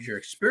survived your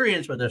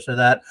experience with this or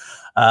that.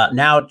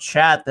 Now,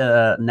 chat,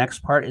 the next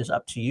part is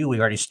up to you.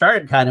 We already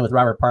started kind of with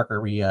Robert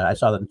Parker. I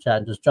saw them in chat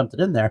and just jumped it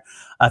in there.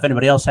 If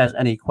anybody else has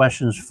any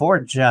questions for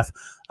Jeff,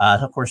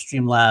 of course,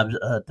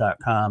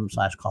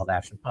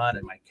 streamlabs.com/call-to-action-pod.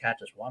 And my cat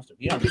just wants to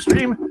be on the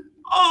stream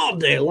all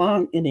day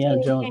long. Indiana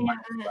Jones. Knock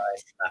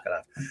it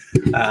off.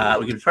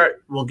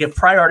 We'll give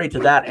priority to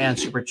that and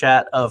super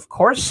chat, of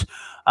course,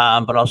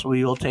 but also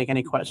we will take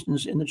any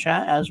questions in the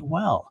chat as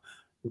well.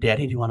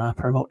 Daddy, do you want to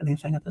promote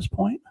anything at this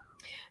point?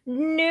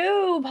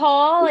 No,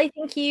 Paul. I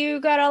think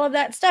you got all of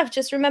that stuff.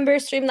 Just remember,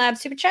 Streamlabs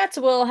Super Chats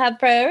will have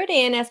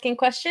priority in asking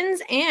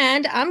questions,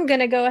 and I'm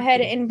gonna go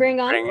ahead and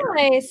bring on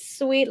my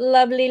sweet,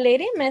 lovely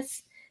lady,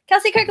 Miss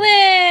Kelsey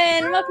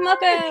Kirkland.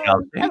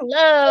 Welcome.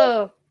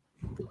 Hello.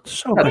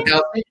 So good.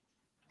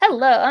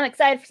 Hello. I'm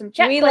excited for some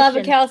chat. We love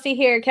a Kelsey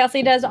here.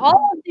 Kelsey does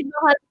all of the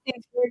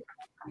things.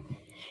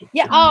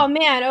 Yeah. Oh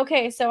man.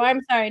 Okay. So I'm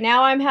sorry.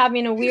 Now I'm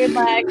having a weird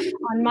lag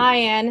on my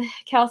end.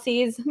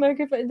 Kelsey's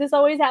microphone. This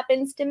always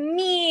happens to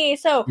me.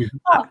 So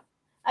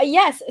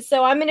yes.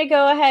 So I'm gonna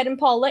go ahead and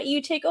Paul, let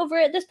you take over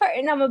at this part,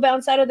 and I'm gonna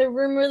bounce out of the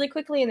room really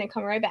quickly and then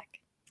come right back.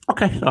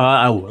 Okay.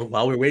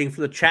 While we're waiting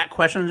for the chat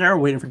questions,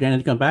 waiting for Danny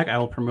to come back, I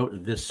will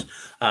promote this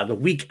the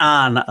week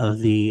on of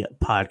the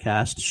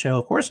podcast show.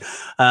 Of course,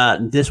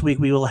 this week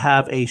we will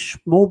have a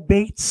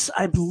Schmobates,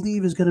 I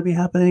believe, is going to be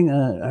happening.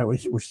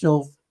 We're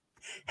still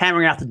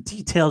hammering out the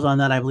details on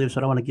that, I believe, so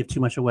I don't want to give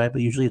too much away,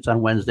 but usually it's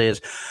on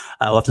Wednesdays.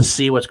 We'll have to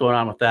see what's going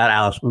on with that.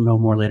 Alice will know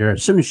more later.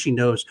 As soon as she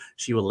knows,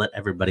 she will let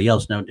everybody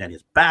else know.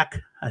 Danny's back.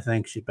 I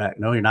think she's back.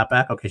 No, you're not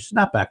back. Okay, she's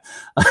not back.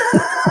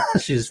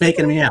 She's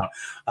faking me out.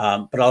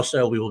 But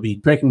also, we will be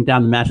breaking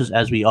down the matches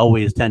as we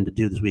always tend to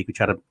do this week. We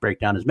try to break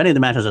down as many of the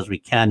matches as we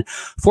can.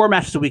 4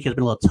 matches a week has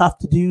been a little tough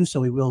to do,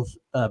 so we will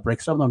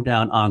break some of them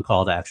down on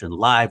Call to Action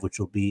Live, which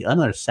will be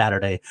another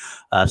Saturday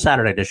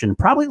edition,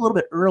 probably a little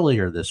bit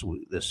earlier this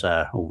week. It's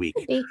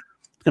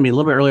going to be a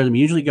little bit earlier than we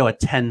usually go at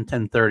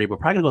 10:30. We're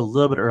probably going to go a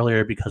little bit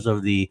earlier because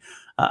of the,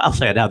 I'll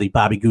say it now, the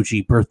Bobby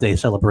Gucci birthday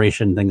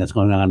celebration thing that's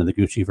going on in the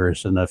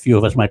Gucciverse. And a few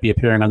of us might be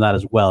appearing on that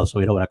as well. So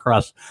we don't want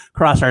to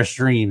cross our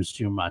streams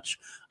too much.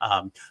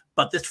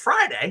 But this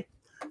Friday,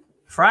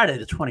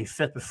 the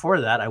 25th,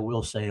 before that, I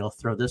will say, I'll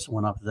throw this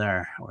one up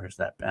there. Where's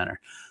that banner?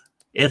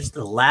 It's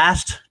the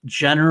last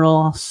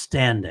General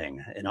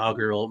Standing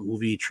inaugural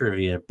movie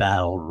trivia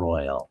battle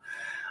royal.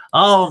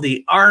 All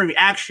the Army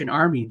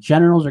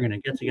generals are going to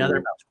get together,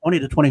 about 20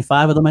 to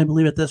 25 of them, I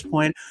believe, at this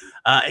point,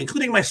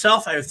 including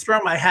myself. I have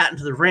thrown my hat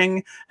into the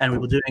ring, and we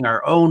will be doing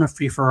our own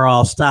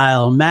free-for-all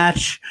style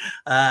match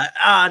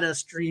on a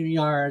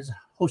StreamYards,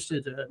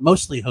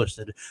 mostly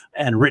hosted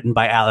and written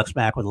by Alex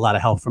Mack with a lot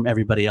of help from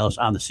everybody else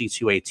on the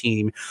C2A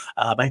team.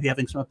 Might be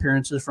having some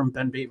appearances from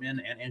Ben Bateman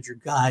and Andrew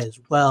Guy as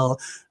well.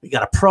 We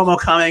got a promo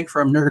coming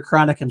from Nerd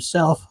Chronic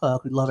himself.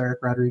 We love Eric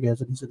Rodriguez,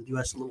 and he's going to do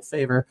us a little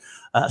favor.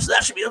 So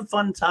that should be a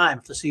fun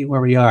time to see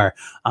where we are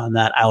on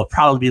that. I will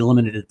probably be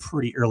eliminated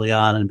pretty early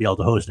on and be able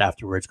to host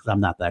afterwards because I'm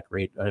not that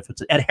great. If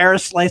it's an Ed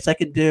Harris slice, I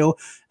could do,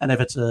 and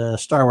if it's a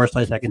Star Wars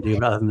slice, I can do.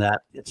 But other than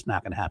that, it's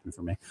not going to happen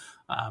for me.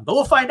 But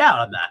we'll find out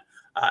on that.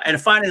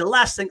 And finally, the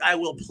last thing I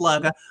will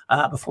plug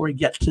before we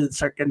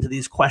start getting to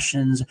these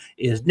questions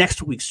is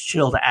next week's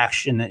Chill to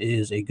Action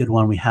is a good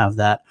one. We have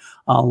that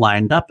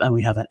lined up, and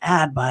we have an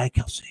ad by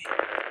Kelsey.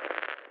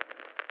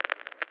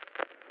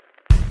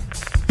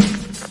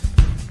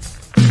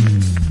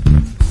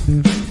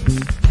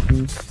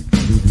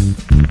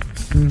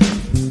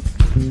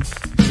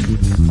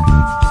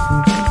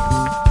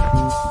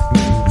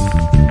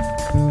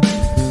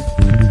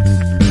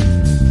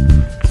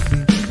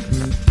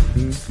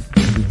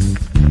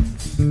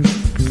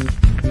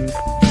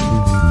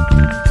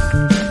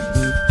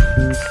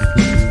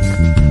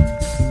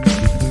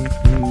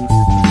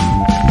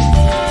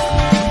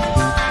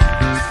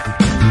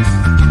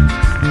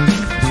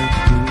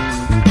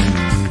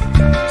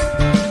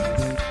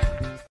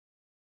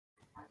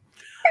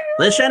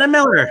 Liz Shannon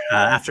Miller,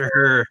 after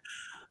her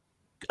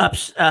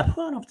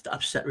not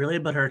upset really,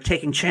 but her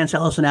taking Chance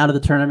Ellison out of the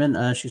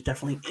tournament, she's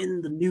definitely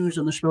in the news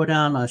on the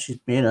Schmodown. She's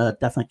made a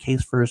definite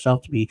case for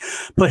herself to be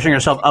pushing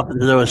herself up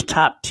into those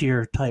top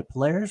tier type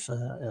players.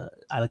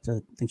 I like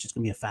to think she's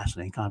going to be a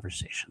fascinating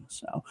conversation.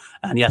 So,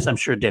 and yes, I'm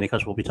sure Danny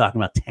Coach will be talking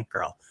about Tank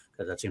Girl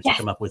because that seems to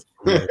come up with.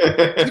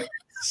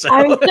 So.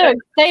 I'm so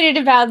excited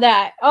about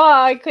that.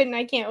 Oh, I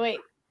can't wait.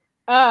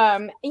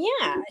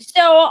 Yeah.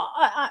 So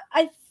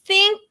I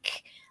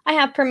think I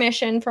have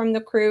permission from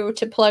the crew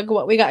to plug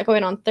what we got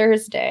going on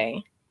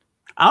Thursday.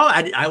 Oh,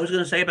 I was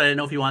going to say, but I didn't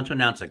know if you want to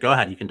announce it. Go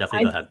ahead. You can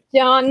definitely go ahead.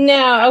 Don't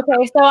know.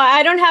 Okay, so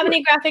I don't have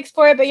any graphics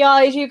for it, but y'all,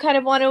 as you kind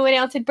of want to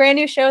announce a brand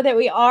new show that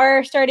we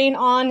are starting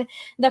on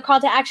the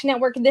Call to Action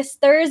Network this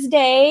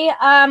Thursday.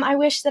 I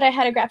wish that I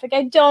had a graphic.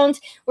 I don't.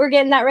 We're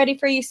getting that ready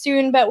for you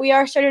soon, but we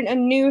are starting a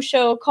new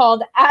show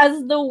called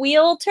As the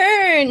Wheel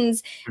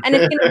Turns, and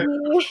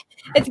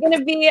it's going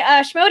to be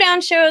a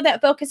Schmodown show that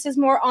focuses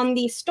more on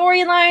the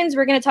storylines.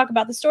 We're going to talk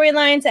about the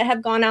storylines that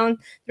have gone on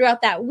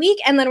throughout that week,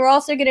 and then we're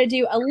also going to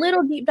do a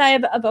little deep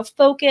dive of a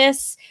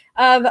focus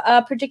of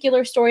a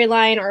particular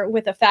storyline or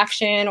with a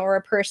faction or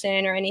a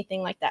person or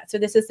anything like that. So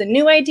this is a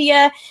new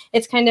idea.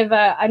 It's kind of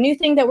a new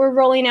thing that we're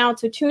rolling out.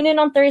 So tune in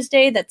on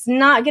Thursday. That's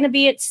not going to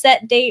be its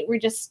set date. We're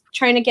just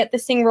trying to get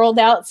this thing rolled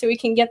out so we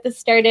can get this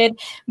started.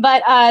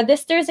 But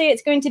this Thursday,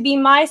 it's going to be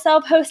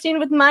myself hosting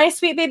with my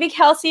sweet baby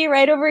Kelsey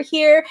right over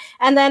here.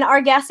 And then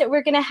our guest that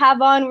we're going to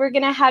have on, we're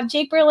going to have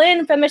Jake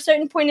Berlin from A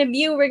Certain Point of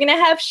View. We're going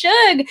to have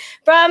Shug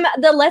from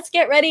the Let's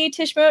Get Ready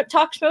to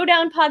Talk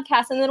Schmodown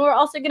podcast. And then we're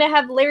also going to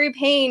have Larry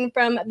Payne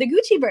from the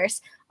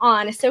Gucciverse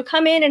on. So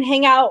come in and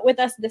hang out with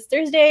us this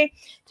Thursday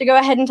to go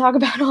ahead and talk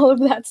about all of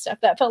that stuff.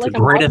 That felt like the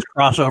greatest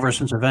crossover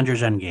since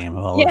Avengers Endgame.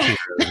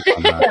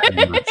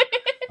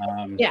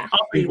 Yeah.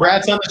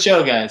 Congrats on the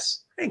show, guys.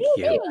 Thank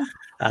you.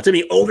 To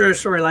be older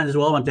storylines as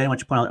well. Dan, what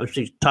you point out, if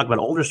you talk about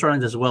older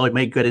storylines as well, we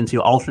may get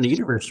into alternate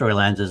universe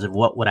storylines as of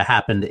what would have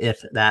happened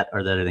if that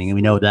or that thing. And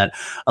we know that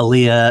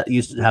Aaliyah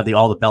used to have the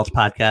All the Belts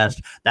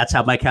podcast. That's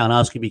how Mike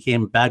Kalinowski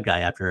became a bad guy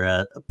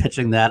after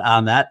pitching that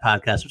on that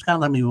podcast. It's kind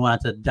of something we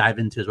wanted to dive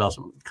into as well.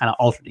 Some kind of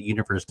alternate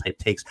universe type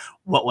takes.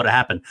 What would have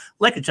happened?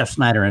 Like a Jeff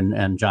Snyder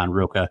and John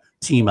Roca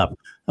team up.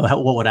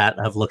 What would that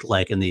have looked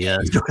like in the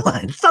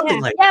storyline?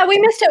 Something like that.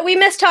 Yeah, we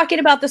missed talking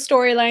about the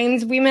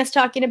storylines. We missed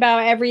talking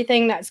about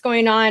everything that's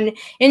going on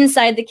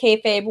inside the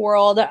kayfabe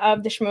world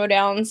of the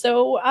Schmodown.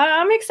 So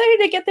I'm excited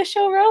to get the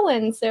show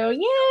rolling. So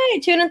yay!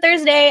 Tune in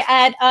Thursday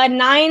at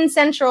 9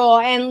 Central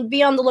and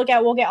be on the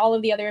lookout. We'll get all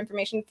of the other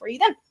information for you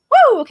then.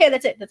 Woo! Okay,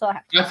 that's it. That's all I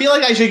have. I feel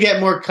like I should get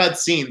more cut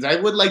scenes. I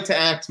would like to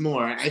act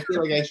more. I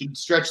feel like I should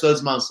stretch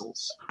those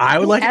muscles. I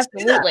would like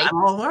Absolutely. to see that. I'm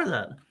all for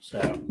that. So,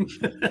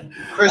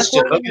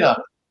 Christian, look it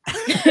up.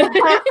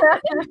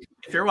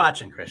 if you're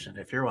watching, Christian,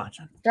 if you're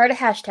watching, Start a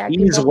hashtag.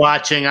 He's people.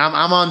 watching. I'm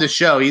on the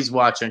show. He's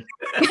watching.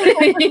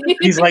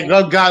 He's like,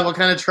 oh God, what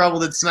kind of trouble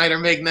did Snyder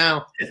make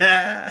now?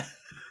 yeah.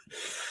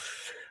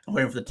 I'm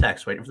waiting for the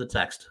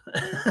text.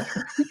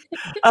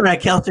 All right,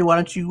 Kelsey, why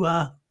don't you go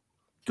ahead?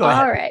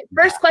 All right.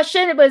 First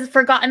question, it was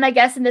forgotten, I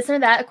guess, and this or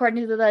that,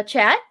 according to the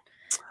chat.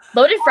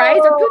 Loaded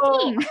fries or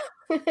poutine?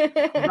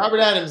 Robert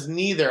Adams,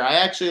 neither. I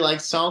actually like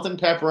salt and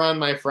pepper on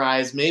my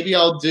fries. Maybe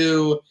I'll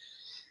do,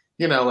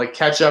 like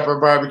ketchup or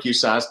barbecue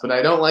sauce, but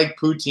I don't like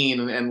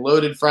poutine and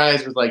loaded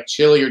fries with like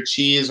chili or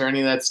cheese or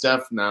any of that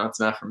stuff. No, it's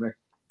not for me.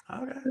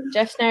 Okay.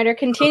 Jeff Snyder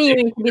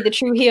continuing to be the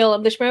true heel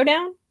of the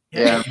Schmodown.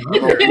 Yeah.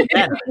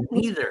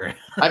 Neither.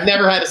 I've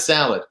never had a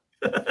salad.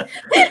 I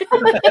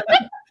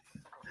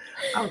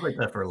was like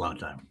that for a long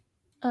time.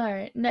 All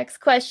right. Next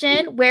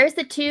question. Where's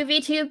the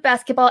 2v2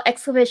 basketball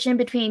exhibition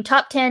between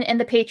Top 10 and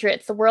the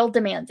Patriots? The world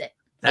demands it.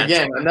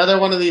 Again, another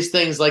one of these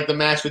things like the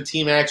match with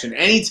Team Action.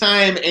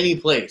 Anytime, any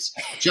place.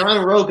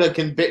 John Roca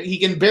can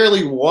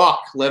barely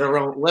walk, let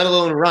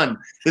alone run.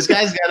 This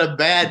guy's got a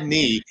bad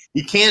knee.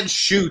 He can't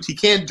shoot. He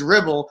can't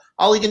dribble.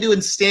 All he can do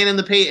is stand in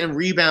the paint and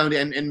rebound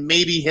and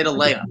maybe hit a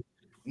layup.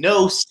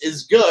 Nost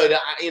is good.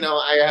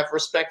 I have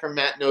respect for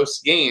Matt Nost's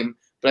game,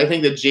 but I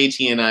think that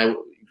JT and I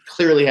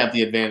clearly have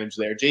the advantage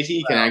there.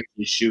 JT can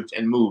actually shoot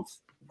and move.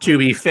 To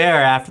be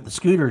fair, after the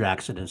scooter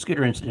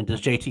incident,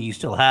 does JT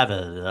still have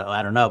it?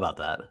 I don't know about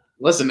that.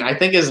 Listen, I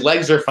think his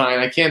legs are fine.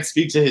 I can't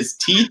speak to his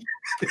teeth.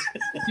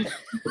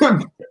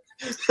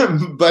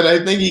 But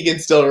I think he can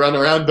still run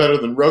around better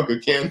than Roca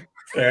can.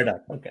 Fair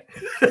enough. Okay.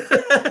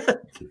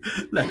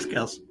 Next,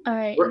 Kels. All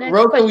right.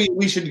 Roca,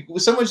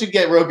 someone should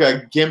get Roca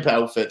a GIMP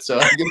outfit, so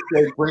I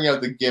can bring out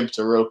the GIMP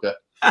to Roca.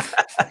 All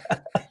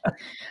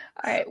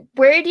right.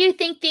 Where do you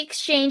think the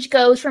exchange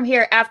goes from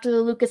here after the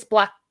Lucas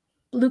Black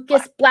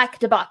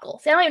debacle?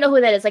 See, I don't even know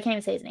who that is. I can't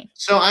even say his name.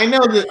 So I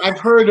know that I've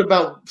heard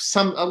about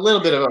a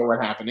little bit about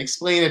what happened.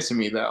 Explain it to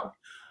me, though.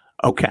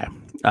 Okay.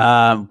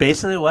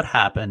 Basically, what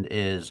happened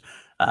is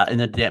in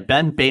the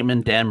Ben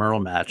Bateman Dan Murrell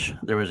match,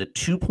 there was a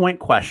 2-point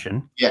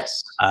question.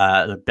 Yes.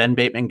 That Ben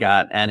Bateman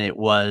got, and it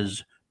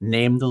was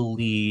name the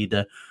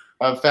lead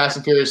of Fast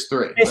and Furious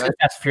 3. Right? Fast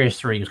and Furious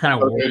 3. It was kind of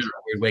weird in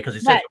a weird way because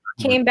he said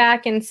came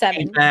back in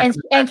 7.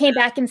 And came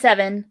back in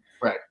 7.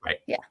 Right.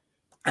 Yeah.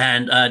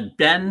 And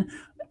Ben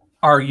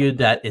argued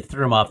that it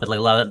threw him off, that like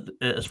a lot of,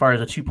 as far as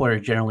the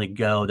 2-pointers generally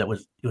go, it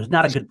was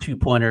not a good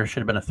 2-pointer,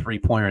 should have been a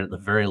 3-pointer at the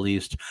very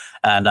least.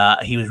 And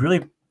he was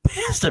really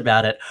pissed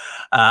about it.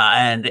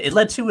 And it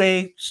led to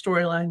a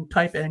storyline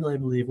type angle, I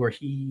believe, where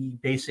he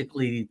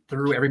basically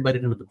threw everybody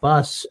into the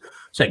bus,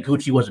 said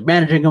Gucci wasn't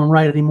managing him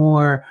right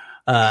anymore.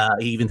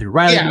 He even threw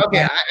Riley. Yeah,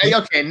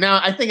 okay.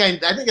 Now I think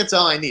that's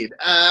all I need.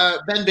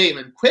 Ben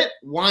Bateman, quit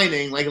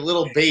whining like a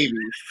little baby.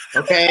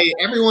 Okay,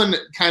 everyone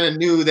kind of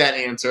knew that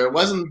answer. It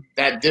wasn't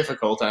that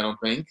difficult, I don't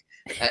think.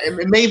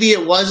 Maybe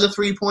it was a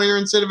 3-pointer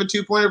instead of a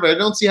 2-pointer, but I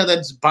don't see how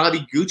that's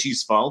Bobby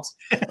Gucci's fault.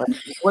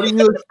 What are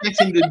you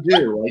expecting to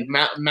do? Like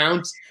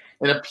mount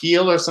an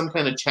appeal or some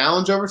kind of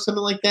challenge over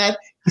something like that?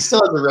 He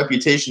still has a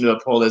reputation to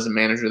uphold as a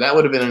manager. That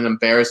would have been an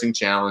embarrassing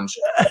challenge.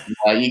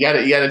 You got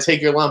to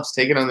take your lumps,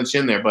 take it on the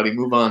chin, there, buddy.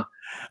 Move on.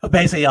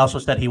 Basically, he also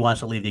said he wants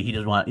to leave. He's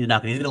going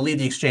to leave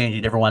the exchange.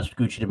 He never wants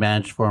Gucci to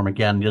manage for him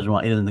again. He doesn't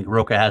want. He doesn't think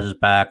Roca has his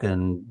back,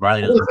 and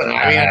Riley doesn't.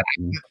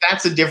 Listen,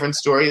 that's a different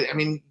story. I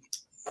mean,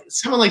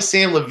 someone like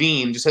Sam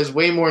Levine just has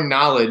way more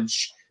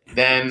knowledge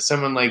than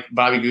someone like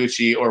Bobby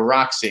Gucci or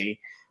Roxy.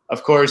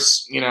 Of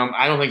course,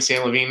 I don't think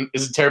Sam Levine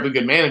is a terribly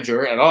good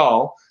manager at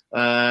all.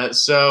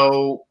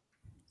 So,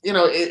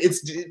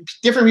 it's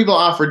different people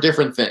offer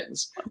different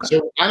things. Okay.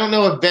 So I don't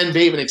know if Ben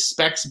Bateman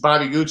expects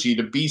Bobby Gucci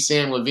to be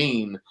Sam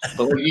Levine,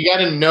 but you got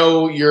to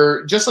know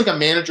just like a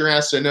manager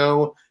has to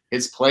know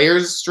his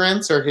players'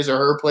 strengths or his or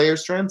her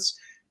players' strengths.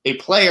 A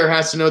player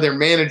has to know their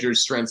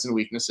manager's strengths and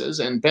weaknesses,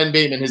 and Ben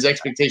Bateman, his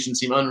expectations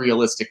seem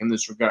unrealistic in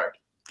this regard.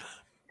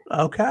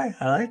 Okay,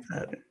 I like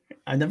that.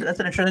 That's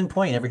an interesting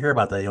point. You never hear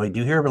about that. We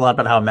do hear a lot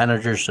about how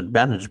managers should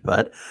manage,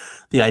 but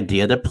the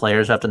idea that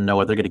players have to know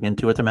what they're getting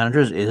into with the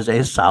managers is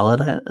a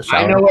solid.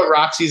 I know what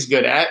Roxy's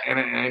good at, and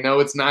I know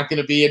it's not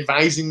going to be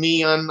advising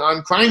me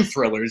on crime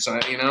thrillers.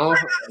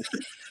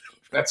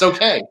 That's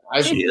okay.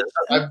 I've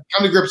come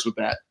to grips with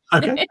that.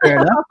 Okay,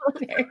 fair enough.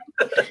 Okay.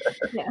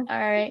 Yeah. All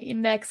right.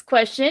 Next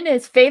question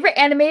is favorite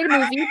animated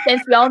movie,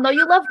 since we all know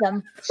you love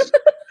them.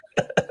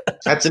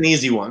 That's an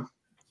easy one.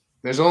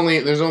 There's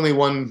only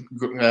one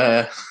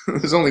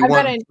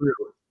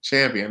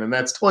champion, and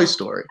that's Toy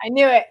Story. I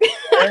knew it.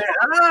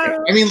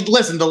 I mean,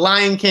 listen, The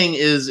Lion King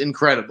is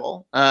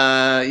incredible.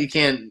 You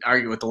can't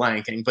argue with The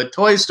Lion King, but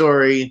Toy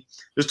Story.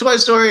 There's Toy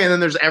Story, and then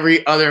there's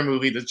every other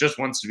movie that just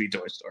wants to be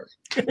Toy Story.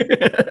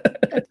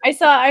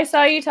 I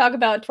saw you talk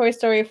about Toy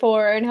Story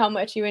 4 and how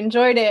much you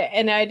enjoyed it,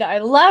 and I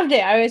loved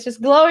it. I was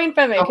just glowing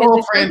from it. The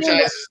whole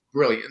franchise is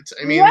brilliant.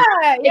 I mean,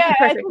 yeah.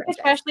 I think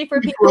especially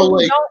for people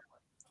who don't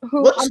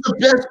What's the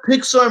best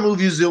Pixar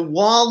movie? Is it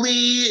WALL-E?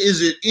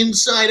 Is it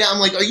Inside Out? I'm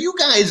like, are you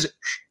guys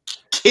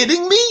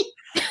kidding me?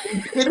 Are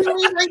you kidding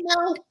me right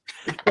now?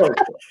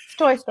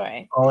 Toy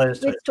Story.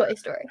 Always. It's Toy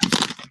Story.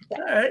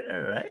 All right.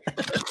 All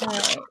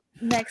right.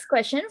 Next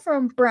question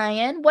from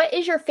Brian. What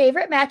is your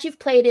favorite match you've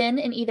played in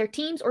either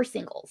teams or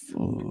singles?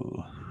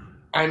 Ooh.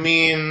 I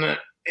mean,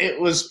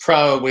 it was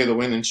probably the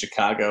win in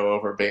Chicago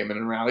over Bateman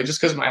and Rowley, just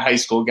because my high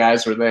school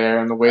guys were there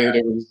and the way that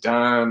it was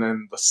done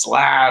and the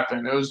slap,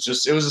 and it was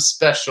a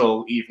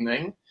special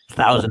evening.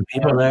 1,000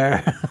 people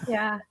there.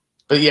 Yeah.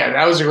 But yeah,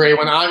 that was a great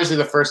one. Obviously,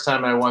 the first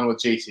time I won with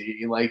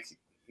JT, like,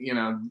 you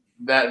know,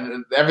 that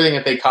everything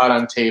that they caught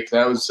on tape,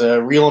 that was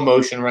real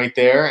emotion right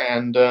there.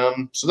 And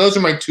so those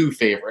are my two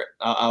favorite.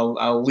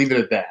 I'll leave it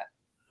at that.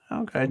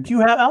 Okay. Do you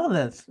have?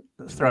 Let's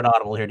throw an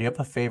audible here. Do you have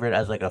a favorite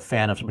as like a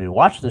fan of somebody who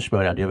watched the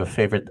Schmoedown? Do you have a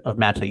favorite of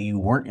match that you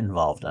weren't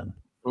involved in?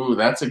 Ooh,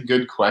 that's a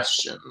good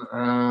question.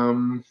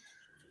 I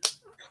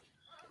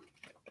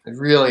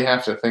really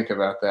have to think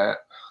about that.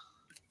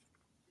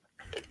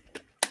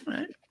 All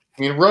right.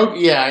 I mean, Roka,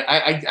 yeah,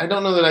 I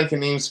don't know that I can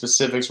name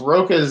specifics.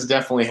 Roka has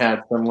definitely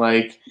had some,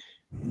 like,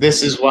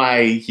 this is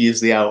why he is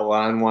the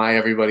outlaw and why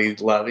everybody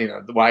love, you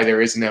know, why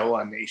there is an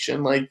Outlaw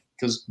Nation, like,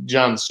 because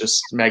John's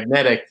just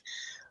magnetic.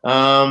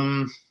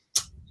 God,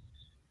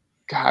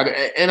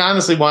 and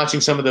honestly, watching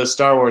some of those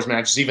Star Wars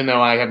matches, even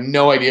though I have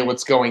no idea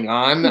what's going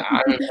on,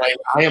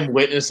 I am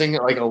witnessing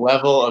like a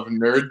level of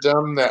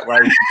nerddom that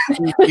like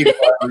you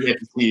never get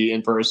to see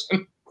in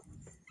person.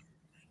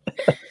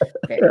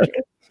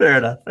 Fair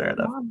enough.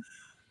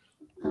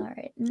 All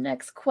right.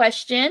 Next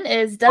question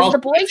is: does the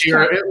boys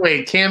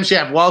wait? Cam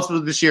Shaft, Waltz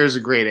with Bashir is a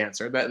great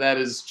answer. That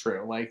is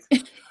true. Like,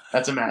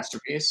 that's a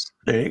masterpiece.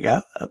 There you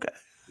go. Okay.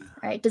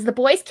 All right. Does The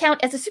Boys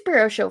count as a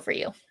superhero show for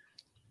you?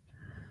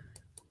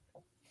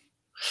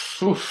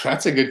 Oof,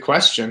 that's a good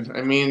question.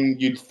 I mean,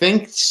 you'd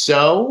think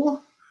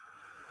so,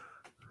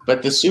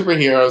 but the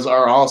superheroes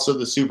are also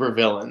the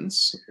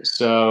supervillains,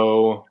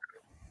 so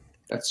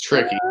that's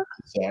tricky to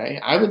say.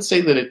 I would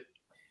say that it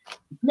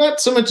not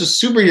so much a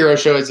superhero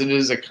show as it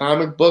is a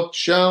comic book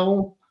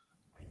show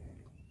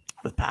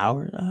with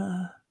power.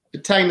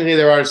 But technically,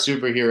 there are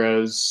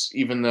superheroes,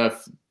 even though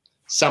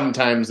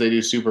sometimes they do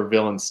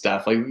supervillain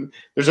stuff. Like,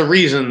 there's a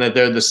reason that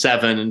they're the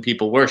Seven and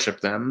people worship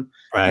them.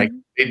 Right.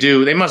 Like,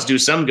 they must do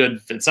some good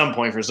at some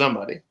point for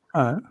somebody.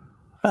 All right.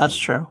 That's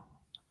true.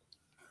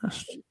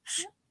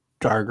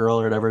 Stargirl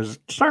or whatever.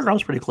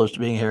 Stargirl's pretty close to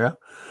being a hero.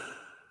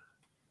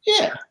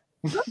 Yeah.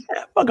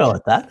 Yeah, I'll go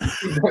with that.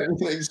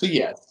 So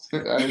yes.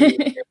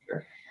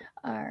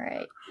 All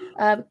right.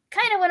 Kind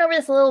of went over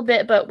this a little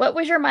bit, but what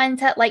was your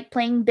mindset like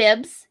playing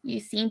Bibs?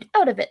 You seemed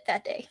out of it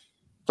that day.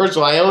 First of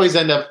all, I always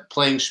end up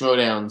playing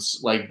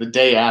Schmoedowns like the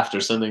day after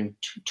something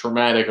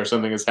traumatic or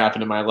something has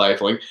happened in my life,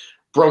 like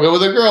broke up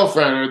with a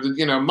girlfriend,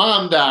 or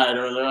mom died,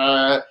 or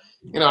I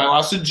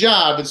lost a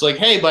job. It's like,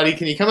 hey, buddy,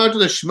 can you come out to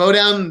the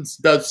Schmoedown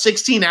about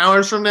 16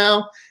 hours from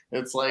now?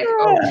 It's like,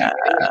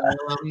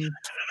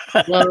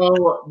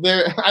 so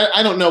there.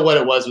 I don't know what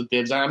it was with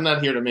Bibs. I'm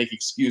not here to make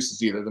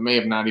excuses either. There may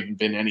have not even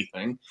been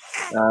anything.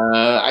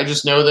 I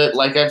just know that,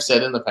 like I've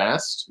said in the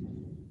past,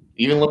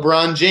 even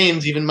LeBron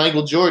James, even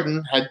Michael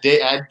Jordan had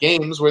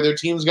games where their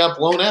teams got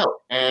blown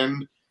out.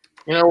 And,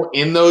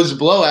 in those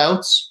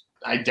blowouts,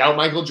 I doubt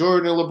Michael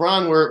Jordan or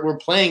LeBron were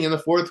playing in the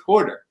fourth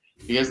quarter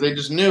because they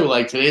just knew,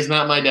 like, today's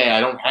not my day.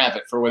 I don't have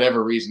it for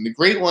whatever reason. The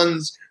great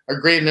ones are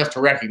great enough to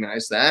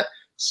recognize that.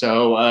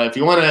 So if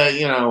you want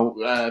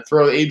to,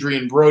 throw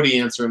Adrian Brody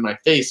answer in my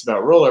face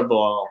about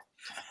rollerball,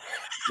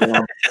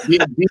 be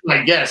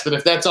my guest. But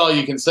if that's all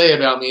you can say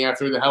about me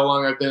after how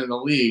long I've been in the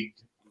league,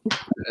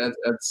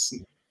 that's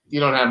you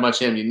don't have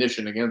much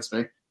ammunition against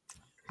me.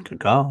 Good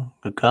call.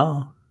 Good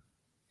call.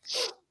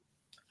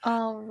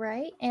 All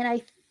right. And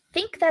I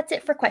think that's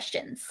it for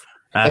questions.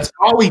 That's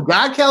all we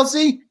got,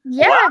 Kelsey?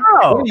 Yeah.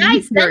 Wow.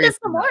 Guys, send us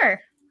some more.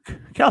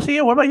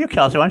 Kelsey, what about you,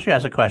 Kelsey? Why don't you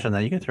ask a question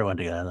then? You can throw one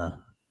together.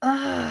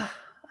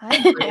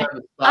 I'm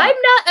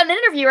not an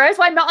interviewer,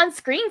 so I'm not on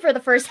screen for the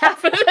first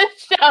half of the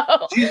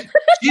show.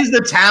 She's the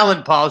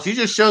talent, Paul. She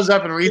just shows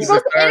up and reads You're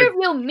the card.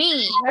 interview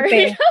me.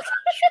 Okay.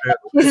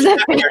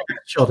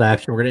 Chill to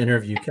action. We're going to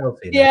interview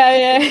Kelsey.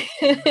 Yeah.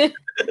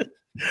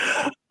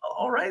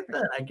 All right,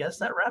 then. I guess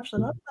that wraps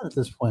it up at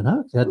this point,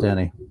 huh? Yeah,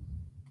 Danny.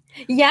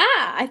 Yeah,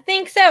 I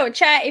think so.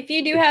 Chat, if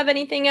you do have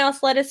anything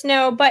else, let us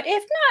know. But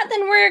if not,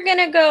 then we're going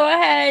to go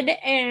ahead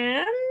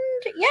and,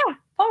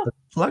 Paul.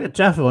 Look at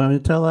Jeff. Want me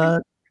to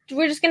tell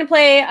We're just going to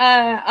play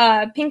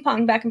ping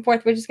pong back and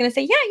forth. We're just going to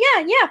say,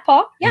 yeah,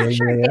 Paul. Yeah,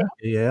 sure.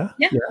 Yeah,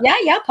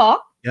 Paul.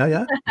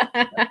 Yeah.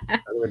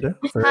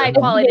 High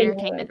quality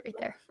entertainment right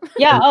there.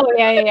 Yeah,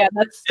 yeah.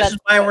 That's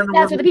why we're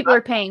what the people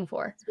are paying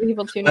for.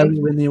 People tune I in.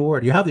 win the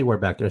award. You have the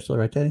award back there still,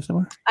 right, Danny,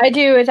 somewhere? I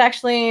do. It's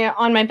actually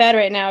on my bed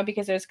right now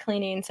because it was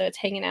cleaning, so it's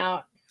hanging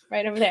out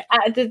right over there.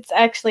 It's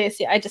actually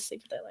I just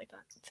sleep with it like that.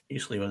 You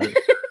sleep with it.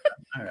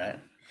 All right.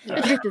 The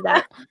truth is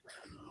that.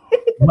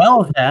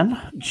 Well then,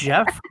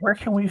 Jeff, where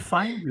can we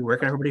find you? Where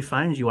can everybody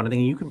find you? Anything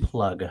you can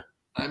plug?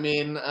 I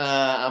mean,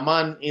 I'm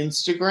on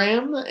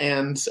Instagram,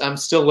 and I'm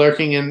still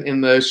lurking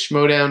in the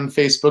Schmodown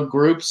Facebook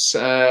groups.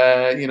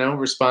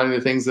 Responding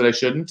to things that I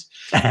shouldn't.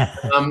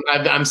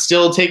 I'm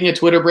still taking a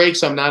Twitter break,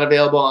 so I'm not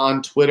available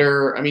on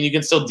Twitter. I mean, you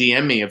can still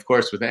DM me, of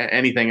course, with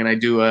anything, and I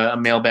do a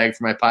mailbag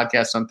for my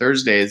podcast on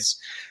Thursdays,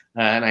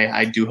 and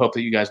I do hope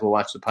that you guys will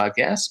watch the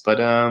podcast. But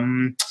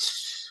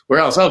where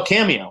else? Oh,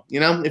 Cameo.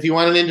 If you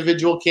want an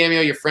individual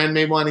cameo, your friend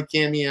may want a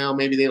cameo.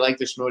 Maybe they like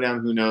the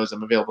Schmodown. Who knows?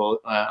 I'm available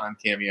on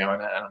Cameo,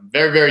 and I'm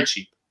very, very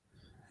cheap.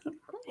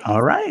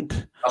 All right.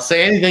 I'll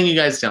say anything you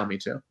guys tell me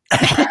to.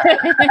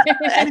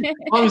 As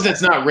long as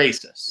it's not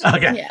racist.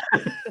 Okay. Yeah.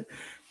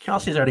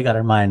 Kelsey's already got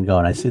her mind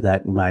going. I see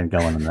that mind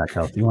going on that,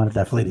 Kelsey. You want to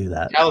definitely do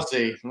that.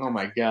 Kelsey, oh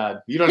my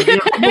God. You don't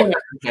have to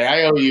say.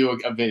 I owe you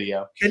a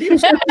video. Can you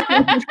send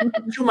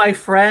to my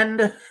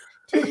friend?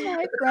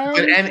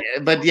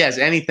 But yes,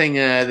 anything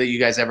that you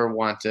guys ever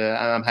want,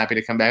 I'm happy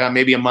to come back on.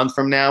 Maybe a month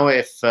from now,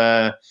 if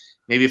I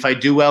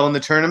do well in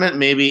the tournament,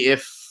 maybe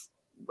if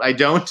I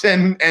don't,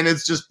 and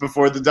it's just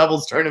before the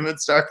doubles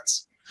tournament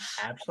starts.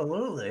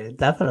 Absolutely,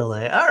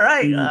 definitely. All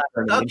right,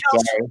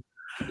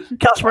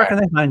 Kelsey, where can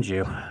they find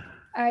you?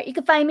 All right, you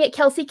can find me at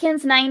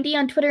KelseyKins90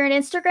 on Twitter and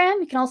Instagram.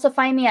 You can also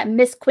find me at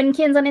Miss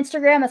Quinkins on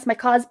Instagram. That's my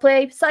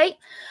cosplay site.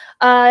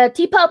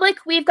 TeePublic,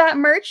 we've got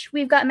merch.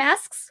 We've got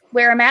masks.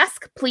 Wear a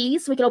mask,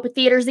 please. We can open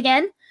theaters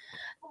again.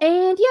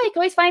 And yeah, you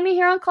can always find me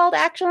here on Call to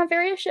Action on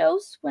various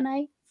shows when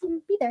I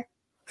can be there.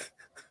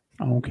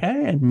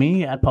 Okay, and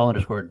me at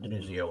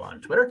Paul_Denizio on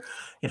Twitter.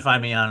 You can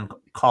find me on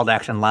Call to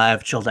Action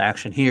Live, Chill to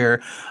Action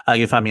here. You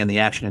can find me on the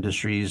Action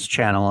Industries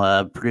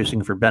channel,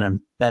 producing for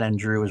Ben and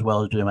Drew, as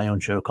well as doing my own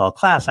show called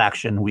Class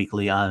Action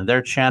weekly on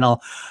their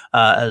channel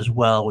as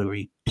well.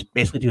 We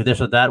basically do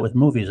this or that with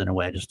movies in a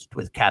way, just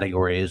with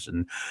categories,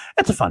 and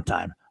it's a fun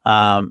time.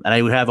 And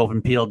I have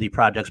open PLD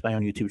projects, my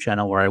own YouTube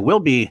channel, where I will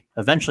be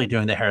eventually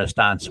doing the Harris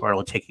Dance, where I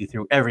will take you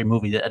through every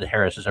movie that Ed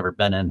Harris has ever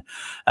been in,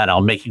 and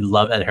I'll make you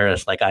love Ed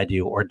Harris like I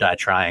do, or die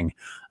trying.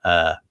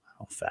 I'll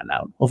find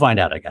out. We'll find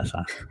out, I guess.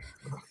 Huh?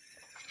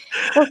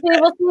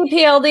 We'll see,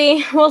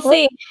 PLD. We'll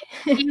see.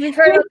 You've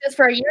heard about this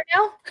for a year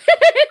now?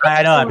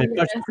 I know. I'm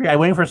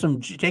waiting for some.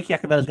 Jake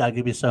Yacovetta's got to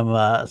give me some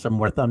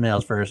more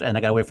thumbnails first, and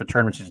I got to wait for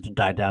tournament season to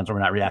die down, so we're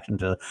not reacting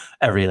to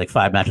every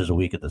 5 matches a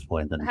week at this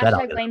point. Then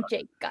blame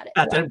Jake. Got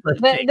it.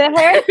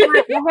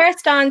 The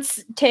Harris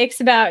Dance takes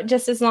about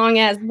just as long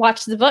as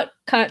Watch the Book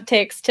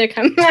takes to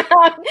come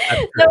out.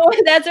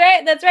 That's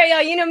right,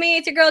 y'all. You know me.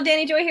 It's your girl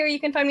Danny Joy here.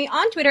 You can find me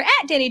on Twitter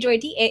at DannyJoy,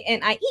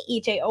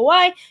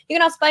 DANIEEJOY. You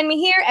can also find me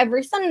here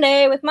every Sunday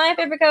with my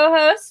favorite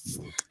co-hosts,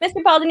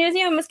 Mr. Paul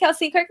Denuzio and Miss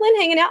Kelsey Kirkland,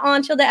 hanging out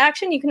on Chill to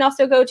Action. You can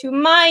also go to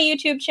my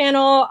YouTube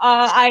channel.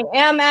 I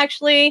am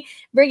actually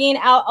bringing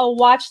out a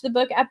Watch the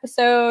Book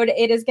episode.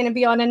 It is going to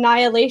be on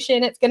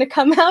Annihilation. It's going to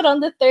come out on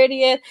the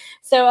 30th.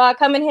 So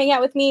come and hang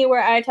out with me,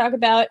 where I talk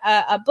about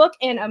a book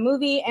and a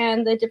movie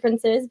and the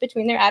differences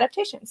between their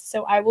adaptations.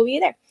 So I will be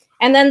there.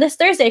 And then this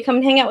Thursday, come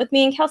and hang out with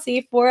me and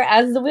Kelsey for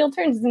As the Wheel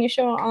Turns, the new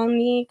show on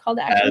the Call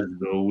to Action. As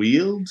the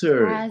Wheel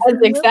Turns.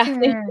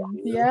 Exactly.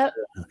 Yep.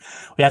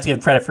 We have to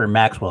give credit for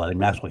Maxwell. I think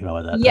Maxwell came out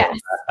with that. Yes.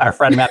 Our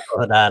friend Maxwell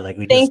had that.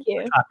 Thank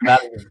you. Talked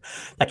about it.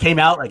 That came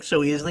out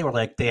so easily. We're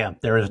like, damn,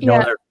 there is no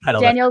other title.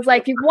 Daniel's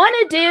like, you want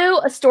to do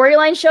a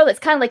storyline show that's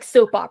kind of like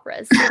soap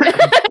operas.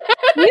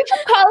 You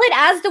should call it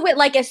As the Wheel,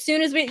 as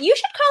soon as you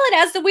should call it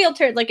As the Wheel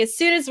Turns, as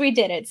soon as we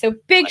did it. So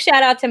big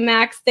shout out to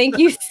Max. Thank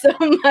you so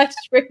much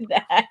for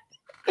that.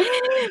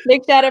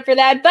 Big shout out for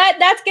that. But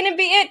that's going to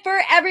be it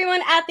for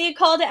everyone at the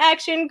Call to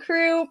Action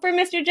crew. For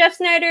Mr. Jeff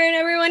Snyder and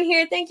everyone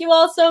here, thank you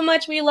all so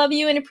much. We love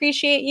you and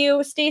appreciate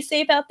you. Stay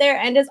safe out there.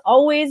 And as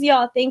always,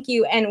 y'all, thank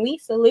you. And we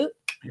salute.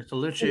 We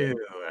salute you.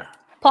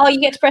 Paul,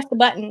 you get to press the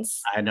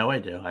buttons. I know I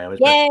do. I always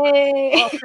Yay.